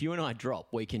thing. If you and I drop,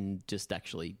 we can just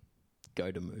actually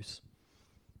go to Moose.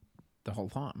 The whole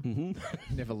time.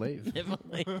 Never leave.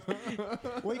 Definitely.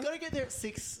 Well, you got to get there at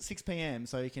 6 p.m.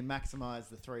 so you can maximise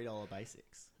the $3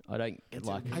 basics. I don't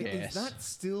like. Is that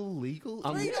still legal?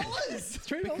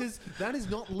 $3. Because that is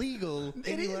not legal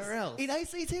anywhere else. In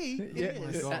ACT. It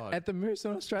is. God. At the Moose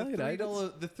on Australia Day. The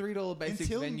 $3 basic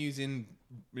Until- venues in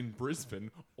Brisbane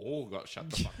all got shut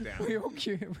the fuck down. We all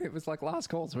queued, it was like last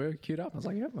call, so we were queued up. I was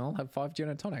like, "Yep, I'll have 5 gin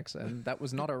and tonics," and that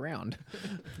was not around.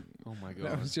 Oh my That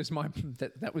god! was just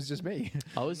that was just me.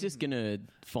 I was just gonna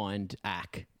find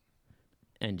Ack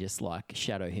and just like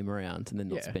shadow him around and then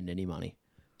not Yeah. spend any money.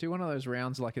 Do one of those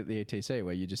rounds like at the ETC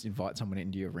where you just invite someone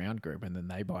into your round group and then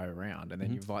they buy a round, and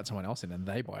then you invite someone else in and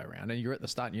they buy a round, and you're at the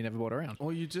start and you never bought a round.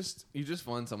 Or you just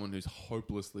find someone who's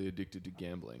hopelessly addicted to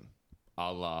gambling,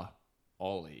 a la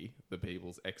Ollie, the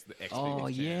X biggest Oh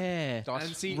champ. yeah.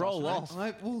 And see, Roll off.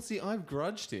 I've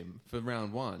grudged him for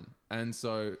round one, and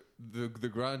so the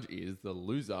grudge is the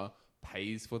loser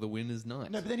pays for the winner's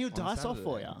night. No, but then he'll on dice off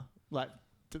for Saturday. you, like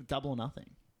double or nothing.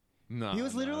 No, He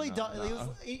was literally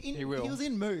no. he was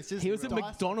in Moose. Just He was at dicing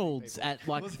McDonald's people. at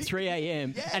like Was he? 3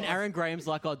 a.m. Yes. And Aaron Graham's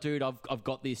like, "Oh, dude, I've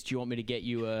got this. Do you want me to get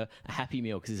you a Happy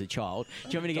Meal because he's a child? Do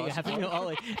you want me to get you a Happy Meal,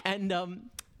 Ollie?" And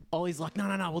Ollie's like, "No,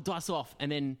 we'll dice off."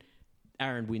 And then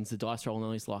Aaron wins the dice roll, and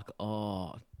Ollie's like,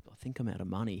 "Oh, I think I'm out of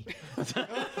money."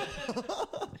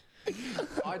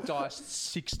 I diced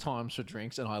 6 times for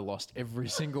drinks and I lost every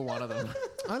single one of them.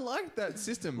 I like that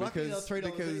system Lucky because they're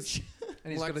 $3 each.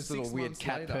 And he's like got this little 6 weird months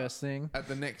cat later, purse thing. At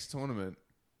the next tournament,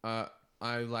 he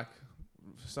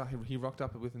rocked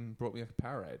up with and brought me a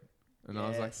Powerade, and I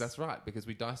was like, Yes. "That's right," because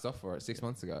we diced off for it 6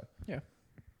 months ago. Yeah.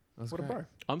 That was What a great.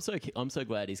 bro. I'm so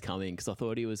glad he's coming because I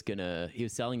thought he was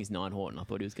selling his 9 Horton. I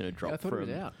thought he was gonna drop I thought from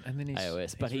he was out. And then he's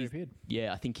AOS, but he's reappeared.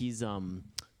 I think he's done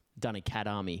a CAD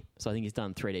army, so I think he's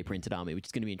done 3D printed army, which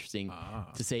is going to be interesting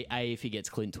to see A, if he gets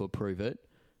Clint to approve it,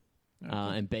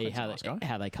 and B, Clint's a nice guy.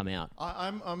 how they come out.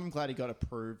 I'm glad he got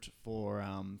approved for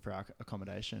our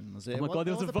accommodation. Was there? Oh my god,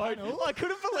 there was a vote! panel I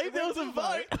couldn't believe there was a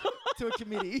vote. to a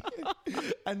committee,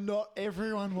 and not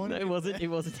everyone wanted. No, it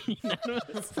wasn't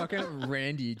unanimous. Fucking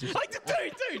Randy just... Like,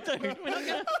 dude, we're not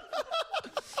gonna.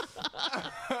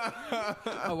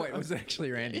 Oh, wait, was it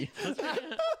actually Randy?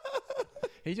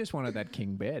 He just wanted that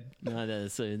king bed. No,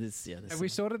 so this, Have we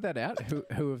sorted that out?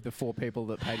 Who of the 4 people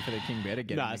that paid for the king bed are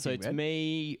getting No, the so king it's bed?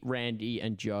 me, Randy,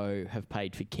 and Joe have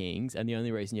paid for Kings, and the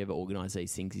only reason you ever organise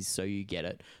these things is so you get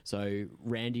it. So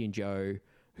Randy and Joe,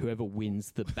 whoever wins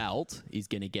the belt is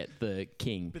going to get the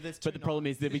King. But there's the two problem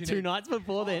is there'll be 2 nights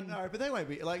before then. No, but they won't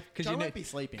be like. Joe won't be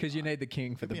sleeping. Because you need the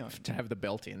king for be on. to have the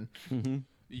belt in.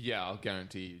 Yeah, I'll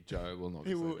guarantee you, Joe will not.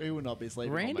 He will not be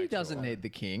sleeping. Randy make doesn't sure. need the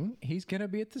king. He's going to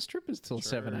be at the strippers till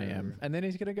 7 a.m. And then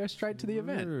he's going to go straight to the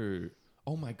event. True.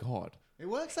 Oh my god, It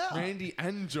works out. Randy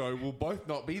and Joe will both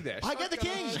not be there. I get the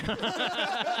king.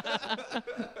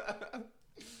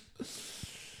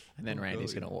 And then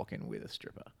Randy's brilliant. going to walk in with a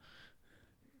stripper.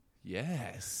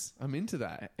 Yes, I'm into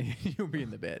that. You'll be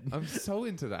in the bed. I'm so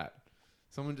into that.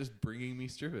 Someone just bringing me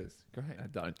strippers. Great. I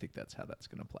don't think that's how that's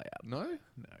going to play out. No,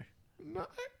 No.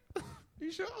 no.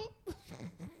 You sure?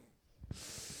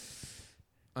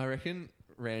 I reckon,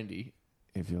 Randy,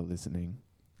 if you're listening,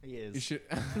 He is.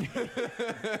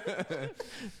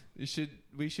 you should.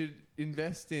 We should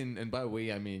invest in, and by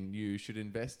we I mean you should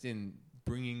invest in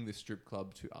bringing the strip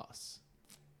club to us.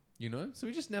 You know, so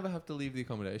we just never have to leave the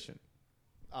accommodation.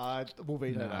 We'll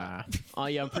veto that. Nah. Oh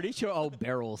yeah, I'm pretty sure old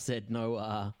Beryl said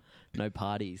no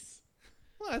parties.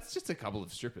 Well, it's just a couple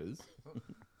of strippers.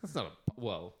 That's not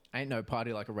well. Ain't no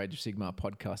party like a Rage of Sigmar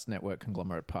podcast network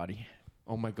conglomerate party.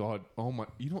 Oh my god. Oh my.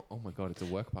 You know. Oh my god. It's a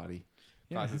work party.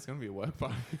 Yeah. Guys, it's going to be a work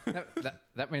party.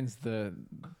 That means the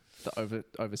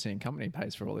overseeing company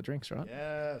pays for all the drinks, right?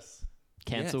 Yes.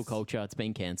 Cancel Yes. culture. It's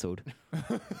been cancelled.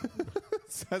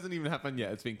 This hasn't even happened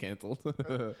yet. It's been cancelled.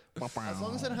 As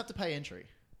long as they don't have to pay entry.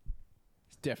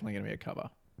 It's definitely going to be a cover.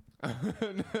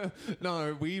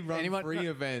 No, we run Anyone- free no,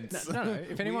 events. no,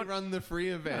 if anyone- we run the free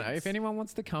events. No, if anyone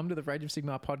wants to come to the Rage of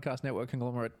Sigmar podcast network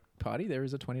conglomerate party, there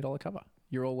is a $20 cover.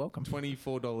 You're all welcome.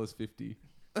 $24.50.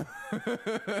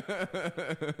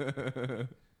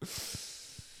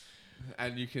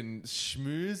 And you can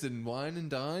schmooze and wine and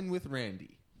dine with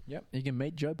Randy. Yep. You can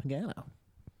meet Joe Pagano.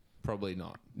 Probably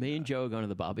not. Me and Joe are going to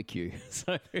the barbecue,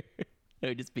 so it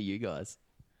would just be you guys.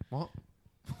 What?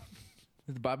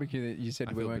 The barbecue that you said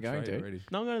I we feel weren't going betrayed to. already.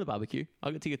 No, I'm going to the barbecue.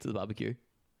 I got tickets to the barbecue.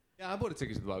 Yeah, I bought a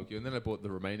ticket to the barbecue, and then I bought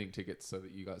the remaining tickets so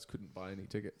that you guys couldn't buy any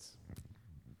tickets.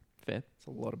 Fair. It's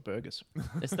a lot of burgers.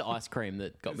 It's the ice cream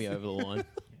that got me over the line.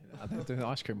 The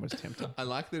ice cream was tempting. I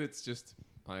like that it's just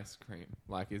ice cream.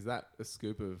 Like, is that a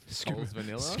scoop of Coles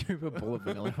vanilla? Scoop a bowl of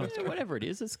vanilla ice Yeah, cream. whatever it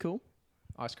is, it's cool.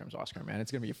 Ice cream's ice cream, man.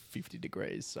 It's going to be 50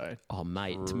 degrees, so... Oh,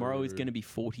 mate, tomorrow is going to be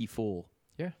 44.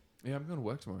 Yeah. Yeah, I'm going to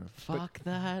work tomorrow. Fuck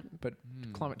that. But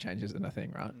climate change isn't a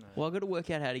thing, right? Well, I've got to work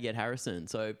out how to get Harrison.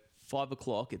 So 5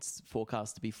 o'clock, it's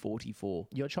forecast to be 44.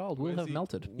 Your child will Where's have he-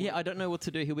 melted. Yeah, I don't know what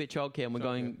to do. He'll be at childcare, and They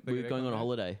we're got going aircon on a there?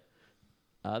 holiday.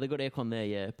 They got aircon there,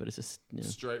 yeah, but it's just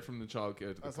Straight from the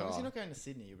childcare to the As long as car. you're not going to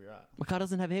Sydney, you'll be right. my car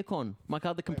doesn't have aircon. My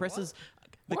car, the compressors,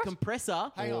 the What?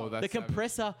 compressor, Hang on. Oh, the that's savage.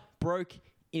 compressor broke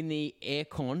in the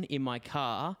aircon in my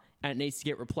car, and it needs to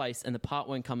get replaced. And the part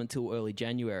won't come until early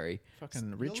January.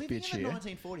 Fucking rich You're living bitch in here. the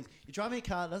 1940s. You're driving a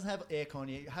car that doesn't have aircon.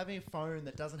 You're having a phone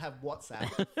that doesn't have WhatsApp.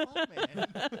 Fuck,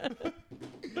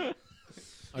 man.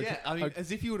 Yeah, I mean,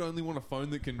 as if you would only want a phone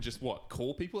that can just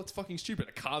call people. It's fucking stupid.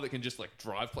 A car that can just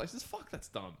drive places. Fuck, that's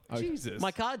dumb. Jesus.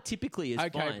 My car typically is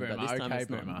Okay, fine, boomer. but this time Okay, it's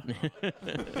not.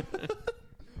 boomer.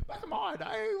 Back of mine,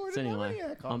 hey, what So do you want anyway,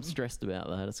 here? I'm stressed about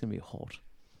that. It's gonna be hot.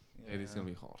 It is gonna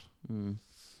be hot.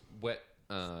 Wet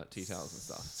tea towels and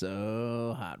stuff.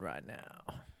 So hot right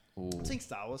now. I'm seeing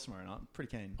Star Wars tomorrow night. I'm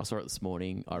pretty keen. I saw it this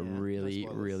morning. I Yeah, no really,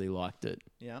 spoilers. really liked it.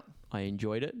 Yeah. I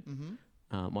enjoyed it.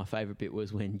 My favourite bit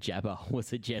was when Jabba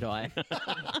was a Jedi.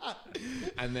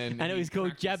 And then And it he was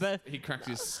called cracked Jabba- He cracked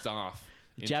his staff.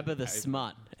 into Jabba the pavement.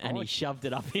 Smut, and he shoved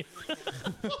it up him.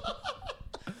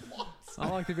 I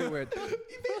like the bit where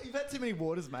You've had too many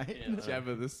waters, mate.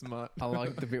 Jabba the Smut. I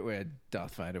like the bit where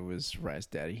Darth Vader was Ray's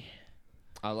daddy.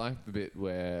 I like the bit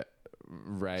where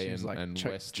Ray She was like, and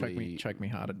Wesley choke me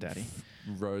harder, daddy.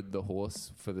 rode the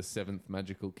horse for the 7th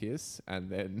magical kiss, and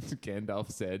then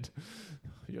Gandalf said,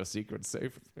 "Your secret's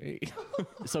safe with me."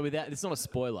 So with that, it's not a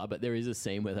spoiler, but there is a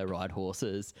scene where they ride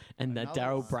horses, and that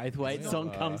Daryl Braithwaite song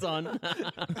comes on.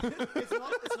 It's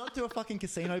not to a fucking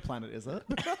casino planet, is it?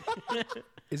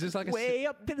 Is this like a Way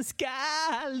up in the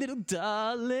sky, little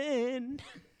darling.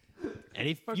 And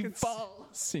if you fall,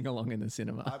 sing along in the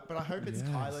cinema? But I hope it's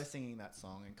Kylo singing that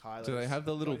song and Kylo. Do they have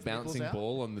the little got his nipples bouncing out?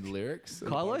 ball on the lyrics? at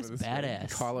the bottom Kylo's of the screen?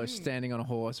 badass. Kylo standing on a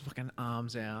horse, fucking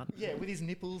arms out. Yeah, with his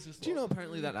nipples. Just Do you know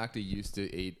apparently that actor used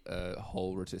to eat a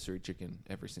whole rotisserie chicken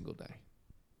every single day?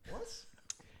 what?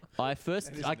 I first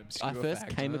That is I, an obscure I first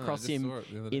fact. came I across just him saw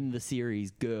it the other day. in the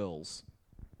series Girls.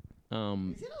 He's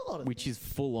in a lot of Which is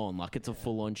full on, like it's a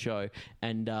full on show,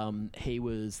 and he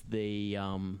was the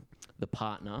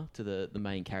partner to the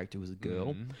main character was a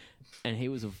girl, and he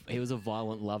was a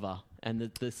violent lover, and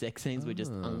the sex scenes were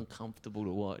just uncomfortable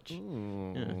to watch.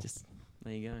 Yeah, just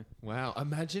there you go. Wow!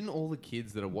 Imagine all the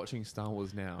kids that are watching Star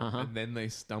Wars now, and then they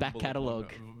stumble Back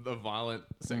catalogue. upon the violent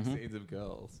sex scenes of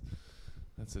girls.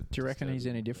 That's a. Do you reckon he's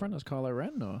any different as Kylo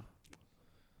Ren? Or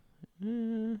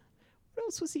What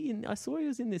else was he in? I saw he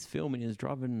was in this film, and he was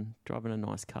driving a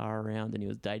nice car around, and he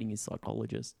was dating his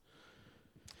psychologist.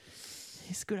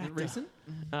 He's a good actor. Recent?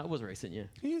 It was recent, yeah.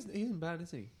 He isn't bad,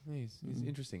 is he? He's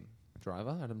interesting.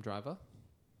 Adam Driver.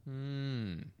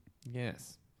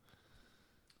 Yes.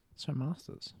 so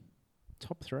Masters,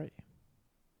 top 3.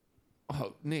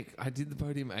 Oh, Nick, I did the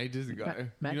podium ages ago.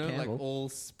 Matt like Campbell. all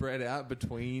spread out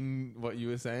between what you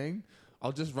were saying.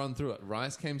 I'll just run through it.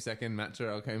 Rice came second, Matt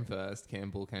Terrell came first,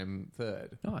 Campbell came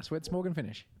third. Nice. Where'd Smorgan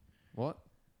finish? What?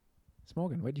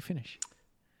 Smorgan, where'd you finish?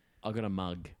 I got a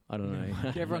mug. I don't know.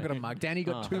 Yeah, everyone got a mug. Danny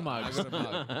got 2 I mugs. got a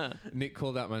mug. Nick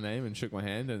called out my name and shook my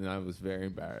hand, and I was very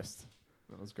embarrassed.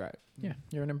 That was great. Yeah,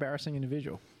 you're an embarrassing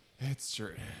individual. It's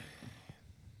true.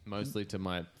 Mostly to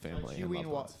my family. Did you and win loved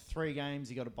what? ones. 3 games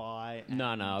you got to buy.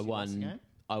 No, and I you lost a won.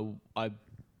 game? I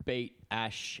beat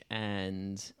Ash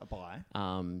and A buy.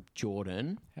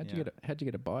 Jordan How'd you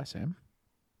get a buy, Sam?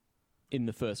 in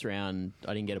the first round.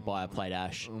 I didn't get a buy. I played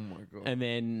Ash, Oh my god. and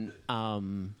then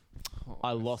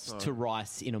I lost to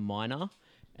Rice in a minor.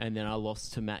 And then I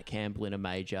lost to Matt Campbell in a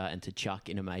major and to Chuck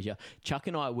in a major. Chuck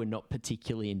and I were not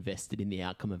particularly invested in the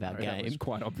outcome of our That game. was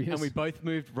quite obvious. And we both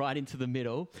moved right into the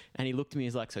middle. And he looked at me and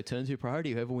was like, so turn 2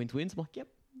 priority, whoever wins, wins. I'm like, yep.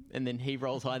 And then he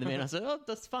rolls higher than me. And I said, oh,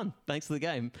 that's fun. Thanks for the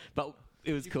game. But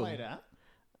it was You cool. played out?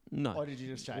 No. Or did you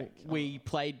just shake? We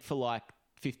played for like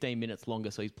 15 minutes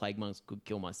longer so his plague monks could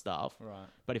kill my staff. Right.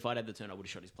 But if I'd had the turn, I would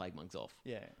have shot his plague monks off.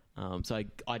 Yeah. So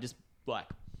I just like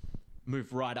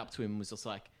moved right up to him and was just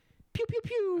like, pew, pew,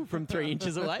 pew, from 3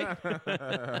 inches away.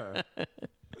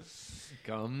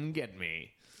 Come get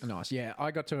me. Nice. Yeah,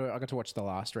 I got to watch the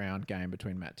last round game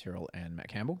between Matt Tyrrell and Matt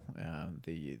Campbell,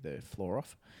 the floor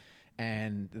off,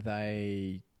 and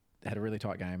they had a really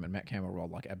tight game. And Matt Campbell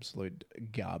rolled like absolute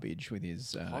garbage with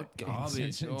his Hot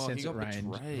garbage. Oh, he got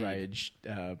betrayed. rage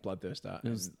bloodthirster. It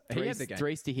was And he had the game.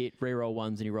 3s to hit, reroll 1s,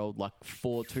 and he rolled like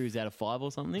 4 2s out of 5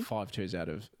 or something. 5 2s out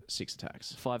of 6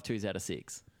 attacks. 5 2s out of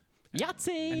 6.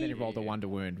 Yahtzee! And then he rolled a 1 to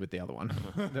wound with the other one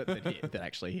that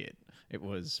actually hit. It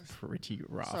was pretty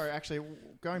rough. Sorry, actually,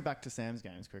 going back to Sam's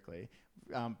games quickly,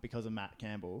 because of Matt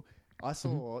Campbell, I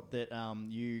saw that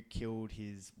you killed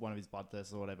one of his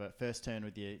bloodthirsts or whatever, first turn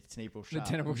with your Tenebral Shard.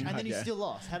 Tenebral Shard, And then he yeah. still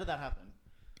lost. How did that happen?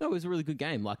 No, it was a really good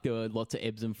game. Like there were lots of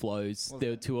ebbs and flows. There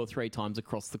were 2 or 3 times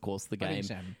across the course of the I game. think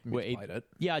Sam where misplayed it.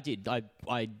 Yeah, I did. I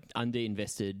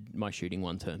underinvested my shooting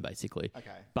 1 turn basically. Okay.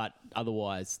 But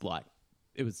otherwise, like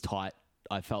it was tight.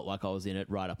 I felt like I was in it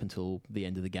right up until the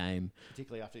end of the game.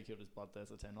 Particularly after you killed his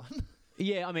bloodthirst at 10-1.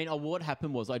 Yeah, I mean, what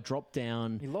happened was I dropped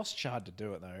down. He lost Shard to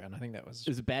do it, though, and I think that was... It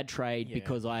was a bad trade Yeah.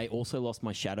 because I also lost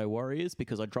my Shadow Warriors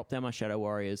because I dropped down my Shadow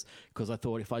Warriors because I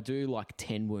thought if I do like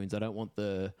 10 wounds, I don't want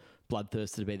the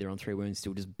Bloodthirster to be there on 3 wounds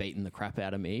still just beating the crap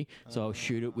out of me. So I'll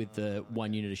shoot it with the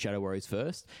 1 unit of Shadow Warriors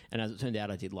first. And as it turned out,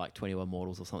 I did like 21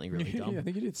 mortals or something really dumb. Yeah, I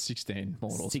think you did 16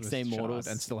 mortals. 16 with Shard mortals.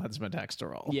 and still had some attacks to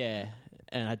roll. Yeah,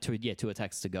 and I had 2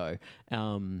 attacks to go.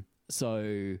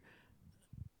 So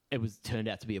it was turned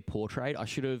out to be a poor trade. I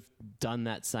should have done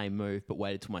that same move, but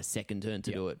waited till my second turn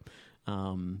to do it.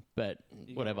 But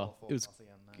whatever. It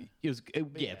was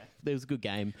a good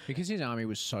game. Because his army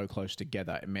was so close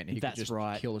together, it meant he That's could just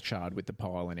right. kill a Shard with the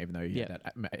pile, and even though he Yeah. had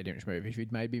that damage move, if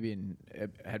he'd maybe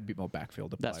had a bit more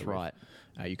backfield to play That's right.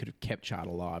 with, you could have kept Shard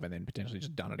alive and then potentially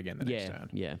just done it again the next turn.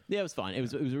 Yeah, it was fine. It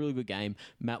was a really good game.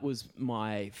 Matt was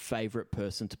my favourite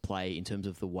person to play in terms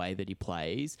of the way that he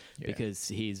plays because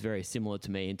he's very similar to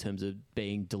me in terms of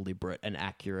being deliberate and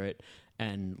accurate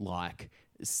and like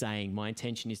saying my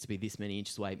intention is to be this many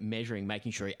inches away, measuring,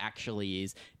 making sure he actually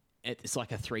is. It's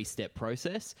like a 3-step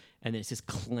process, and then it's just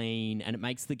clean, and it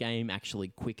makes the game actually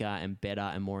quicker and better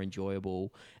and more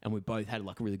enjoyable. And we both had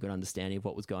like a really good understanding of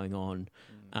what was going on.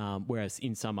 Whereas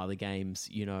in some other games,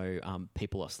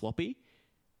 people are sloppy.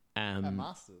 At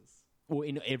Masters. Well,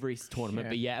 in every tournament,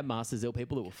 but at Masters, there were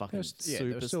people that were fucking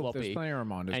super sloppy. There's plenty of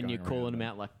reminders, and going you're calling around them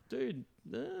out like, dude,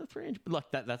 300, like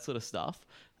that sort of stuff.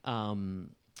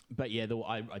 But yeah,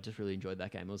 I just really enjoyed that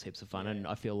game. It was heaps of fun, and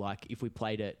I feel like if we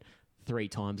played it 3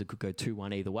 times, it could go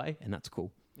 2-1 either way, and that's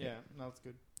cool. Yeah, no, that's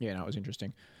good. Yeah, no, it was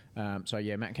interesting.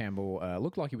 Matt Campbell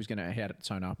looked like he was going to head it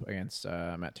sewn up against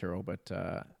Matt Tyrrell, but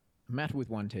Matt with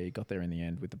 1T got there in the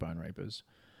end with the Bone Reapers.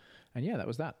 And yeah, that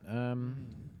was that.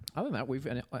 Other than that, we've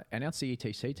announced the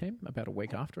ETC team about a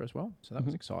week after as well, so that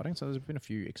was exciting. So there's been a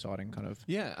few exciting kind of...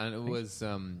 Yeah, and it was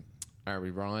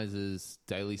Araby Rises,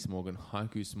 Daily Smorgan,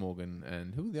 Haiku Smorgan,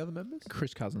 and who were the other members?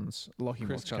 Chris Cousins, Lockie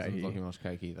Chris Cousins, Lockie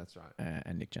Moshkaki, Moshkaki, that's right.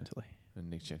 and Nick Gentili. And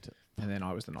Nick Gentili. And then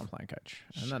I was the non-playing coach.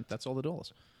 And that's all the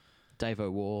dollars. Dave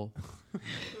O'War,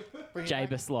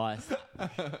 Jaber Slice.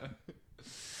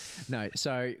 No,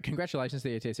 so congratulations to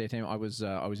the ETC team. I was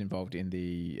involved in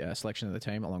the selection of the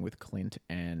team along with Clint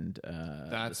and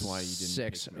That's the why you didn't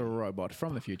sex pick me. robot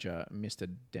from the future, Mr.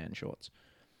 Dan Shorts.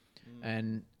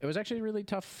 And it was actually really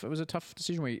tough. It was a tough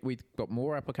decision. We got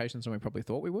more applications than we probably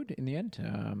thought we would in the end.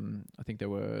 I think there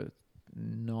were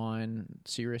 9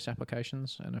 serious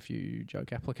applications and a few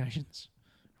joke applications.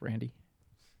 Randy,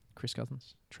 Chris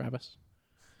Cousins, Travis,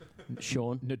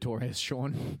 Sean. Notorious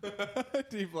Sean.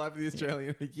 Deep Life of the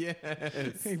Australian.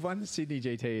 Yes. He won the Sydney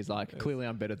GT. He's like, clearly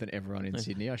I'm better than everyone in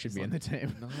Sydney. I should be in the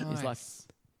team. He's like,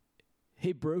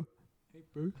 hey, bro.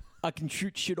 I can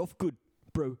shoot shit off good,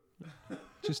 bro.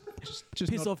 Just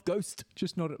Piss off, ghost.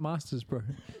 Just not at Masters, bro.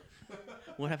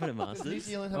 What happened at New Masters?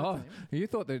 Zealand have a Oh, team? you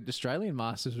thought the Australian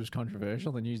Masters was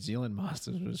controversial. The New Zealand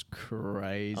Masters was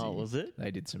crazy. Oh, was it? They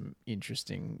did some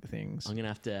interesting things. I'm going to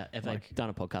have to... Have Like, they done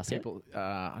a podcast yet? People,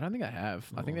 I don't think they have.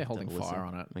 I think they're holding have a fire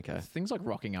listen. on it. Okay. Things like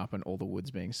rocking up and all the woods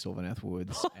being Sylvaneth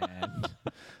Woods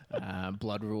and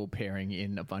Blood Rule pairing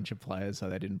in a bunch of players so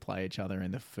they didn't play each other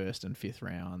in the 1st and 5th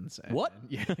rounds. And, What?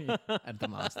 Yeah, at the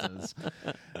Masters.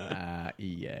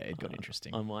 It got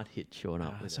interesting. I might hit Sean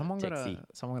up with Someone got Texie.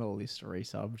 a list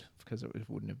resubbed because it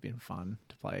wouldn't have been fun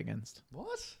to play against.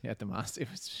 What? Yeah, at the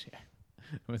Masters,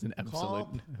 it was an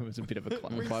absolute. It was a bit of a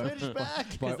club. Bring Swedish back.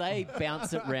 Because they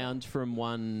bounce it round from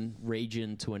one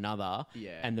region to another,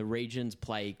 Yeah. and the regions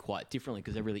play quite differently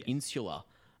because they're really insular.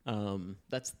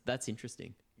 That's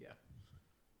interesting. Yeah.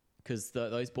 Because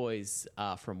those boys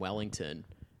are from Wellington,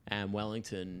 and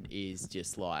Wellington is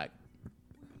just like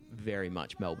very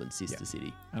much Melbourne's sister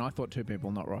city. And I thought 2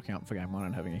 people not rocking up for game 1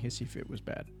 and having a hissy fit was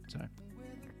bad. So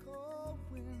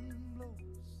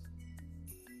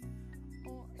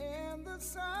And the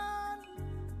sun,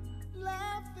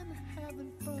 laughing,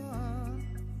 having fun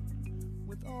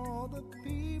with all the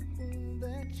people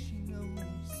that she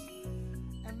knows.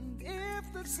 And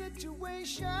if the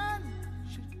situation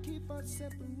should keep us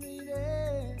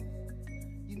separated,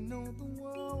 you know the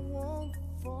world won't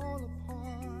fall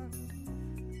apart.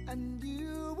 And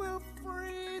you will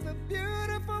free the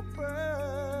beautiful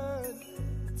bird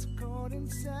that's caught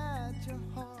inside your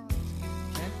heart.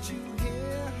 Can't you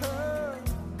hear her?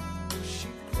 She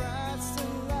cries so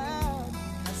loud,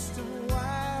 has the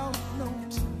wild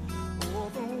note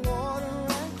over water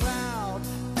and cloud.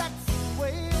 That's the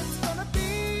way it's gonna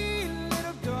be,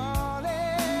 little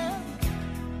darling.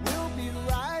 We'll be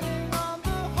riding on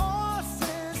the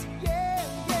horses, yeah,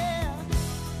 yeah.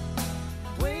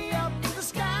 Way up in the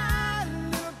sky,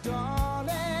 little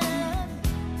darling.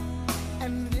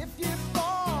 And if you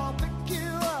fall, pick you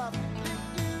up,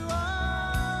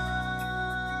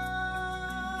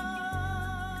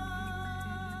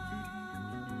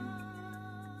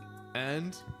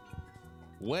 And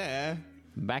we're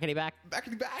Backity back. back.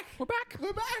 We're back.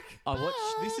 We're back. I watched.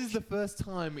 This is the first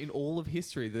time in all of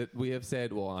history that we have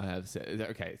said, well, I have said,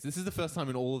 okay, so this is the first time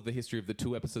in all of the history of the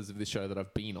 2 episodes of this show that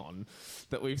I've been on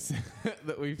that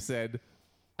we've said,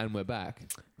 and we're back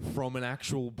from an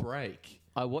actual break.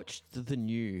 I watched the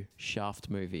new Shaft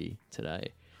movie today.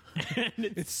 And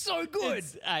it's so good.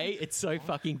 It's so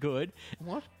fucking good.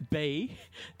 What? B,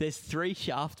 there's 3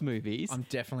 Shaft movies. I'm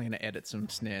definitely going to edit some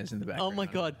snares in the background. Oh my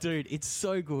god, dude, it's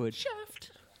so good.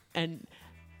 Shaft. And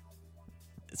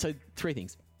so 3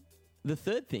 things. The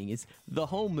third thing is the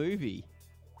whole movie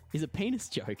is a penis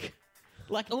joke.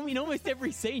 Like, in almost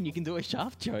every scene, you can do a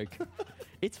Shaft joke.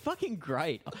 It's fucking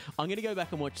great. I'm going to go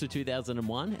back and watch the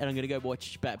 2001, and I'm going to go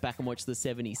back and watch the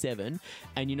 77.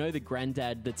 And you know the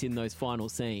granddad that's in those final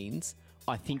scenes?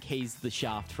 I think he's the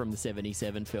Shaft from the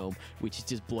 77 film, which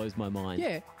just blows my mind.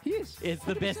 Yeah, he is. It's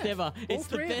the best ever. It's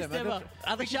the 3 of best them ever.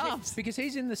 Are the Shafts? Because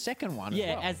he's in the second one.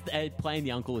 Yeah, as well. as playing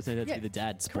the uncle is turned out to Yeah, be the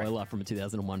dad. Spoiler from a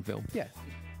 2001 film. Yeah,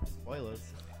 Spoilers.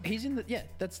 he's in the. Yeah,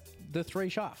 that's the 3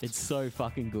 Shafts. It's so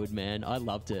fucking good, man. I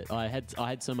loved it. I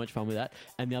had so much fun with that.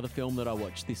 And the other film that I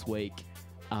watched this week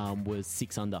was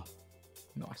 6 Under.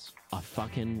 nice. I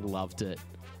fucking loved it.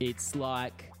 It's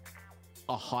like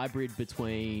a hybrid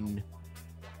between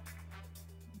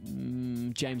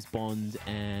James Bond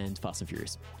and Fast and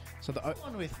Furious. So the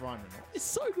One with Ryan Reynolds. It's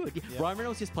so good. Ryan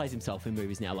Reynolds just plays himself in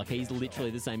movies now. Like, he's literally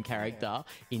the same character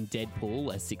in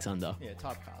Deadpool as 6 Under. Yeah,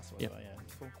 typecast. Whatever. Yeah,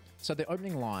 cool. So the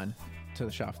opening line to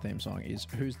the Shaft theme song is,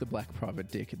 "Who's the black private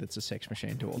dick that's a sex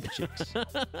machine to all the chicks?"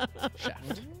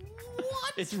 Shaft.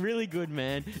 It's really good,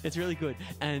 man. It's really good.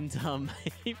 And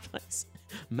he plays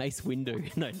Mace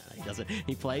Windu. No, he doesn't.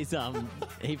 He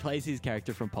plays his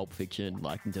character from Pulp Fiction,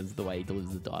 like in terms of the way he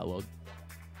delivers the dialogue.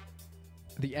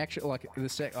 The actual, like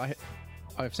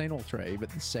I've seen all 3, but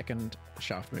the second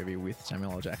Shaft movie with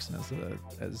Samuel L. Jackson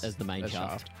as the main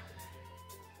Shaft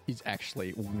is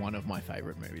actually one of my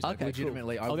favorite movies. Like, Okay,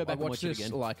 legitimately, cool. I'll go back I and watch watch it this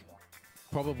again. like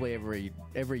probably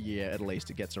every year at least.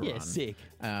 It gets a Yeah, run. sick.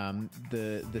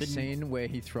 The scene where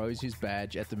he throws his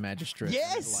badge at the magistrate,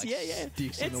 Yes, and, yeah.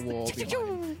 sticks in the It's wall the-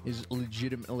 behind him is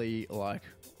legitimately like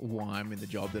why I'm in the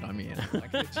job that I'm in.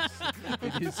 Like,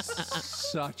 it is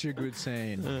such a good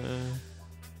scene.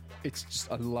 It's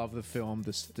just, I love the film.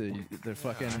 The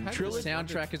fucking Trilogy-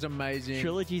 soundtrack is amazing.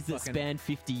 Trilogies that Fucking span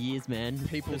 50 years, man.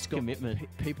 People's commitment.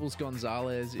 People's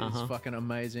Gonzalez is Uh-huh. fucking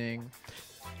amazing,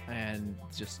 and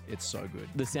just it's so good.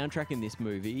 The soundtrack in this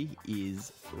movie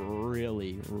is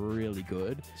really, really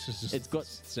good. It's got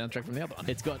soundtrack from the other one.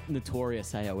 It's got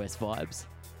notorious AOS vibes.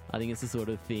 I think it's the sort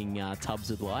of thing Tubbs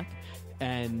would like.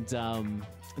 And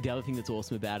the other thing that's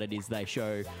awesome about it is they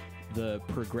show the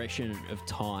progression of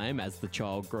time as the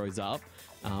child grows up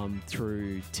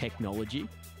through technology.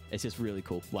 It's just really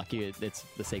cool. Like, the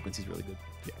sequence is really good.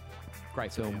 Yeah.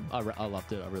 Great film. I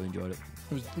loved it. I really enjoyed it.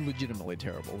 It was legitimately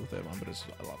terrible, the third one, but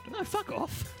I loved it. No, fuck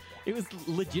off. It was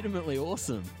legitimately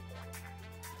awesome.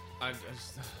 I've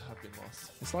been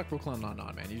lost. It's like Brooklyn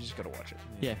Nine-Nine, man. You just got to watch it.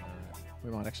 Yeah. We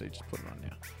might actually just put it on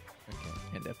now.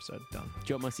 Okay. End episode done. Do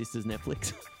you want my sister's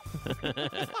Netflix? I've got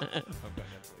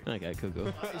Netflix. Okay,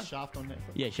 cool. Is Shaft on Netflix?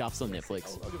 Yeah, Shaft's on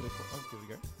Netflix. I'll give it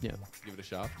a go. Yeah. Give it a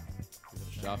shaft.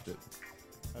 Shaft it.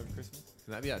 Over Christmas.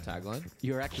 Can that be our tagline?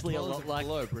 You're actually a lot like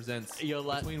Hello presents you're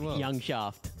like Between Worlds. young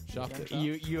Shaft. Shaft it.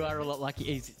 You are a lot like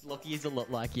Lockie is a lot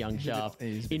like young Shaft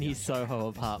he's a bit in his Soho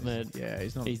apartment. Yeah,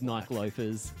 he's not. He's Nike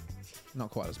loafers. Not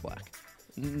quite as black.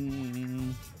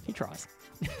 He tries.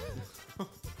 Oh,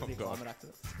 God. Climate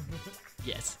activist.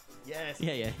 Yes. Yes.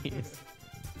 Yeah. He is.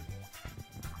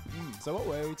 So what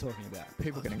were we talking about?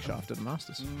 People getting shafted at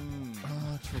Masters.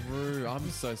 Oh, true. I'm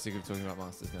so sick of talking about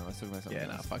Masters now. Let's talk about something Yeah,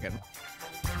 no, else. fucking.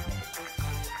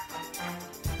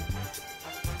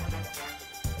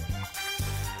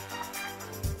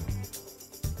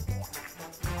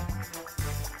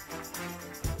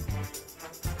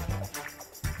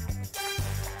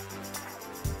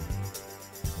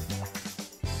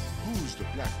 Who's the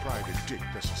black private dick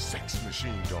that's a sex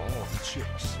machine to all the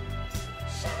chicks?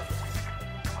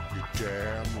 You're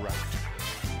damn right.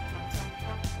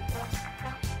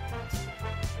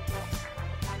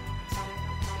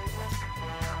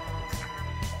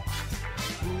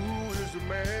 Who is the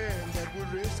man that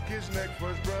would risk his neck for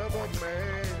his brother,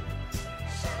 man?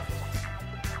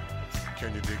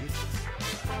 Can you dig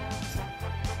it?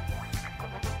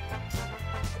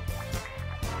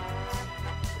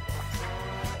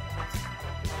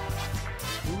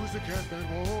 Who's the cat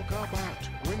that won't come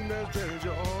out when there's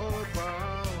danger all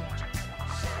about?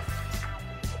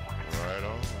 Right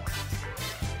on.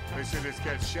 They say this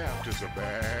cat Shaft is a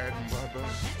bad mother.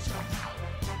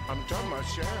 I'm talking about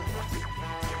Shaft.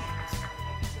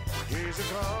 He's a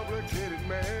complicated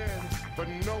man, but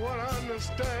no one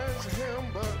understands him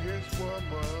but his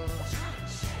woman.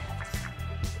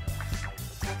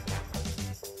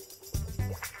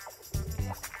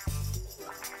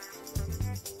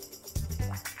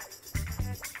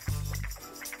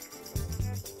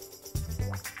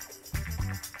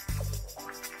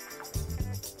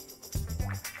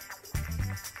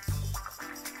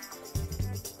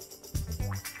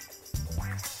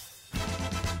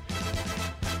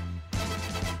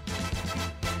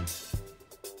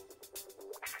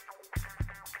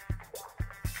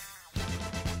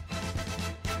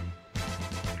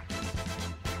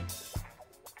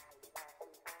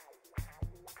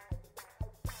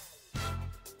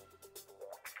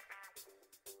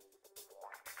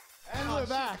 And we're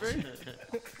back.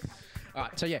 All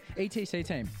right, so yeah, ETC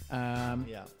team.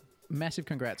 Yeah. Massive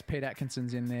congrats. Pete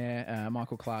Atkinson's in there.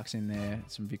 Michael Clark's in there.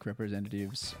 Some Vic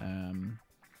representatives.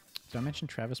 Did I mention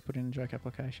Travis put in a joke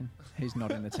application? He's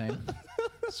not in the team.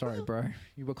 Sorry, bro.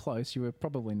 You were close. You were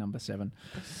probably number 7.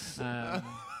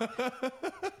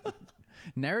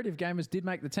 Narrative gamers did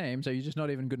make the team, so you're just not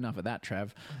even good enough at that, Trav.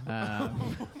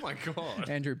 Oh my god.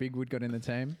 Andrew Bigwood got in the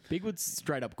team. Bigwood's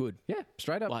straight up good. Yeah,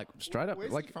 straight up. Like, straight up.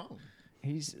 Where's like he from?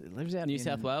 He's lives out New in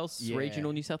South Wales,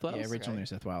 regional New South Wales. Yeah, regional Okay. New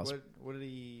South Wales. What did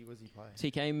he play? So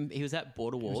he was at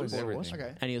Border Wars, was at Border Wars.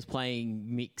 Okay. and he was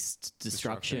playing mixed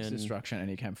destruction, Destruction, and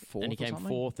he came fourth. and he or came something.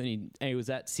 fourth, and he was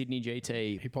at Sydney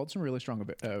GT. He pulled some really strong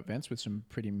events with some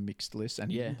pretty mixed lists,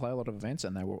 and he Yeah. didn't play a lot of events,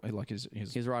 and they were like his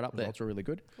He's right up there. results were really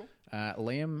good.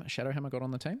 Liam Shadowhammer got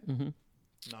on the team.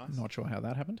 Nice. Not sure how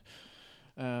that happened.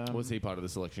 Was he part of the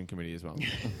selection committee as well?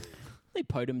 He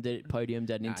podiumed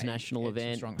at an international he had some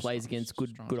event, strong- plays strong- against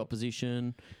strong- good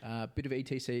opposition. Bit of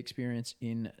ETC experience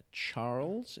in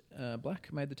Charles Black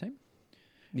made the team.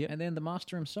 Yep. And then the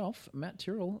master himself, Matt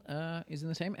Tyrrell, is in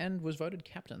the team and was voted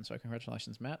captain. So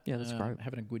congratulations, Matt. Yeah, that's great.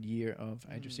 Having a good year of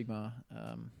Age of Sigmar.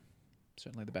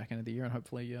 Certainly the back end of the year, and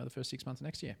hopefully the first 6 months of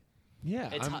next year. Yeah.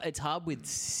 It's hard with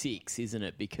 6, isn't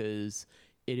it? Because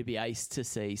it'd be ace to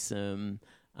see some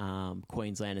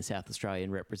Queensland and South Australian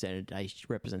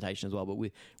representation as well. But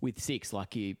with 6,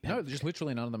 like you... No, just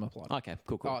literally none of them applied. Okay,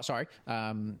 cool. Oh, sorry.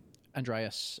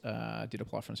 Andreas did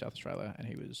apply from South Australia, and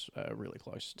he was really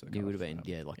close to the. He would have cutoff.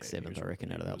 been, like 7th, I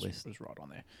reckon, out of that list. Was right on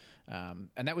there,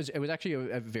 and it was actually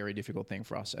a very difficult thing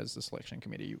for us as the selection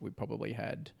committee. We probably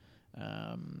had,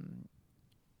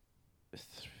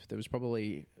 there was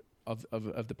probably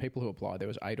of the people who applied, there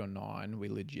was 8 or 9. We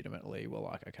legitimately were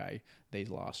like, okay, these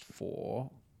last 4,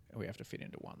 we have to fit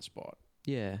into one spot.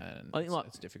 Yeah. And I think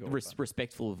it's difficult.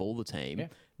 respectful of all the team, Yeah.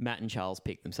 Matt and Charles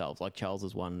picked themselves. Like Charles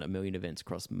has won 1 million events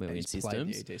across a million He's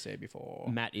systems. played the ETC before.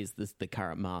 Matt is the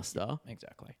current master.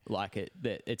 Exactly. Like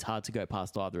it's hard to go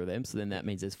past either of them. So then that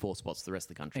means there's 4 spots for the rest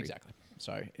of the country. Exactly.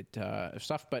 So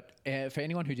stuff. But for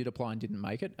anyone who did apply and didn't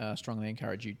make it, strongly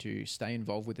encourage you to stay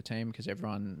involved with the team, because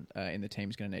everyone in the team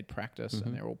is going to need practice,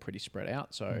 and they're all pretty spread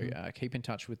out. So keep in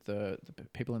touch with the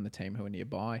people in the team who are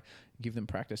nearby. Give them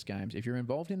practice games. If you're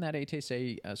involved in that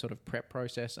ETC sort of prep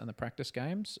process and the practice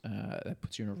games, that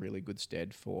puts you in a really good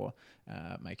stead for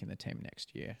making the team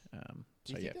next year.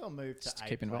 Do you think they'll move to just 8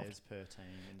 keep involved. players per team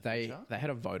in the future? They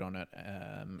had a vote on it.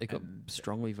 It got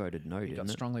strongly voted no, It didn't got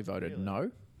it? strongly voted Really?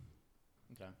 no.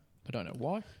 Okay. I don't know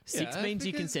why. 6 means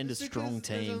you can send a strong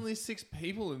There's team. only 6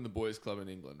 people in the boys' club in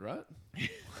England, right?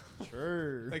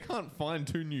 True. They can't find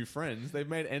 2 new friends. They've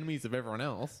made enemies of everyone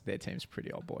else. Their team's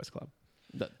pretty old boys club.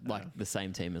 Like the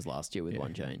same team as last year with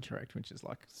one Yeah, change. correct, which is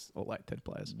like all 8 Ted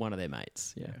players. One of their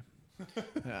mates. Yeah.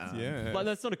 Yeah. But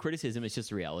that's not a criticism. It's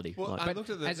just a reality. Well, Like, I looked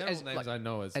at the as- general as, names like, I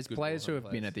know as good players who Warhammer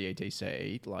have been players. at the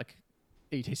ETC, like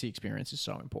ETC experience is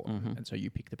so important, and so you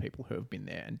pick the people who have been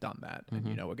there and done that, and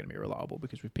you know we're going to be reliable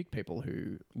because we've picked people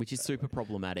who. which is super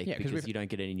problematic Yeah, 'cause because we've- you don't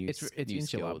get any new It's new insular,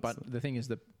 skills. but the thing is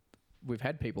that we've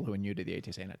had people who are new to the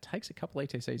ETC, and it takes a couple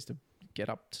ETCs to get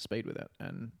up to speed with it,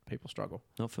 and people struggle.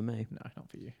 Not for me. No, not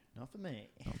for you. Not for me.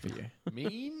 Not for you.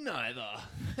 Me neither.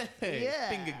 Hey, Yeah.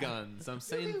 finger guns. I'm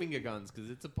saying finger guns because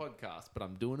it's a podcast, but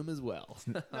I'm doing them as well.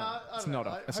 No, I It's don't not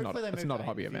know. a- it's Hopefully not a- they it's move not to a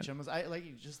hobby 8 in the event. future. It was 8,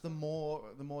 like just the more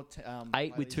 8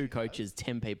 with players 2 you have. coaches,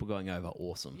 10 people going over.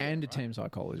 Awesome. And a team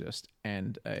psychologist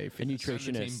and a A fitness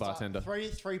nutritionist. team bartender.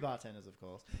 Three bartenders, of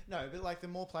course. No, but like the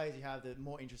more players you have, the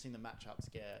more interesting the matchups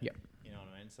get. Yep. You know what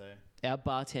I mean? So Our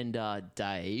bartender,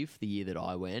 Dave, the year that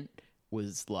I went,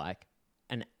 was like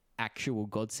an actual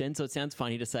godsend. So it sounds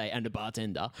funny to say, and a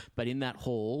bartender, but in that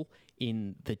hall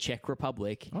in the Czech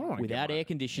Republic, I don't wanna without get air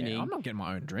conditioning, Yeah, I'm not getting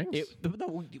my own drinks.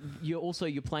 no,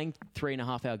 you're playing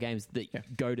 3.5-hour games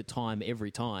that go to time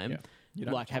every time. Yeah. You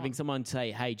don't Like have having time. someone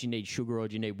say, "Hey, do you need sugar or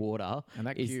do you need water?" And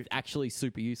that is queue- actually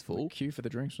super useful. The queue for the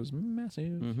drinks was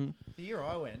massive. The year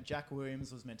I went, Jack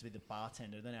Williams was meant to be the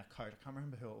bartender. Then our coach, I can't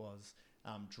remember who it was,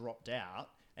 dropped out.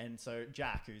 And so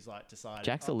Jack, who's like decided...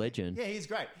 Jack's a legend. Yeah, he's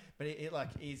great. But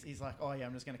he's like, oh yeah,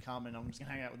 I'm just going to come and I'm just going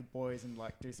to hang out with the boys and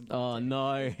like do some... Oh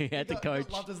no, he had the got coach.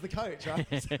 loved as the coach, right?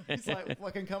 So he's like,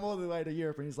 I can come all the way to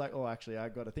Europe. And he's like, oh, actually,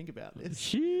 I've got to think about this.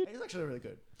 Shit. He's actually really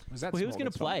good. Was that Well, he was going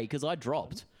Smorgasbord? to play because I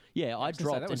dropped. Yeah, I was gonna say,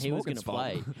 dropped that and was he was going to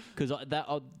Morgan's play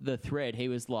because the thread. He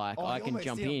was like, Oh, I he can almost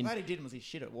jump did. I'm in. glad he didn't was he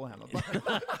shit at Warhammer.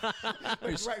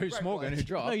 Who's Morgan who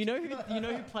dropped? No, you know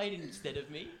who played instead of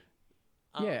me?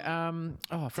 From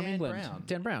Dan England. Brown.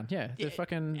 Dan Brown, yeah. The Yeah,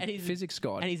 fucking and he's- physics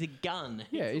god. And he's a gun.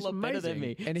 Yeah, he's a lot better than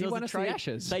amazing. me. And he it was won a us the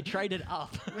Ashes. They traded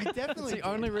up. We definitely It's the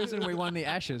only reason we won the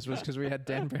Ashes was because we had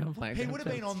Dan Brown playing. He would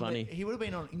have been on. funny. He would have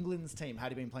been on England's team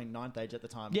had he been playing ninth age at the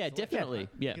time. Yeah, of the selection, definitely. right?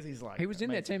 Yeah. because he's like He was in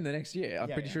their amazing. team the next year. I'm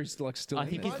Yeah, pretty yeah. sure he's like still. I in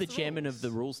think there. he's the Those chairman rules. of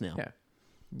the rules now. Yeah,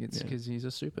 it's because he's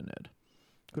a super nerd.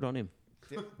 Good on him.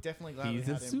 Definitely glad He's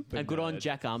we a had him. super And good on nerd.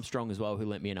 Jack Armstrong as well, who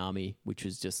lent me an army, which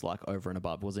was just like over and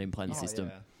above. Wasn't even playing the Oh, system.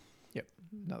 yeah. Yep.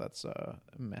 No, that's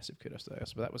massive kudos to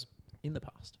us. But that was in the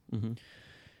past. Mm-hmm.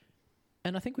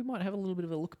 And I think we might have a little bit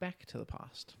of a look back to the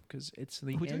past because it's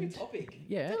the end. topic.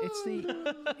 Yeah, it's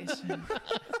the.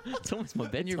 It's almost my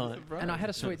bedtime. And I had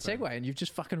a sweet segue, and you've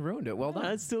just fucking ruined it. Well No,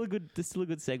 done. it's still a good. It's still a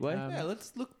good segue. Yeah,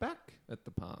 let's look back at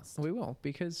the past. We will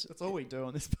because That's all we do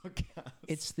on this podcast.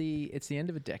 it's the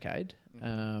end of a decade,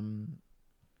 and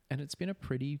it's been a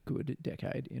pretty good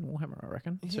decade in Warhammer. I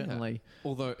reckon. Yeah. Certainly,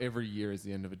 Although every year is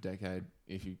the end of a decade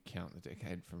if you count the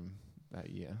decade from that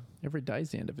year. every day is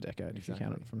the end of a decade if you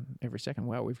count it Exactly. from every second.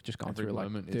 Wow, we've just gone Every through like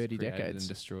moment 30 is created decades. and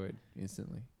destroyed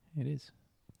instantly. It is.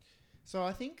 So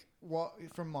I think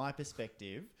from my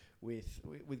perspective,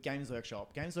 with Games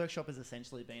Workshop has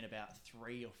essentially been about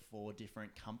 3 or 4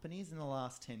 different companies in the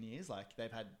last 10 years. Like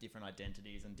they've had different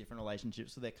identities and different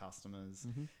relationships with their customers.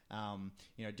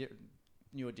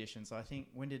 New editions. So I think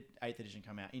when did 8th edition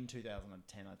come out? In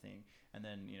 2010, I think. And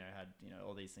then had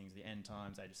all these things, the End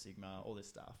Times, Age of Sigmar, all this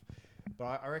stuff.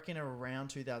 But I reckon around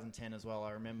 2010 as well.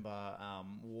 I remember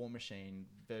War Machine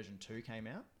version 2 came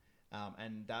out,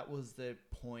 and that was the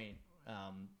point.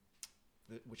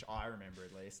 Which I remember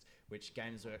at least, which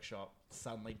Games Workshop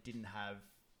suddenly didn't have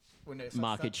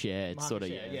Market share, it's sort of,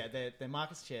 yeah. Their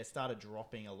market share started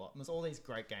dropping a lot. There's all these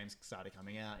great games started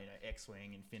coming out,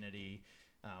 X-Wing, Infinity,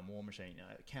 War Machine,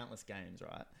 countless games,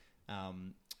 right?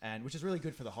 And which is really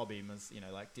good for the hobby, because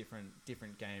like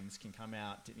different games can come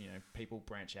out. People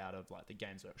branch out of like the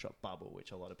Games Workshop bubble,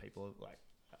 which a lot of people like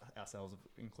ourselves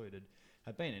included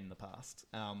have been in the past.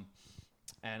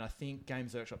 And I think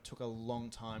Games Workshop took a long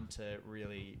time to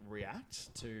really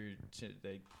react to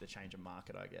the change of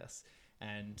market, I guess.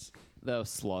 And They were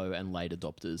slow and late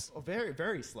adopters. very,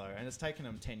 very slow. And it's taken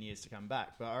them 10 years to come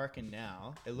back. But I reckon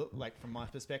now, it look like from my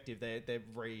perspective, they're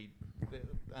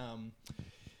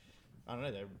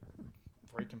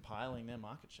recompiling their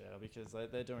market share because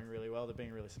they're doing really well. They're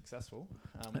being really successful,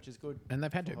 which is good. And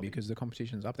they've had to Hobby. because the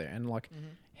competition's up there. And like,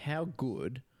 how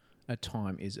good a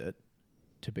time is it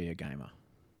to be a gamer?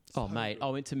 Oh, mate, I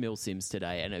went to Mill Sims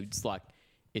today, and it's like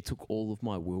it took all of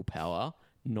my willpower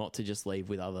not to just leave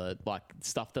with other like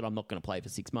stuff that I'm not going to play for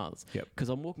 6 months. Yep. Because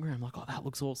I'm walking around like, oh, that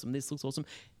looks awesome. This looks awesome.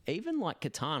 Even like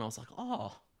Catan, I was like,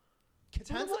 oh,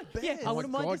 Catan's the best. yeah, I Oh my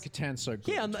wouldn't mind. God, just- Catan's so good.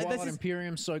 Yeah, and Twilight this is-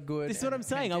 Imperium's so good. This is what I'm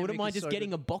saying. I wouldn't Pandemic mind is just so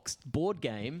getting good. a boxed board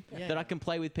game Yeah. that I can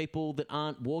play with people that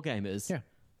aren't wargamers. Yeah.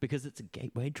 Because it's a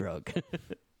gateway drug.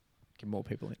 Get more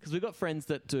people in. Because we've got friends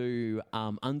that do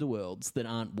Underworlds that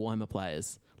aren't Warhammer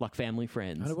players, like family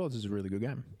friends. Underworlds is a really good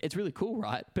game. It's really cool,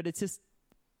 right? But it's just,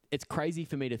 it's crazy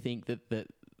for me to think that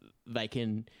they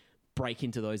can break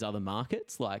into those other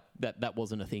markets. Like that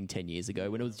wasn't a thing 10 years ago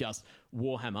when it was just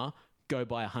Warhammer, go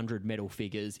buy 100 metal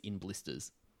figures in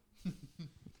blisters.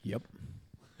 Yep.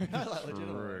 Like,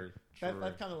 legitimately. True.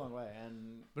 They've come a long way.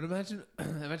 And But imagine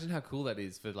how cool that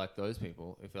is for like those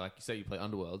people. If like say you play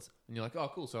Underworlds and you're like, oh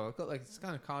cool, so I've got like this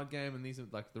kind of card game and these are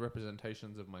like the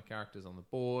representations of my characters on the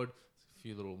board, a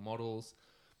few little models,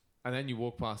 and then you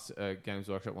walk past Games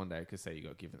Workshop one day because say you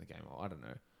got given the game, or I don't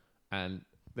know, and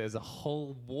there's a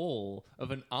whole wall of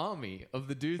an army of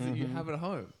the dudes that you have at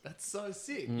home. That's so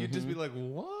sick. You'd just be like,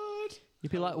 what?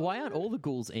 You'd be like, why aren't all the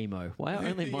ghouls emo? Why are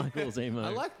only my ghouls emo? I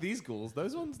like these ghouls.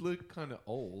 Those ones look kind of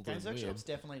old. Games and weird. Workshop's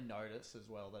definitely noticed as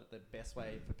well that the best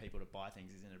way for people to buy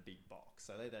things is in a big box.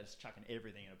 So they're just chucking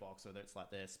everything in a box, whether it's like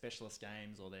their specialist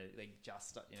games or they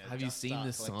just Have you just seen start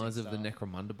the collecting size of the stuff.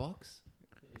 Necromunda box?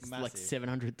 It's Massive. like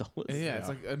 $700. Yeah, it's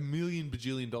like $1 million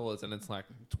bajillion, and it's like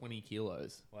 20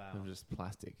 kilos. Wow. Of just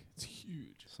plastic. It's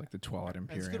huge. It's like the Twilight And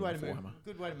Imperium. it's a good way to of move. Warhammer.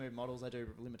 Good way to move models. They do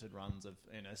limited runs of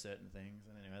certain things,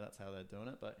 and anyway, that's how they're doing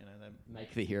it. But they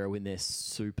Make the hero when they're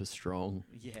super strong.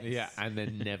 yes. Yeah, and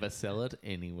then never sell it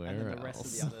anywhere and then the else.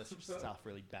 rest of the other stuff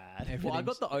really bad. Well, I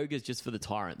got the ogres just for the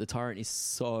tyrant. The tyrant is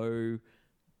so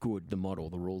good. The model,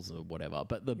 the rules, or whatever.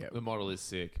 But The model is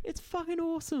sick. it's fucking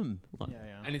awesome. Like, yeah.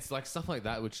 And it's like stuff like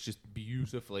that, which just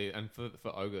beautifully, and for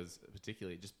ogres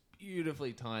particularly, just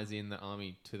beautifully ties in the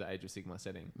army to the Age of Sigmar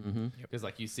setting. Because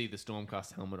like you see the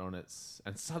Stormcast helmet on it,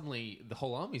 and suddenly the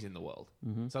whole army's in the world.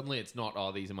 Suddenly it's not,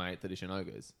 these are my 8th edition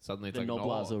ogres. Suddenly it's the like,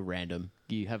 Noblars no, are random.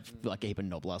 You have like a heap of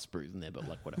Noblar sprues in there, but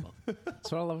like whatever.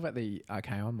 So what I love about the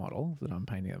Archaon model that I'm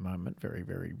painting at the moment, very,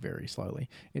 very, very slowly,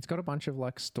 it's got a bunch of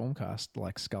like Stormcast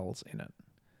like skulls in it.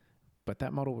 But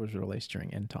that model was released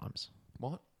during End Times.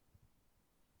 what?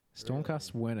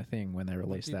 Stormcasts weren't a thing when they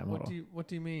released that model. What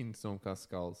do you mean Stormcast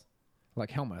skulls? Like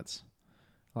helmets.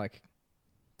 Like,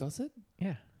 Does it?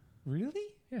 yeah. Really?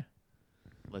 Yeah.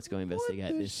 Let's go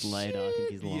investigate this later. I think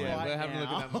he's lying. Yeah, Right we're having a look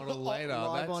at that model later.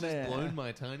 Live That's on just air. blown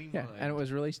my tiny Yeah. mind. And it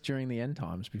was released during the End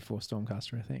Times before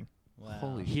Stormcast were a thing. Wow.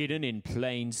 Holy Hidden in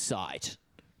plain sight.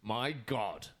 My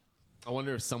God. I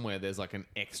wonder if somewhere there's like an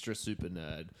extra super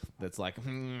nerd that's like,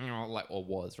 or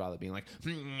was rather being like,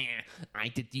 I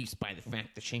deduce by the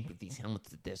fact the shape of these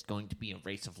helmets that there's going to be a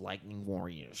race of lightning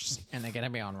warriors. And they're going to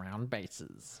be on round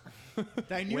bases.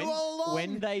 They knew When, all along.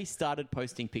 when they started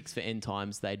posting pics for End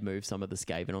Times, they'd move some of the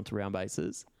Skaven onto round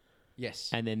bases.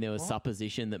 Yes. And then there was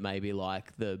supposition that maybe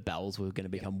like the bells were going to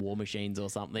become war machines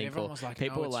or something. Everyone was like,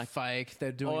 people no, were it's like, fake.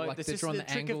 They're doing like this they're is drawing the the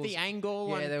trick angles. of the angle.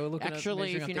 Yeah, and they were looking at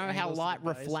actually, measuring if you out know the how angles light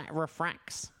of the base.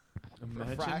 refracts.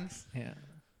 Fracks. Yeah.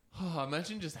 Oh,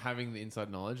 imagine just having the inside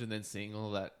knowledge and then seeing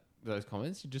all those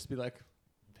comments. You'd just be like,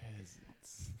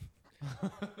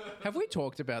 Have we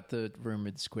talked about the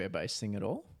rumored square base thing at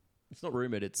all? It's not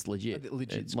rumored; it's legit.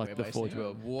 Legit It's like the square Forge base,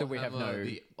 World. That we have no-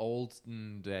 the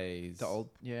olden days. The old,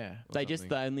 yeah. They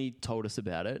only told us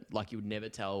about it. Like you would never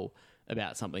tell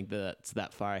about something that's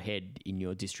that far ahead in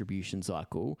your distribution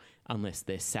cycle unless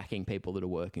they're sacking people that are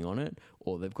working on it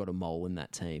or they've got a mole in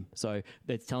that team. So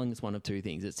it's telling us one of two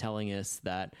things. It's telling us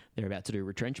that they're about to do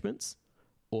retrenchments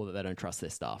or that they don't trust their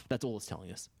staff. That's all it's telling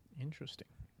us. Interesting.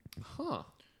 Huh.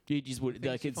 You just would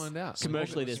like you it's find out?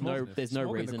 commercially. There's no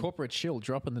Smoking reason. the corporate shill,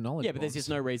 dropping the knowledge. Yeah, but there's bombs. just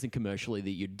no reason commercially that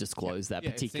you'd disclose that.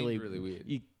 Yeah, it seemed particularly, really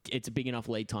weird. It's a big enough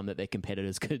lead time that their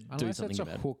competitors could do Unless something it's a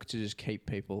about it. hook to just keep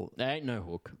people. There ain't no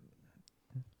hook.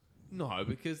 No,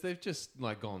 because they've just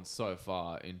like gone so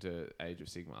far into Age of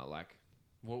Sigmar. Like,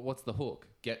 what's the hook?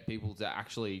 Get people to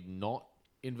actually not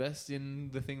invest in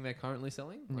the thing they're currently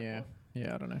selling? Like, Yeah, what?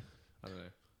 yeah. I don't know. I don't know.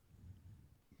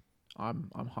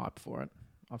 I'm hyped for it.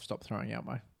 I've stopped throwing out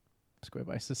my square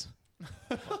bases.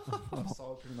 I've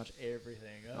sold pretty much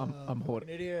everything. I'm hoarding.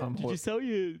 idiot. I'm Did you hoard- sell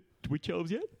your witch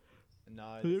elves yet?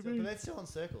 No, but they're still on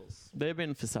circles. They've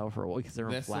been for sale for a while because they're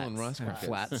on They're still flats. on rice and crackers.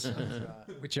 flats. That's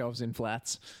right. Witch elves in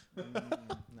flats. No,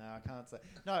 I can't say.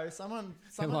 No, someone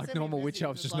like sent me a normal witch message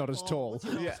elves, that just was not like, as tall. What's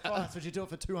your price? Would you do it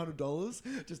for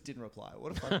 $200? Just didn't reply.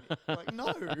 What a fucking like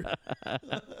no.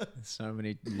 So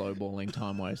many lowballing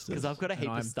time wasters. Because I've got a And heap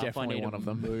I'm of stuff I definitely need one to of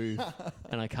them. move,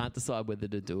 and I can't decide whether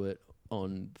to do it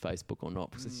on Facebook or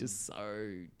not because it's just so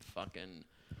fucking.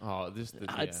 Oh, this.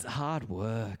 It's hard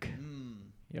work.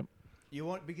 Yep. You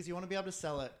want to be able to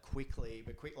sell it quickly,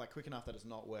 but quick enough that it's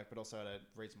not work, but also at a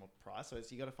reasonable price. So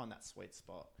you got to find that sweet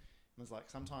spot. It's like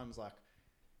sometimes like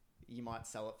you might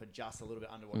sell it for just a little bit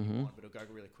under what you want, but it'll go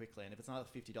really quickly. And if it's another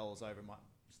 $50 over, it might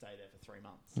stay there for 3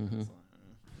 months. It's like,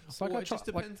 It's like Well, I it just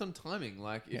try- like- depends on timing.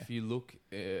 Like, Yeah. if you look,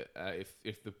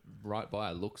 if the right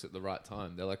buyer looks at the right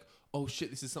time, they're like, "Oh shit,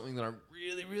 this is something that I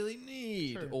really, really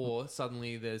need." True. Or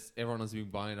suddenly, everyone has been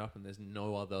buying it up, and there's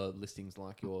no other listings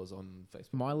like yours on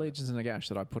Facebook. My Legions of Nagash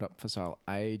that I put up for sale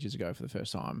ages ago for the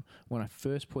first time, when I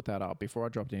first put that up, before I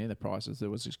dropped any of the prices, there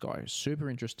was this guy super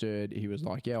interested. He was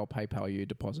like, yeah, I'll PayPal you,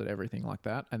 deposit, everything like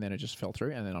that. And then it just fell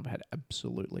through. And then I've had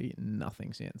absolutely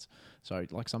nothing since. So,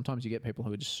 like, sometimes you get people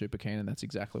who are just super keen and that's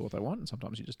exactly what they want. And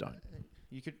sometimes you just don't.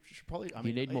 you should probably. I You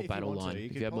mean, need more if battle want to, line. you If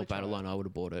could you had more probably battle try line, I would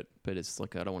have bought it. But it's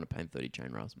like I don't want to paint 30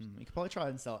 chain rasps. You could probably try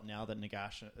and sell it now that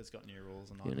Nagash has got new rules.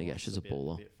 And Yeah, Nagash is a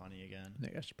baller. bit funny again.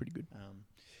 Nagash is pretty good.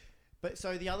 But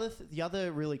so the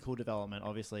other really cool development,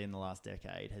 obviously, in the last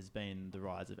decade has been the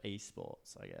rise of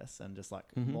esports, I guess, and just like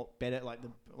better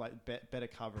better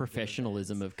coverage,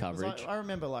 Professionalism of coverage. I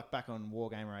remember like back on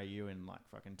Wargamer AU in like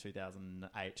fucking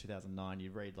 2008, 2009,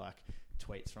 you'd read like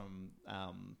tweets from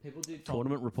people do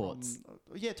tournament reports.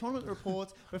 Tournament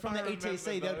reports, but from the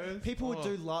ETC, people would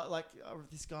do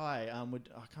this guy I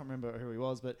can't remember who he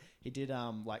was, but he did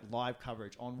like live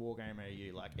coverage on Wargamer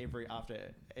AU, like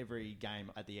after every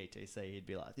game at the ETC, he'd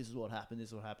be like, this is what happened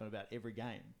about every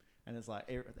game, and it's like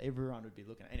everyone would be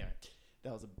looking at. Anyway,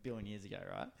 that was a billion years ago,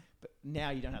 right? But now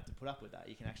you don't have to put up with that.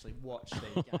 You can actually watch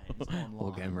these games online.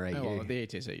 Wargamer AU. Well, the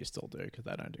ETC you still do because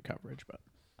they don't do coverage, but.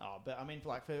 Oh, but I mean,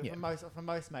 like for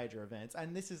most major events,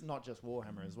 and this is not just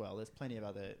Warhammer as well. There's plenty of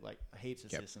other like heaps of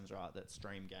systems, right, that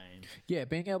stream games. Yeah,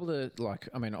 being able to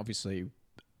obviously,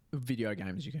 video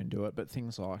games you can do it, but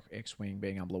things like X-Wing,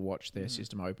 being able to watch their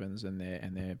system opens and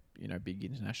their big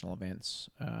international events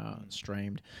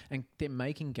streamed, and they're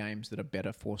making games that are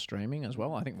better for streaming as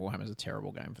well. I think Warhammer's a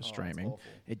terrible game for streaming.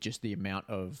 It just the amount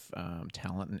of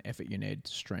talent and effort you need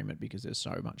to stream it because there's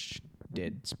so much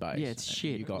dead space. Yeah, it's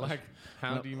shit.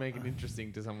 How do you make it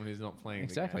interesting to someone who's not playing?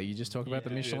 Exactly. You just talk about the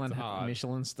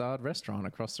Michelin-starred restaurant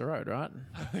across the road, right?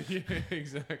 Yeah,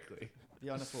 exactly. The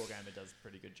Honest Wargamer does a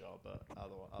pretty good job, but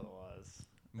otherwise.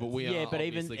 But but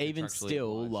even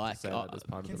still, like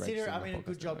consider, a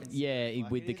good job.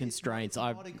 With the constraints,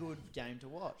 it's not a good game to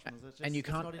watch, and you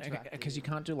can't because you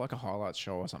can't do like a highlights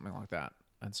show or something like that.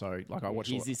 And so, like, I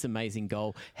watched. Here's this amazing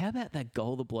goal. How about that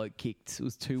goal the bloke kicked? It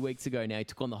was 2 weeks ago now. He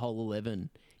took on the whole 11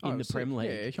 in the Prem League.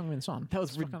 Yeah, Heung-min Son. That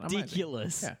was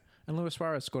ridiculous. Yeah, and Luis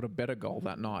Suarez scored a better goal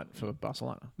that night for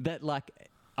Barcelona. That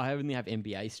I only have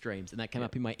NBA streams, and that came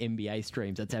up in my NBA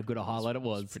streams. That's how good a highlight it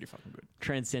was. Pretty fucking good.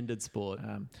 Transcended sport.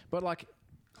 But like,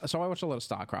 so I watch a lot of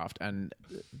StarCraft, and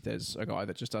there's a guy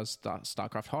that just does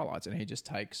StarCraft highlights, and he just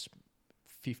takes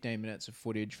 15 minutes of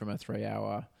footage from a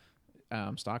 3-hour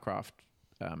StarCraft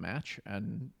match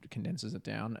and condenses it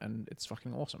down, and it's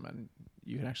fucking awesome. And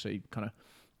you can actually kind of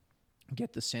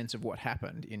get the sense of what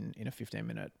happened in a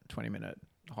 15-minute, 20-minute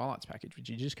highlights package, which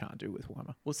you just can't do with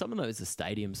Warhammer. Well, some of those are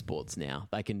stadium sports now.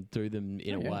 They can do them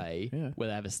in a way where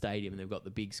they have a stadium and they've got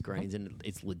the big screens and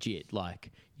it's legit.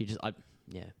 Like,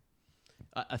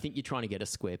 I think you're trying to get a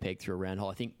square peg through a round hole.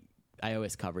 I think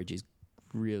AOS coverage is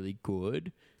really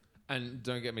good. And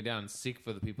don't get me down, sick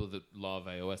for the people that love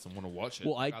AOS and want to watch it.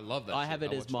 Well, I love that. I have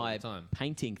it as my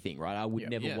painting thing, right? I would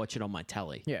never watch it on my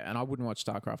tally. Yeah, and I wouldn't watch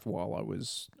StarCraft while I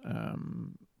was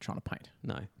trying to paint.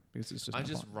 No. Because it's just I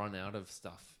just run out of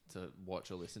stuff to watch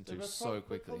or listen to so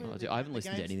quickly. I haven't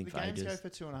listened to anything for ages. The games go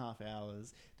for 2.5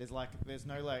 hours. There's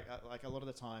no like a lot of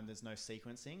the time there's no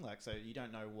sequencing, like, so you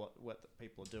don't know what the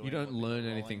people are doing. You don't learn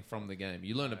anything from the game.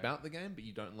 You learn about the game, but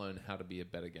you don't learn how to be a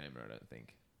better gamer, I don't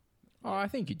think. Oh, I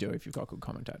think you do if you've got good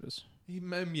commentators.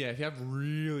 Yeah, if you have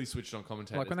really switched on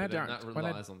commentators, like that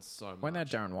relies on so much. When they had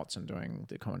Darren Watson doing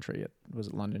the commentary at, was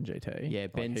it London GT? Yeah,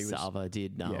 Ben Sava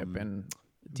did.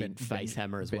 Did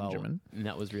Facehammer as Benjamin. well, and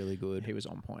that was really good. He was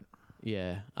on point.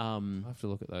 Yeah, I'll have to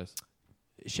look at those.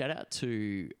 Shout out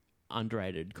to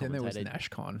underrated commentator. Then there was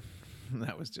NashCon.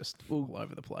 That was just all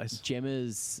over the place.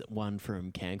 Gemma's one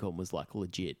from CanCon was like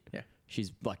legit. Yeah,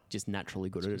 she's like just naturally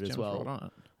good at it as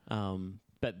well.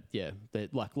 But yeah,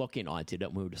 like Lockie and I did it,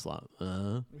 and we were just like,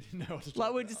 I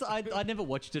never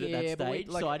watched it at that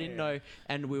stage, so I didn't know.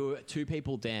 And we were 2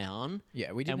 people down.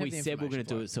 Yeah, we didn't. And we said we were going to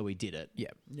do it, so we did it. Yeah,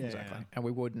 exactly. And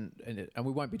we wouldn't, and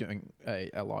we won't be doing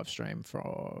a live stream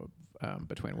for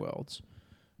Between Worlds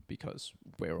because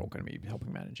we're all going to be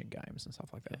helping managing games and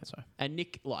stuff like that. So, and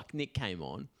Nick came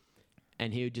on,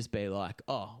 and he would just be like,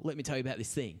 "Oh, let me tell you about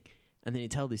this thing." And then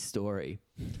he'd tell this story.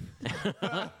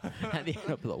 At the end,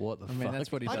 I'd be like, what the fuck? I mean,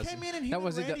 that's what he does. I came in and he and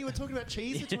Randy were talking about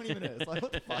cheese for 20 minutes. Like,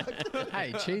 what the fuck?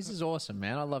 Hey, cheese is awesome,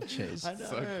 man. I love cheese. I know.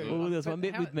 So cool. Well, there's one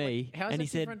bit with me. How's and it he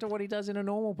said, different to what he does in a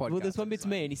normal podcast? Well, there's one bit to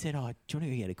me, and he said, "Oh, do you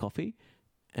want to go get a coffee?"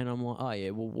 And I'm like, "Oh yeah,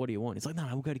 well, what do you want?" He's like, "No,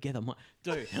 we'll go together." I'm like,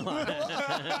 "Dude,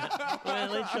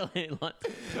 well, literally, like,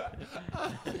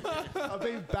 I'll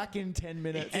be back in 10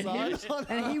 minutes." And he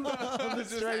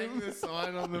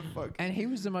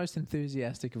was the most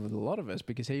enthusiastic of a lot of us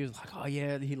because he was like, "Oh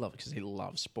yeah, he loves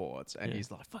sports," and he's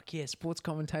like, "Fuck yeah, sports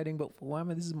commentating." But for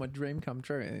Whammer, this is my dream come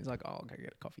true. And he's like, "Oh, I'll go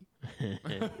get a coffee."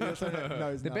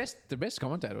 The best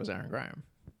commentator was Aaron Graham.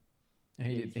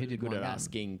 He did good at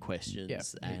asking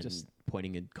questions and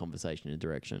pointing a conversation in a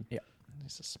direction. Yeah,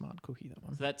 he's a smart cookie, that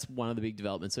one. So that's one of the big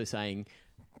developments. So saying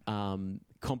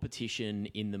competition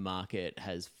in the market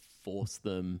has forced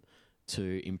them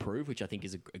to improve, which I think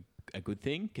is a good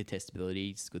thing.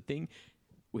 Contestability is a good thing.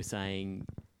 We're saying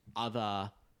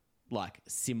other like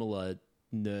similar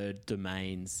nerd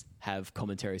domains have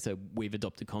commentary. So we've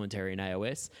adopted commentary in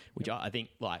AOS, which I think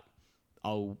like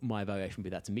my evaluation would be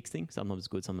that's a mixed thing. Sometimes it's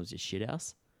good, sometimes it's shit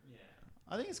house. Yeah,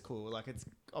 I think it's cool. Like it's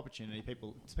opportunity.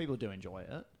 People do enjoy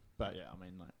it, but yeah, I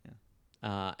mean, like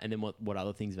yeah. And then what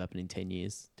other things have happened in 10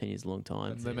 years? 10 years is a long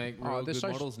time. They make real good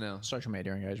models now. Social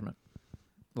media engagement.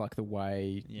 Like the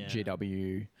way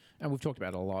GW, and we've talked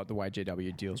about it a lot, the way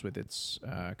GW deals with its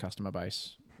customer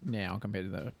base now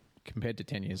compared to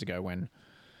 10 years ago when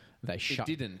they shut...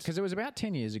 It didn't. Because it was about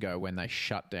 10 years ago when they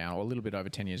shut down, or a little bit over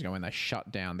 10 years ago when they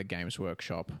shut down the Games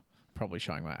Workshop, probably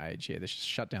showing my age here, they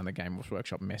shut down the Games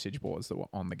Workshop message boards that were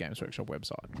on the Games Workshop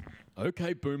website.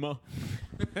 Okay, boomer.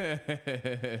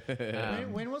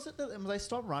 When was it that they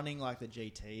stopped running like the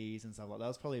GTs and stuff like that? That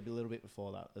was probably a little bit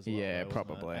before that as well. Yeah, though, wasn't it?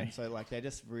 probably. And so like they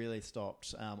just really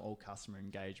stopped all customer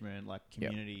engagement, like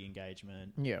community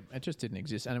engagement. Yeah, it just didn't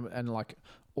exist. And like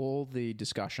all the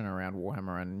discussion around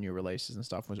Warhammer and new releases and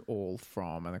stuff was all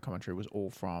from, and the commentary was all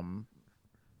from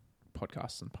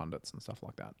podcasts and pundits and stuff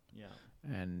like that. Yeah.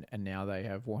 And now they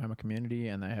have Warhammer Community,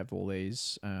 and they have all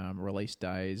these release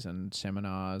days and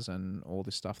seminars and all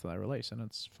this stuff that they release, and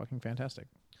it's fucking fantastic.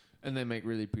 And they make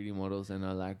really pretty models, and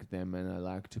I like them, and I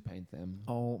like to paint them.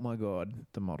 Oh my god,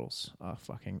 the models are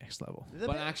fucking next level.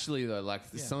 But actually, though, like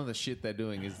some of the shit they're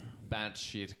doing is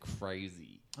batshit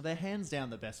crazy. They're hands down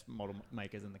the best model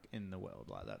makers in the world.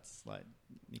 Like that's like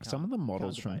some of the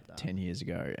models from debate that. 10 years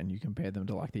ago, and you compare them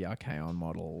to like the Archaon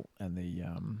model and the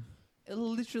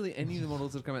Literally any of the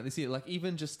models that have come out this year, like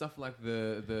even just stuff like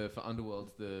the for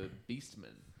Underworld, the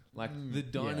Beastmen, like the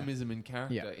dynamism and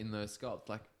character in those sculpts.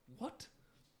 Like what?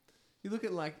 You look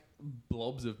at like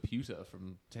blobs of pewter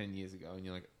from 10 years ago, and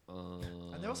you're like,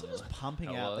 and they're also just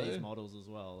pumping out these models as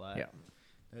well. Like,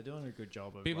 they're doing a good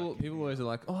job of people always are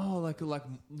like, oh, like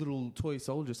little toy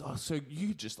soldiers. Oh, so you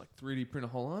could just like 3D print a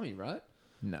whole army, right?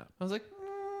 No. I was like,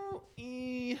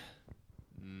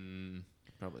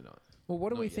 probably not. Well,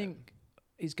 what do we think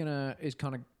is kind of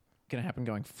going to happen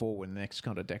going forward in the next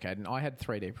kind of decade? And I had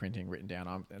 3D printing written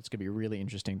down. It's going to be really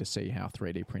interesting to see how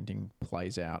 3D printing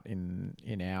plays out in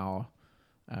our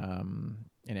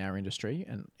industry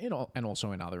and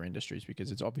also in other industries,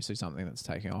 because it's obviously something that's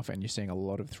taking off, and you're seeing a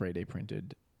lot of 3D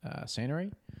printed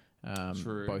scenery,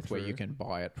 both where you can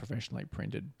buy it professionally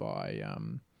printed by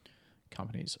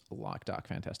companies like Dark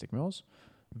Fantastic Mills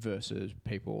versus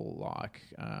people like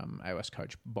AOS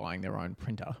Coach buying their own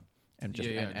printer and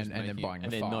then buying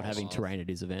and the then files. not having terrain at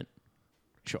his event.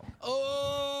 Sure.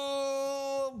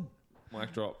 Oh,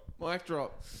 mic drop. I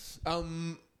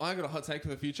got a hot take for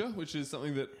the future, which is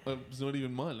something that was not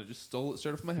even mine. I just stole it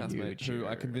straight off my housemate, who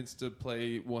I convinced to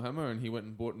play Warhammer, and he went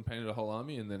and bought and painted a whole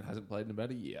army, and then hasn't played in about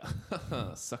a year.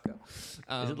 Sucker. Is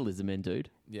it the Lizardman dude?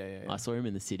 Yeah. I saw him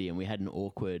in the city, and we had an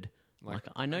awkward, like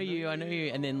I know you,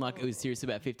 and then like it was serious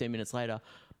about 15 minutes later.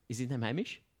 Is his name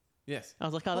Hamish? Yes. I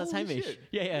was like, oh, that's Holy Hamish. shit.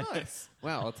 Yeah. Nice.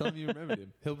 Wow, I'll tell him you remembered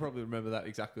him. He'll probably remember that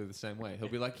exactly the same way. He'll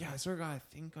be like, yeah, I saw a guy I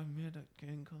think I met at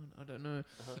GameCon. I don't know.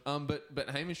 But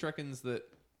Hamish reckons that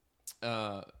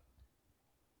AR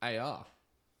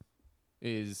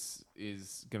is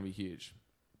going to be huge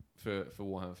for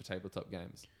Warhammer, for tabletop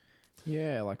games.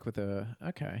 Yeah, like with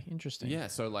okay, interesting. Yeah,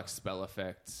 so like spell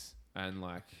effects and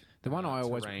like the one I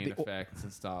always terrain effects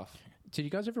and stuff. Did you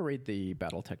guys ever read the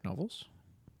BattleTech novels?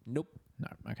 Nope. No.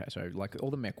 Okay, so like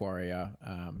all the MechWarrior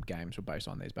games were based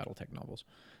on these BattleTech novels,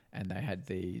 and they had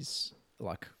these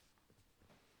like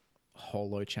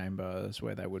holo chambers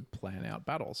where they would plan out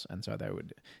battles, and so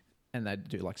they'd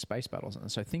do like space battles.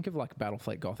 And so think of like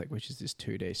Battlefleet Gothic, which is this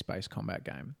 2D space combat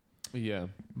game. Yeah.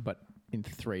 But in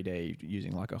 3D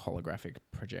using like a holographic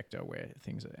projector where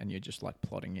things are, and you're just like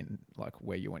plotting in like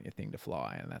where you want your thing to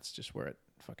fly, and that's just where it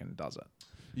fucking does it.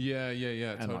 Yeah,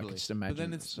 and totally. Like, just imagine. But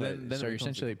then it's so then you're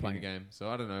essentially playing a game. So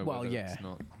I don't know. Well, whether yeah. It's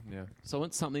not. Yeah. So I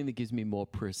want something that gives me more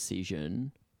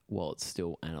precision while it's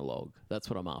still analog. That's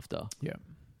what I'm after. Yeah.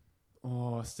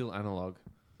 Oh, still analog,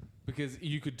 because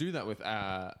you could do that with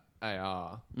AR,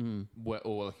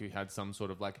 or like you had some sort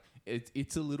of like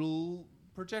it's a little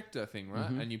projector thing, right?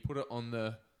 And you put it on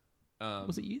the.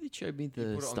 Was it you that showed me the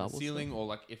you put it Star on the Wars ceiling, stuff? or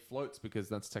like it floats because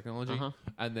that's technology,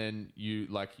 and then you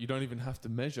don't even have to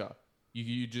measure.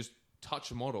 You just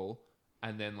touch a model,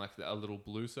 and then like a little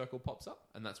blue circle pops up,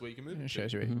 and that's where you can move. It to.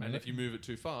 shows you. And if you move it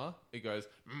too far, it goes,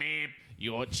 Meep,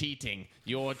 you're cheating.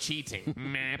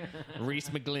 Meep, Reese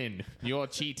McGlynn, you're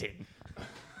cheating.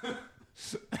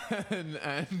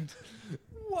 and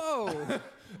whoa.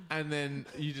 And then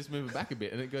you just move it back a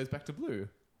bit, and it goes back to blue.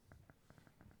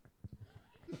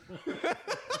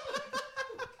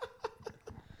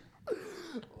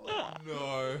 Oh,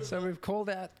 no. So we've called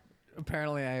out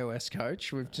apparently AOS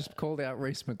coach. We've just called out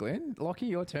Reese McGlynn. Lockie,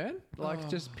 your turn.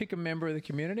 Just pick a member of the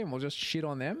community and we'll just shit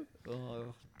on them.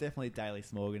 Oh, definitely Daily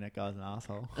Smorgan. That guy's an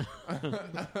asshole.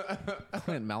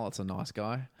 Clint Mallett's a nice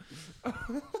guy. You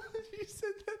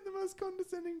said that in the most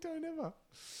condescending tone ever.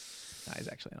 No, he's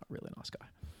actually not a really nice guy.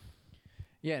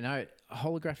 Yeah, no,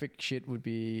 holographic shit would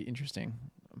be interesting.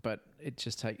 But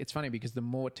it's funny because the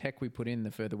more tech we put in,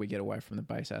 the further we get away from the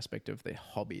base aspect of the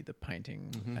hobby, the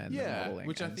painting and the modeling.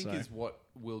 Which I think is what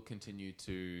will continue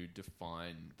to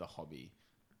define the hobby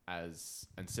and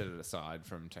set it aside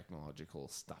from technological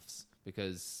stuffs.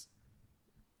 Because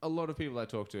a lot of people I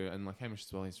talk to, and like Hamish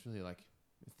as well, he's really like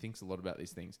thinks a lot about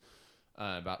these things,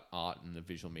 about art and the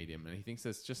visual medium, and he thinks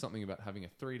there's just something about having a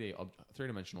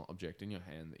three-dimensional object in your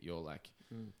hand that you're like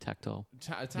tactile,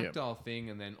 a tactile thing,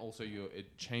 and then also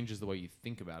it changes the way you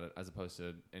think about it as opposed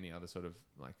to any other sort of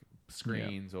like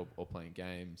screens or playing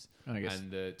games. And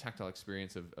the tactile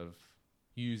experience of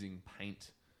using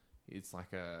paint, it's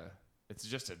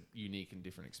just a unique and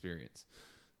different experience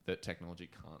that technology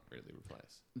can't really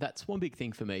replace. That's one big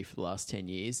thing for me for the last 10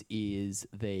 years is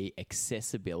the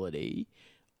accessibility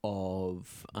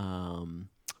of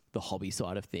the hobby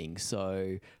side of things.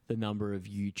 So the number of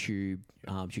YouTube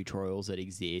tutorials that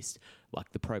exist,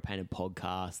 like the Pro Painted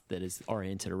podcast that is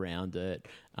oriented around it,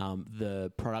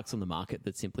 the products on the market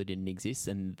that simply didn't exist,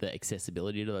 and the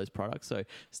accessibility to those products. So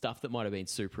stuff that might have been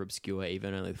super obscure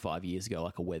even only 5 years ago,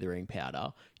 like a weathering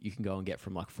powder, you can go and get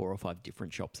from like 4 or 5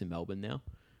 different shops in Melbourne now.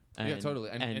 Yeah, totally.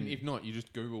 And if not, you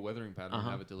just Google weathering powder and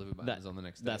have it delivered by Amazon the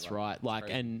next day. That's right. Like,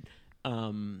 and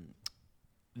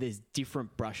there's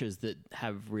different brushes that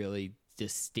have really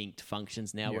distinct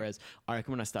functions now. Whereas I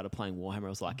reckon when I started playing Warhammer, I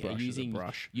was like, are you using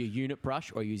your unit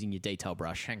brush or using your detail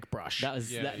brush? Hank brush. That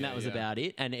was about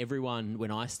it. And everyone,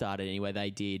 when I started anyway, they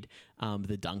did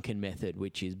the Duncan method,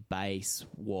 which is base,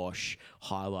 wash,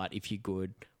 highlight if you're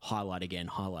good, highlight again,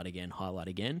 highlight again, highlight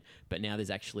again. But now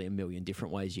there's actually a million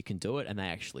different ways you can do it, and they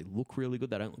actually look really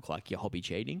good. They don't look like your hobby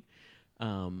cheating.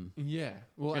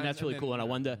 Well, and that's really cool. And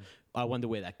I wonder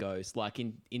where that goes. Like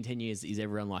in 10 years, is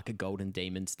everyone like a Golden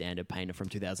Demon standard painter from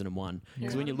 2001?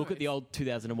 Because when you look at the old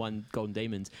 2001 Golden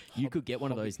Demons, you could get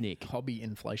one of those, Nick. Hobby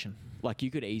inflation. Like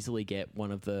you could easily get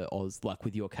one of the Oz, like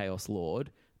with your Chaos Lord,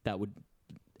 that would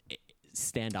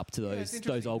stand up to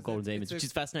those old Golden Demons, which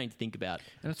is fascinating to think about.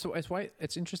 And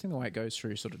it's interesting the way it goes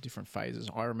through sort of different phases.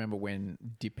 I remember when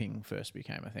dipping first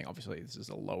became a thing. Obviously, this is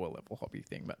a lower level hobby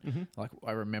thing, but like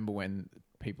I remember when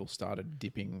people started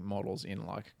dipping models in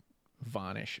like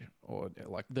varnish or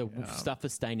like the stuff for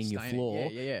staining your floor,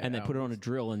 and they put it on a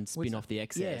drill and spin off the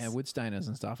excess. Yeah, wood stainers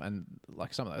and stuff. And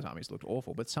like some of those armies looked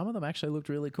awful, but some of them actually looked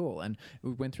really cool. And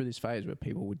we went through this phase where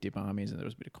people would dip armies, and there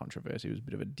was a bit of controversy. It was a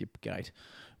bit of a dip gate.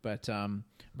 But then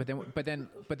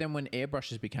when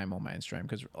airbrushes became more mainstream,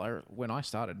 because when I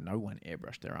started, no one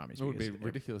airbrushed their armies. It would be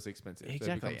ridiculously expensive.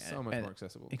 Exactly, they become so much more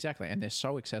accessible. Exactly, and they're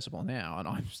so accessible now, and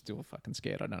I'm still fucking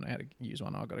scared. I don't know how to use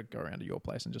one. I've got to go around to your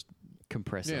place and just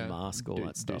compress and mask all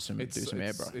that stuff. Do some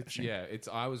airbrush.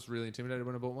 I was really intimidated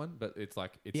when I bought one, but it's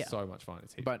like so much fun.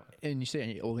 It's fun. And you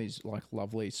see all these like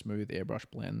lovely smooth airbrush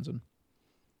blends, and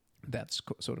that's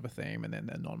sort of a theme. And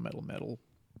then the non-metal metal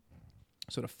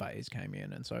sort of phase came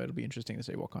in, and so it'll be interesting to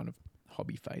see what kind of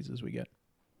hobby phases we get.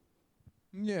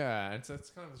 Yeah, it's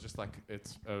kind of just like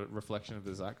it's a reflection of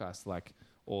the zeitgeist, like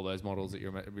all those models that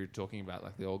we were talking about,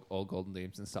 like the old Golden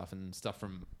Demons and stuff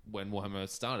from when Warhammer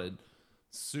started.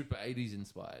 Super 80s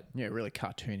inspired. Yeah, really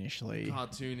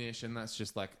cartoonish, and that's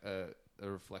just like a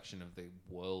reflection of the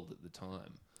world at the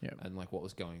time and like what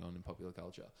was going on in popular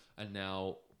culture. And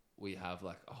now we have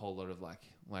like a whole lot of like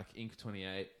Ink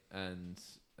 28 and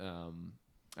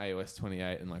AOS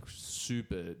 28 and like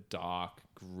super dark,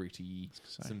 gritty,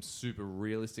 some super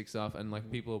realistic stuff, and like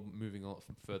people are moving a lot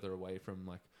further away from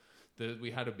like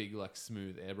we had a big like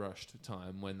smooth airbrushed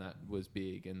time when that was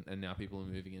big, and now people are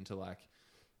moving into like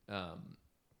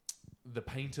the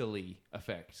painterly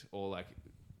effect, or like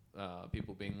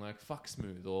people being like fuck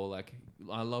smooth, or like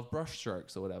I love brush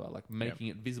strokes or whatever, like making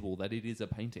it visible that it is a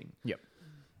painting. Yep.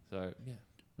 So yeah.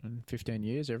 In 15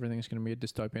 years, everything's going to be a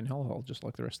dystopian hellhole, just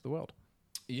like the rest of the world.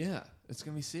 Yeah, it's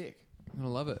going to be sick. I'm going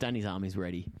to love it. Danny's army's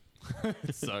ready.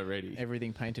 So ready.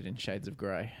 Everything painted in shades of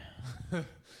grey.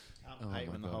 Hate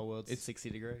when the whole world's 60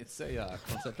 degrees. It's a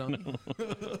concept on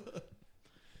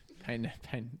Paint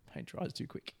dries too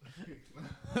quick.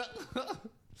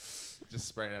 Just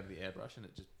spray it out of the airbrush and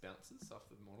it just bounces off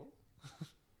the model.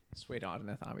 Sweet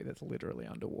Ideneth army that's literally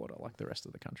underwater like the rest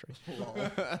of the country.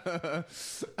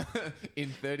 In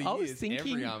 30 years,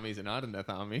 every army's an Ideneth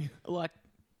army. Like,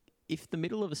 if the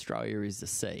middle of Australia is the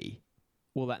sea,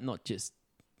 will the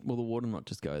water not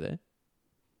just go there?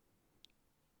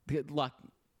 Like,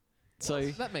 so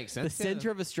that makes the sense. centre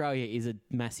of Australia is a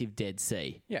massive Dead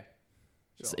Sea. Yeah.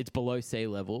 It's below sea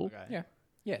level. Okay. Yeah.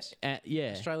 Yes.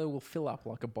 Yeah. Australia will fill up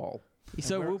like a bowl.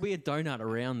 So we'll be a donut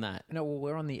around that. No, well,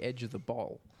 we're on the edge of the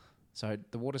bowl. So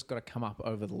the water's got to come up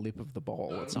over the lip of the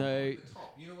bowl. at some No,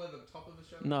 Top. You know where the top of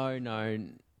Australia no.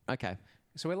 Okay.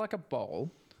 So we're like a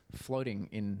bowl floating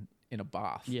in a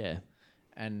bath. Yeah.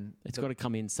 And It's got to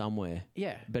come in somewhere.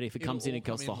 yeah. But if it It'll comes in all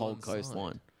across come the in whole one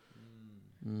coastline.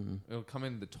 It'll come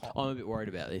in the top I'm a bit worried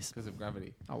about this. because of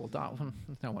gravity. Oh, well, Darwin,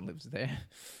 no one lives there.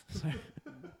 So,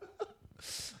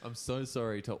 I'm so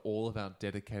sorry to all of our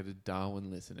dedicated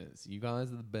Darwin listeners. You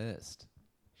guys are the best.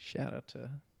 shout out to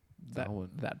Darwin.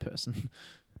 that person.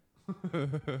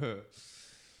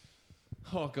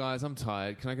 Oh, guys, I'm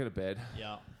tired. Can I go to bed?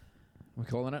 Yeah. We're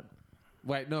calling it.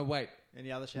 Wait.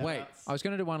 Any other shout Wait. outs? I was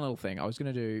going to do one little thing. I was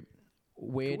going to do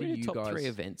where Can we do do you top guys... 3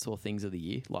 events or things of the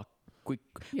year? Like quick,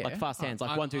 Yeah. like fast hands,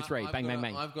 like 1, 2, 3, bang, bang,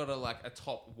 bang. I've got a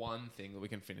top one thing that we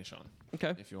can finish on,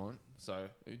 Okay. if you want. So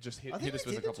just I hit think us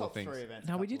we with did a the couple of top things. 3 events.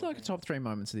 No, we did couple of like a top 3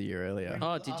 moments of the year earlier.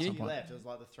 Oh, did After you? you left, it was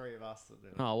like the 3 of us that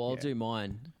did it. Oh, well, I'll Yeah. do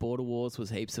mine. Border Wars was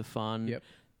heaps of fun. Yep.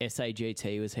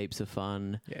 SAGT was heaps of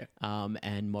fun. Yeah.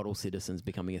 And Model Citizens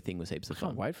becoming a thing was heaps of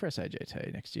Can't fun. wait for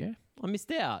SAGT next year. I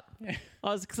missed out. Yeah.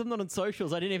 Because I'm not on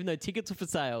socials. I didn't even know tickets were for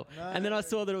sale. And then I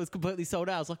saw that it was completely sold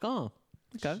out. I was like, oh,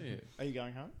 okay. Shit. Are you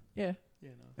going home? Yeah.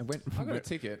 Yeah, no. It went, I got a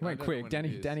ticket. I went don't know quick. when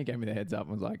it is. Danny gave me the heads up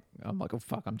and was like, I'm like, oh,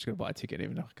 fuck, I'm just going to buy a ticket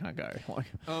even though I can't go. Like,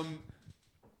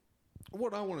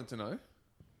 What I wanted to know,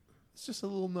 it's just a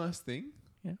little nice thing.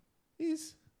 Yeah.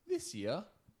 Is this year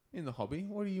in the hobby,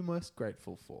 what are you most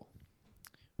grateful for?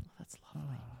 That's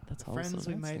lovely. That's Friends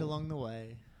wholesome. we made along the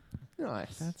way.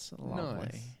 Nice. that's lovely.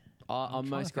 Nice. I'm trying to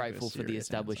most think of a grateful for the serious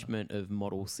establishment of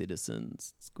Model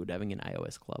Citizens. It's good having an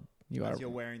AOS club. You are, As you're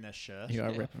wearing their shirt. you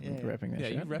are Yeah. repping that Yeah,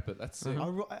 shit. you rep it. That's sick.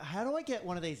 How do I get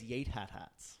one of these Yeet Hat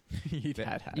hats? You've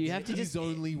had hats. You have to There's just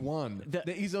only one. The-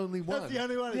 There is only one. That's the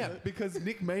only one, is Yeah, it? because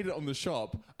Nick made it on the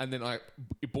shop, and then I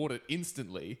bought it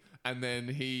instantly, and then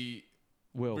he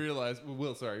Will. realized.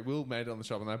 Will made it on the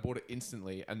shop, and I bought it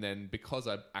instantly, and then because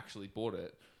I actually bought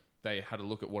it, they had a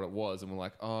look at what it was, and were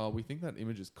like, "Oh, we think that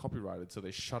image is copyrighted," so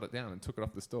they shut it down and took it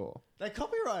off the store. They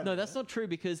copyrighted No, it. that's not true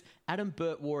because Adam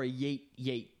Burt wore a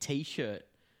Yeet T-shirt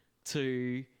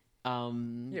to.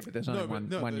 Yeah, but there's only one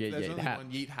there's Yeet only hat.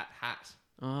 one Yeet hat.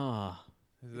 Ah.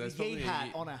 There's a probably Yeet a hat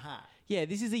Yeet- on a hat. Yeah,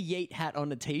 this is a Yeet hat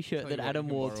on a T-shirt Tell that you what, Adam you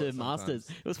can wore borrow to it Masters.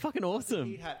 sometimes. It was fucking awesome.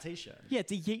 Yeet hat T-shirt. Yeah,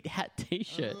 it's a Yeet hat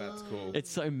T-shirt. That's cool. It's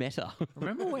so meta.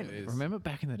 It is. Remember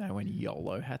back in the day when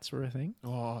YOLO hats were a thing?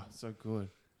 Oh, so good.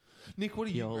 Nick, what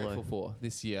are you YOLO. grateful for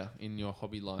this year in your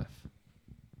hobby life?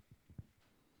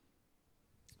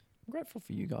 I'm grateful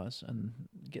for you guys and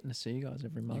getting to see you guys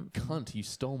every You month. cunt, you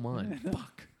stole mine.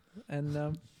 Fuck.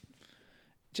 And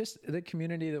just the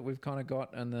community that we've kind of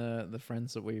got and the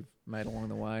friends that we've made along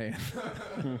the way.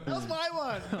 That's my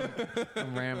one.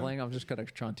 I'm rambling. I've just got to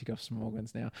try and tick off some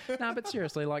organs now. No, but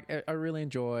seriously, like I really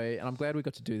enjoy, and I'm glad we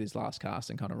got to do this last cast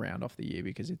and kind of round off the year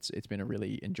because it's been a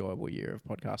really enjoyable year of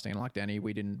podcasting. And like Danny,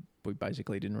 we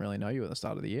basically didn't really know you at the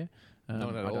start of the year.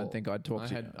 Not at I all. don't think I'd talk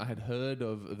to you. I had heard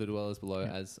of The Dwellers Below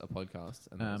as a podcast.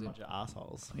 And that was Bunch of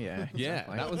assholes. Yeah, yeah,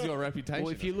 exactly. that was your reputation.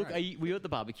 Well, if you That's look, great. were you at the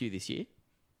barbecue this year?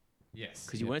 Yes.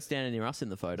 Because you weren't standing near us in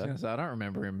the I was photo. gonna say, I don't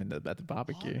remember him at the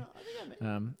barbecue.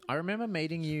 I remember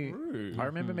meeting you. True. I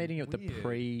remember meeting you at the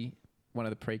Weird. one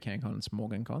of the pre-CanCons,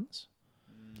 Morgan cons.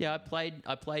 Yeah,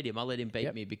 I played him. I let him beat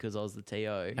Yep. me because I was the TO.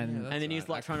 And- And then he was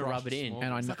like trying to rub it in. Smorgan.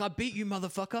 And I He's kn- like, I beat you,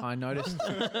 motherfucker. I noticed.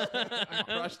 I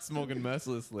crushed Smorgan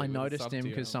mercilessly. I with a noticed him sub-tier.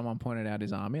 because someone pointed out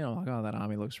his army, and I'm like, "Oh, that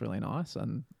army looks really nice."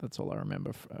 And that's all I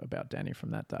remember about Danny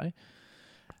from that day.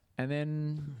 And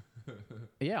then,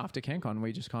 yeah, after CanCon,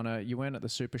 we just kind of you weren't at the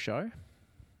Super Show,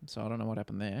 so I don't know what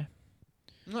happened there.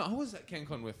 No, I was at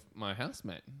CanCon with my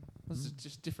housemate. It was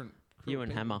just different. crew You of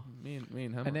and people. Hammer. Me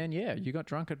and Hammer. And then, yeah, you got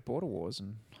drunk at Border Wars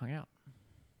and hung out.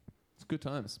 it's good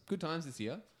times. Good times this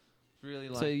year. Really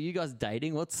like. So you guys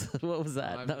dating? What was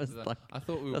that? I That was was- like I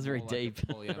thought we were that was very more like a deep.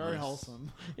 polyamorous- Very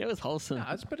wholesome. it was wholesome.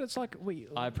 No, but it's like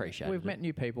I appreciated We've it. met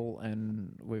new people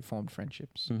and we've formed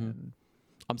friendships. And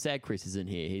I'm sad Chris isn't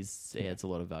here. He adds a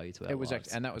lot of value to our It was lives.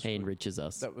 act- and that was he good. enriches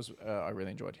us. that was I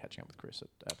really enjoyed catching up with Chris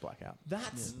at Blackout.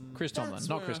 That's Chris Tomlin, that's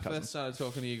not when Chris I Cousins. first started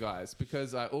talking to you guys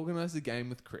because I organised a game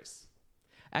with Chris.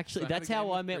 Actually, So I had that's a game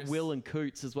how I with met Chris. Will and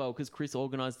Coots as well, because Chris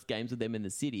organised games with them in the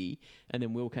city, and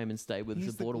then Will came and stayed with us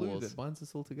He's at the Border glue Wars. that binds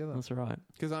us all together. That's right.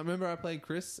 Because I remember I played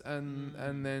Chris and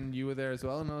then you were there as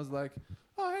well, and I was like,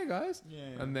 "Oh, hey guys!"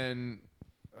 Yeah. And then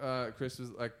Chris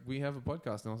was like, we have a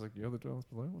podcast. And I was like, you're the dwellers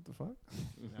below? What the fuck?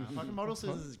 No, fucking Model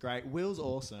Scissors is great. Will's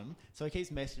awesome. So he keeps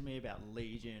messaging me about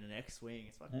Legion and X-Wing.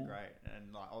 It's fucking great.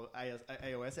 And like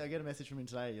AOS, I get a message from him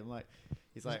today. I'm like,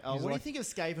 he's like, oh, what do you think of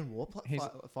Skaven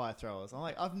fire throwers? I'm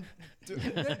like, I've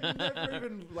never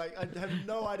even, like, I have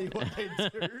no idea what they do.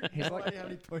 He's no like- idea how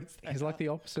many points they He's are. like the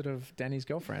opposite of Danny's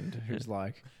girlfriend, who's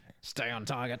like, stay on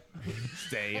target.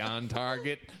 Stay on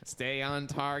target. Stay on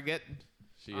target.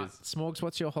 She is. Smorgs,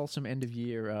 what's your wholesome end of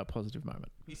year positive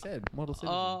moment? He said model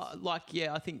citizens.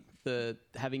 I think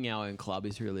having our own club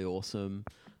is really awesome.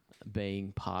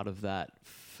 Being part of that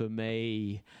for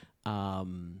me,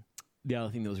 the other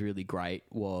thing that was really great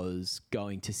was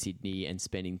going to Sydney and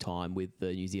spending time with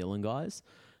the New Zealand guys,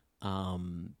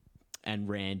 and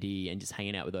Randy, and just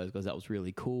hanging out with those guys. That was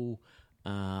really cool.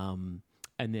 And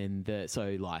then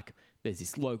there's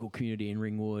this local community in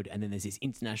Ringwood, and then there's this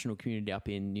international community up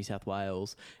in New South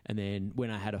Wales. And then when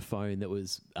I had a phone that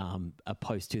was a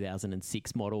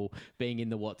post-2006 model, being in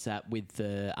the WhatsApp with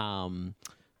the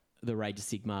Rage of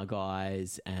Sigmar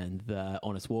guys and the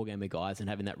Honest Wargamer guys, and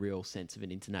having that real sense of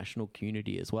an international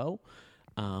community as well.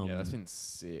 Yeah, that's been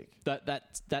sick.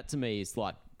 That to me is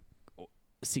like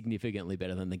significantly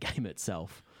better than the game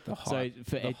itself. The hype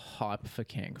for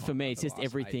CanCon. For me, it's over just the last 8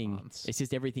 everything. months. It's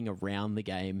just everything around the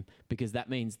game, because that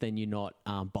means then you're not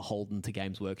beholden to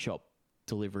Games Workshop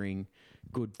delivering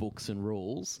good books and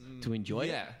rules to enjoy.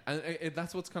 Yeah, and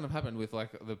that's what's kind of happened with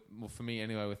like for me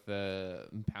anyway, with the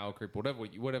power creep, whatever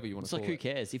you want It's to like, call who it.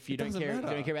 cares if you It don't doesn't care? matter.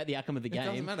 You don't care about the outcome of the game. It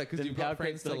doesn't matter because then you've power got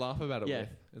friends creep's to laugh about it yeah. with.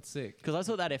 It's sick. Because I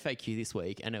saw that FAQ this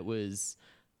week, and it was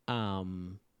like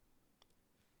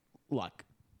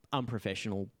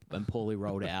unprofessional and poorly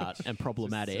rolled out and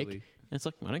problematic. silly. And it's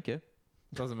like, I don't care.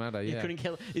 Doesn't matter. You Yeah. couldn't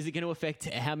care. Is it going to affect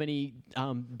how many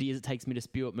beers it takes me to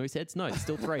spew at Mooseheads? No, it's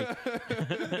still 3. Is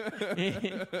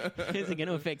it going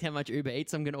to affect how much Uber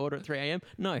Eats I'm going to order at 3 a.m.?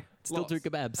 No, it's still Lots. 2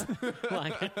 kebabs.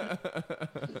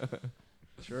 Like,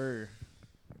 True.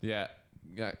 Yeah.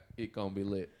 It gonna be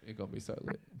lit. It gonna be so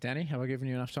lit. Danny, have I given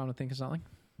you enough time to think of something?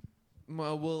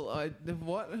 Well, I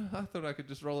thought I could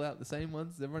just roll out the same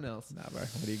ones as everyone else. No, bro.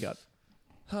 What do you got?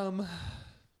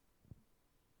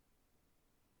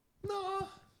 No.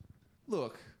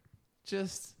 Look,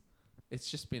 it's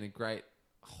just been a great,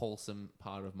 wholesome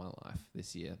part of my life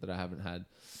this year that I haven't had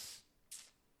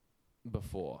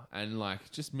before. And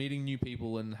like just meeting new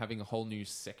people and having a whole new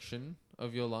section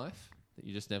of your life that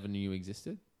you just never knew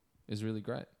existed is really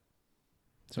great.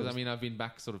 So Because I've been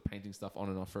back sort of painting stuff on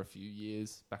and off for a few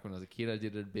years. Back when I was a kid, I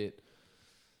did it a bit.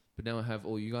 But now I have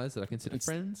all you guys that I consider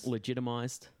friends.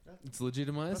 legitimized. It's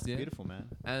legitimized, That's yeah. beautiful, man.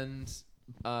 And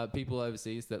people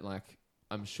overseas that like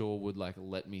I'm sure would like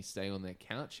let me stay on their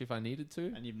couch if I needed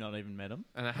to. And you've not even met him?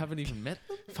 And I haven't even met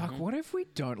them. Fuck, what if we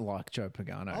don't like Joe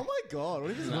Pagano? Oh my God.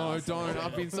 What is this? No, don't.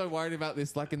 I've been so worried about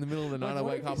this. Like in the middle of the night, I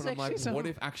what wake if up he's and I'm like, actually what some-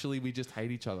 if actually we just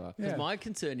hate each other? Yeah. My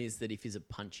concern is that if he's a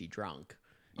punchy drunk,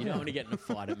 you don't want to get in a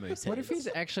fight at Mooseheads. What if he's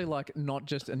actually like not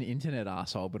just an internet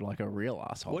asshole, but like a real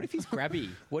asshole? What if he's grabby?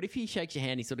 What if he shakes your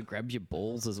hand? He sort of grabs your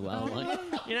balls as well. Like,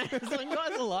 some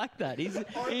guys are like that. He's a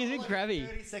grabby.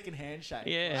 30-second handshake.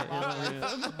 Yeah.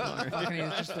 fucking he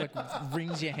just like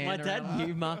rings your hand? My dad around?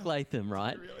 knew Mark Latham,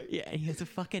 right? Yeah, and he was a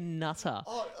fucking nutter.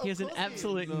 He was an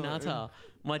absolute nutter.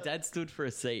 My dad stood for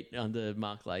a seat under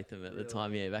Mark Latham at the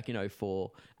time, back in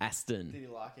 04, Aston. Did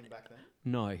you like him back then?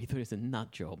 No, he thought it was a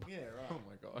nut job. Yeah, right. Oh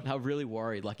my god. I was really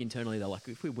worried. Like, internally, they're like,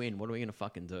 if we win, what are we going to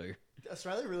fucking do?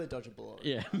 Australia really dodged a bullet.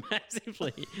 Yeah,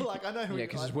 massively. Like, I know who Yeah,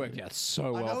 because it's worked out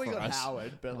so I well know we for got us.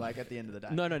 Howard, but like at the end of the day.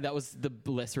 No, that was the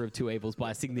lesser of two evils by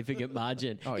a significant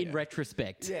margin. Oh, in yeah.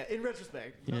 retrospect. Yeah, in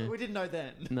retrospect. Yeah. We didn't know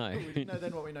then. No. We didn't know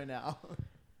then what we know now.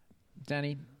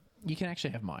 Danny, you can actually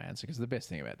have my answer because the best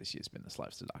thing about this year's been the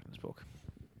Slaves to Darkness book.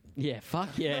 Yeah, fuck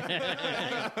yeah.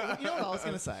 You know what I was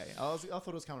going to say? I thought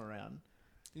it was coming around.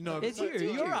 No, It's you.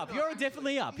 You're up. You're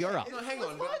definitely up. You're up. No, hang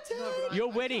on. Your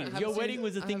wedding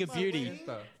was a thing of beauty.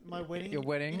 My wedding. Your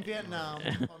wedding? In Vietnam,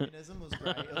 communism was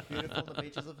great. It was beautiful on the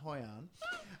beaches of Hoi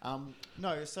An.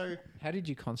 No, so How did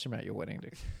you consummate your wedding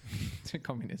to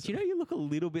communism? Do you know you look a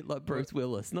little bit like Bruce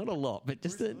Willis? Not a lot, but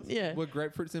just yeah. Were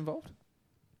grapefruits involved?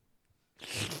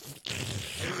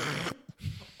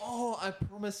 Oh, I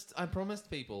promised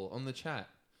people on the chat.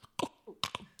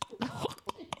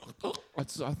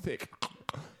 It's so thick.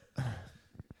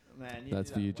 man,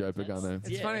 That's for you, Joe Pagano. It's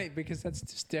Yeah. funny because that's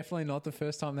just definitely not the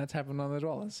first time that's happened on the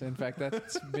Dwellers. In fact,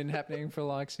 that's been happening for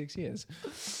like 6 years.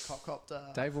 Copter.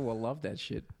 Dave will love that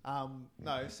shit.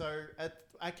 No, so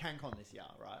at CanCon this year,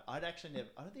 right? I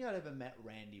don't think I'd ever met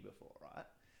Randy before, right?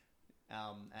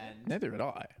 And Neither did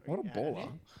I. What a baller.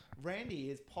 Randy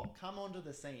has come onto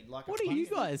the scene like. What are you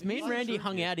guys? Me and Randy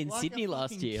hung out in like Sydney a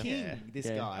last fucking year. King, this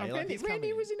guy. Like, Randy, he's come Randy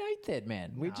in- was in 8th Ed,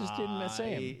 man. We just didn't see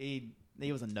him.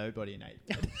 He was a nobody in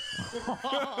 8th.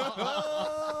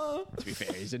 To be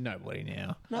fair, he's a nobody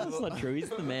now. No, that's not true. He's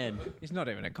the man. He's not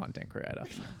even a content creator.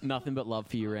 Nothing but love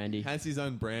for you, Randy. Has his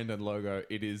own brand and logo.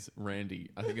 It is Randy.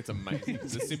 I think it's amazing. The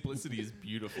simplicity is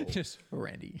beautiful. Just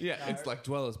Randy. Yeah, it's like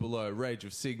Dwellers Below, Rage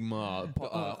of Sigma,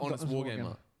 Honest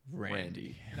Wargamer.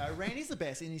 Randy. No, Randy's the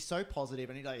best, and he's so positive,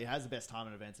 and he has the best time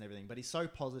at events and everything. But he's so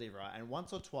positive, right? And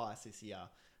once or twice this year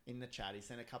in the chat, he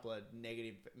sent a couple of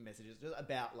negative messages just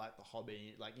about like the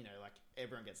hobby, like like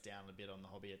everyone gets down a bit on the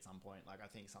hobby at some point. Like I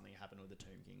think something happened with the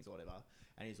Tomb Kings or whatever,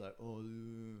 and he's like,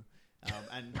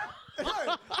 and no,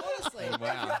 honestly,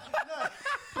 Wow.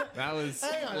 That was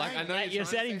like I know You're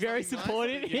sounding very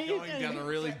supportive. You're going down a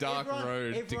really dark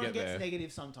road to get everyone there. gets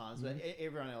negative sometimes, but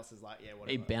everyone else is like, yeah, whatever.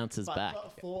 He bounces back.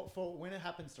 But for when it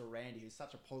happens to Randy, who's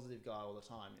such a positive guy all the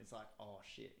time, it's like, oh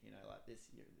shit, like this,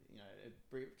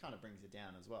 it kind of brings you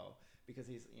down as well because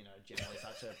he's generally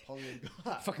such a positive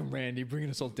guy. Fucking Randy bringing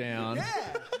us all down.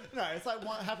 Yeah, no, it's like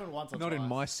happened once or Not twice. in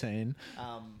my scene.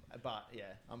 But yeah,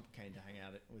 I'm keen to hang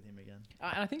out with him again.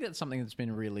 And I think that's something that's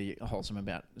been really wholesome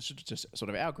about just sort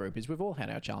of our group is we've all had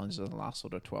our challenges in the last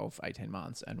sort of 12, 18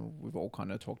 months and we've all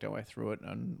kind of talked our way through it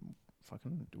and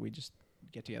fucking we just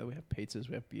get together, we have pizzas,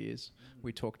 we have beers,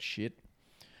 we talked shit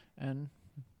and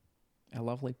our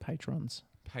lovely patrons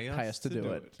pay us to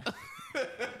do it.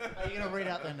 Are you going to read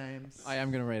out their names? I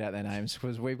am going to read out their names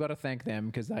because we've got to thank them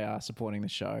because they are supporting the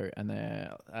show and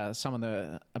they're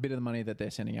a bit of the money that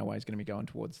they're sending our way is going to be going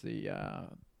towards the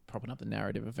propping up the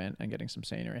narrative event and getting some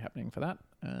scenery happening for that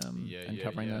and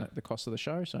covering the cost of the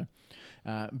show. So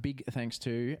big thanks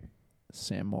to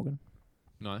Sam Morgan.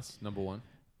 Nice. Number one.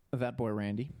 That boy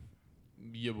Randy.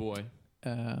 Your boy.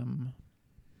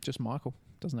 Just Michael.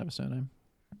 Doesn't have a surname.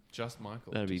 Just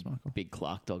Michael. That'd be Just Michael. big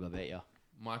Clark dog, I bet you.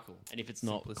 Michael. And if it's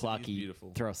not Simplicity is Clarky,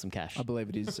 beautiful. throw us some cash. I believe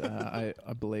it is. I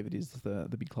believe it is the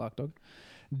big Clark dog.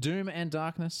 Doom and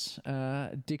Darkness.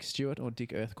 Dick Stewart or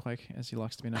Dick Earthquake, as he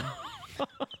likes to be known.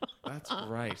 That's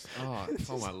great. Oh,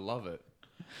 Tom, I love it.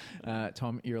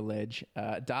 Tom, you're a ledge.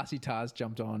 Darcy Tars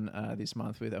jumped on this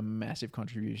month with a massive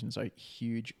contribution, so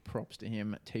huge props to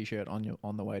him. T-shirt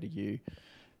on the way to you.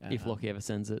 If Lockie ever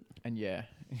sends it. And yeah,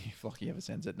 if Lockie ever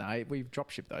sends it. No, we've drop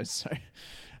shipped those. So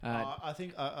I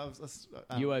think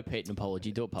You owe Pete an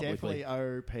apology. Do it publicly. definitely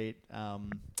owe Pete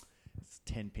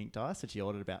 10 pink dice that she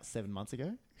ordered about 7 months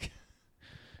ago.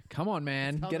 come on,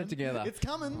 man, get it together. It's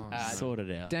coming. Sort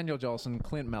it out. Daniel Jolson,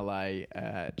 Clint Mallet,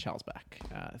 Charles Back.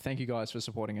 Thank you guys for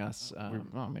supporting us.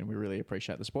 We really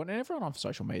appreciate the support. And everyone on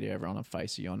social media, everyone on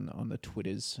Facey, on the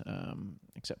Twitters,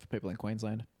 except for people in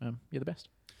Queensland. You're the best.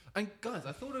 And guys,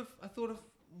 I thought of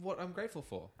what I'm grateful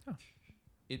for. Oh.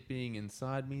 It being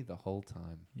inside me the whole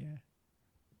time. Yeah.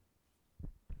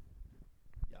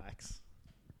 Yikes.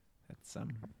 That's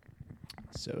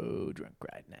so drunk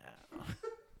right now.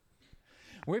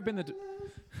 We've been the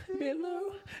below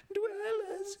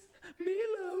dwellers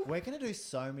below. We're going to do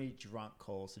so many drunk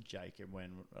calls to Jacob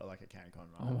when like a CanCon,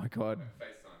 right? Oh my god,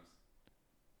 FaceTimes.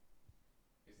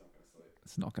 He's not going to sleep.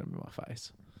 it's not going to be my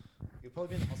face. He'll probably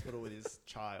be in the hospital with his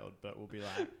child, but we'll be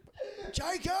like,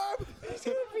 Jacob! He's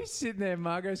going to be sitting there.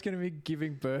 Margot's going to be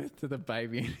giving birth to the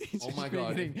baby. And he's Oh just my been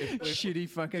God. getting shitty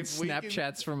fucking if we can-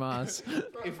 Snapchats from us.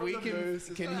 If we can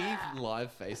he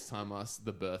live FaceTime us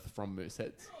the birth from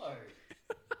Mooseheads?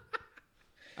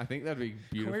 I think that'd be Can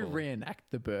beautiful. we reenact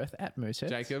the birth at Mooseheads?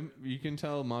 Jacob, you can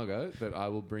tell Margot that I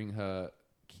will bring her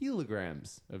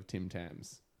kilograms of Tim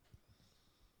Tams.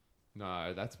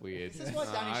 No, that's weird. This is why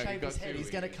Danny I shaved got his head. too He's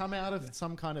going to weird. come out of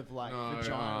some kind of like No,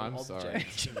 vaginal I'm object. sorry. I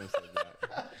shouldn't have said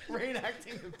that.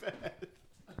 Reenacting the birth.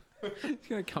 It's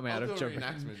going to come out I'll of do a Jacob.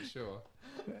 reenactment, sure.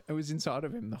 It was inside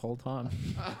of him the whole time.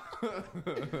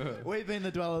 We've been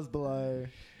the Dwellers Below.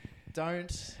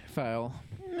 Don't Fail.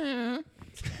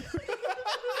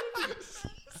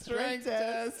 strength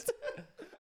test.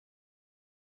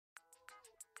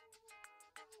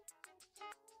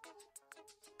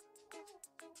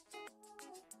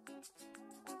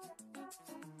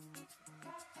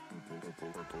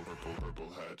 Purple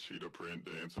hat, cheetah print,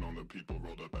 dancing on the people.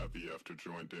 Rolled up at the after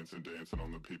joint, dancing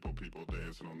on the people. People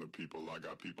dancing on the people. I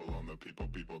got people on the people.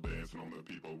 People dancing on the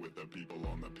people with the people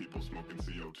on the people. Smoking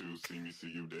CO2, see me,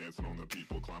 see you dancing on the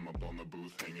people. Climb up on the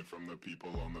booth, hanging from the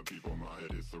people on the people. My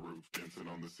head is the roof, dancing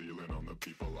on the ceiling on the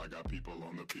people. I got people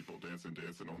on the people, dancing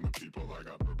on the people. I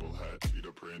got purple hat,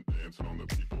 cheetah print, dancing on the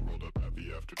people. Rolled up at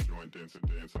the after joint, dancing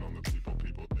on the people.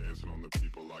 People dancing on the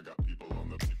people. I got people on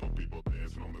the people. People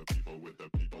dancing on the people with the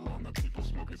people on the people.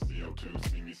 Smoking CO2.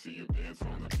 CO2. See me, see you dancing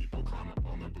on the people. Climb up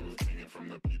on the booth, hanging from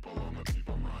the people on the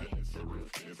people. My hits the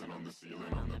roof, dancing on the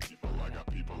ceiling on the people. I got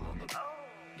people on the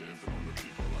dancing on the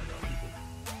people. I got people.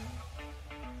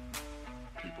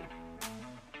 People.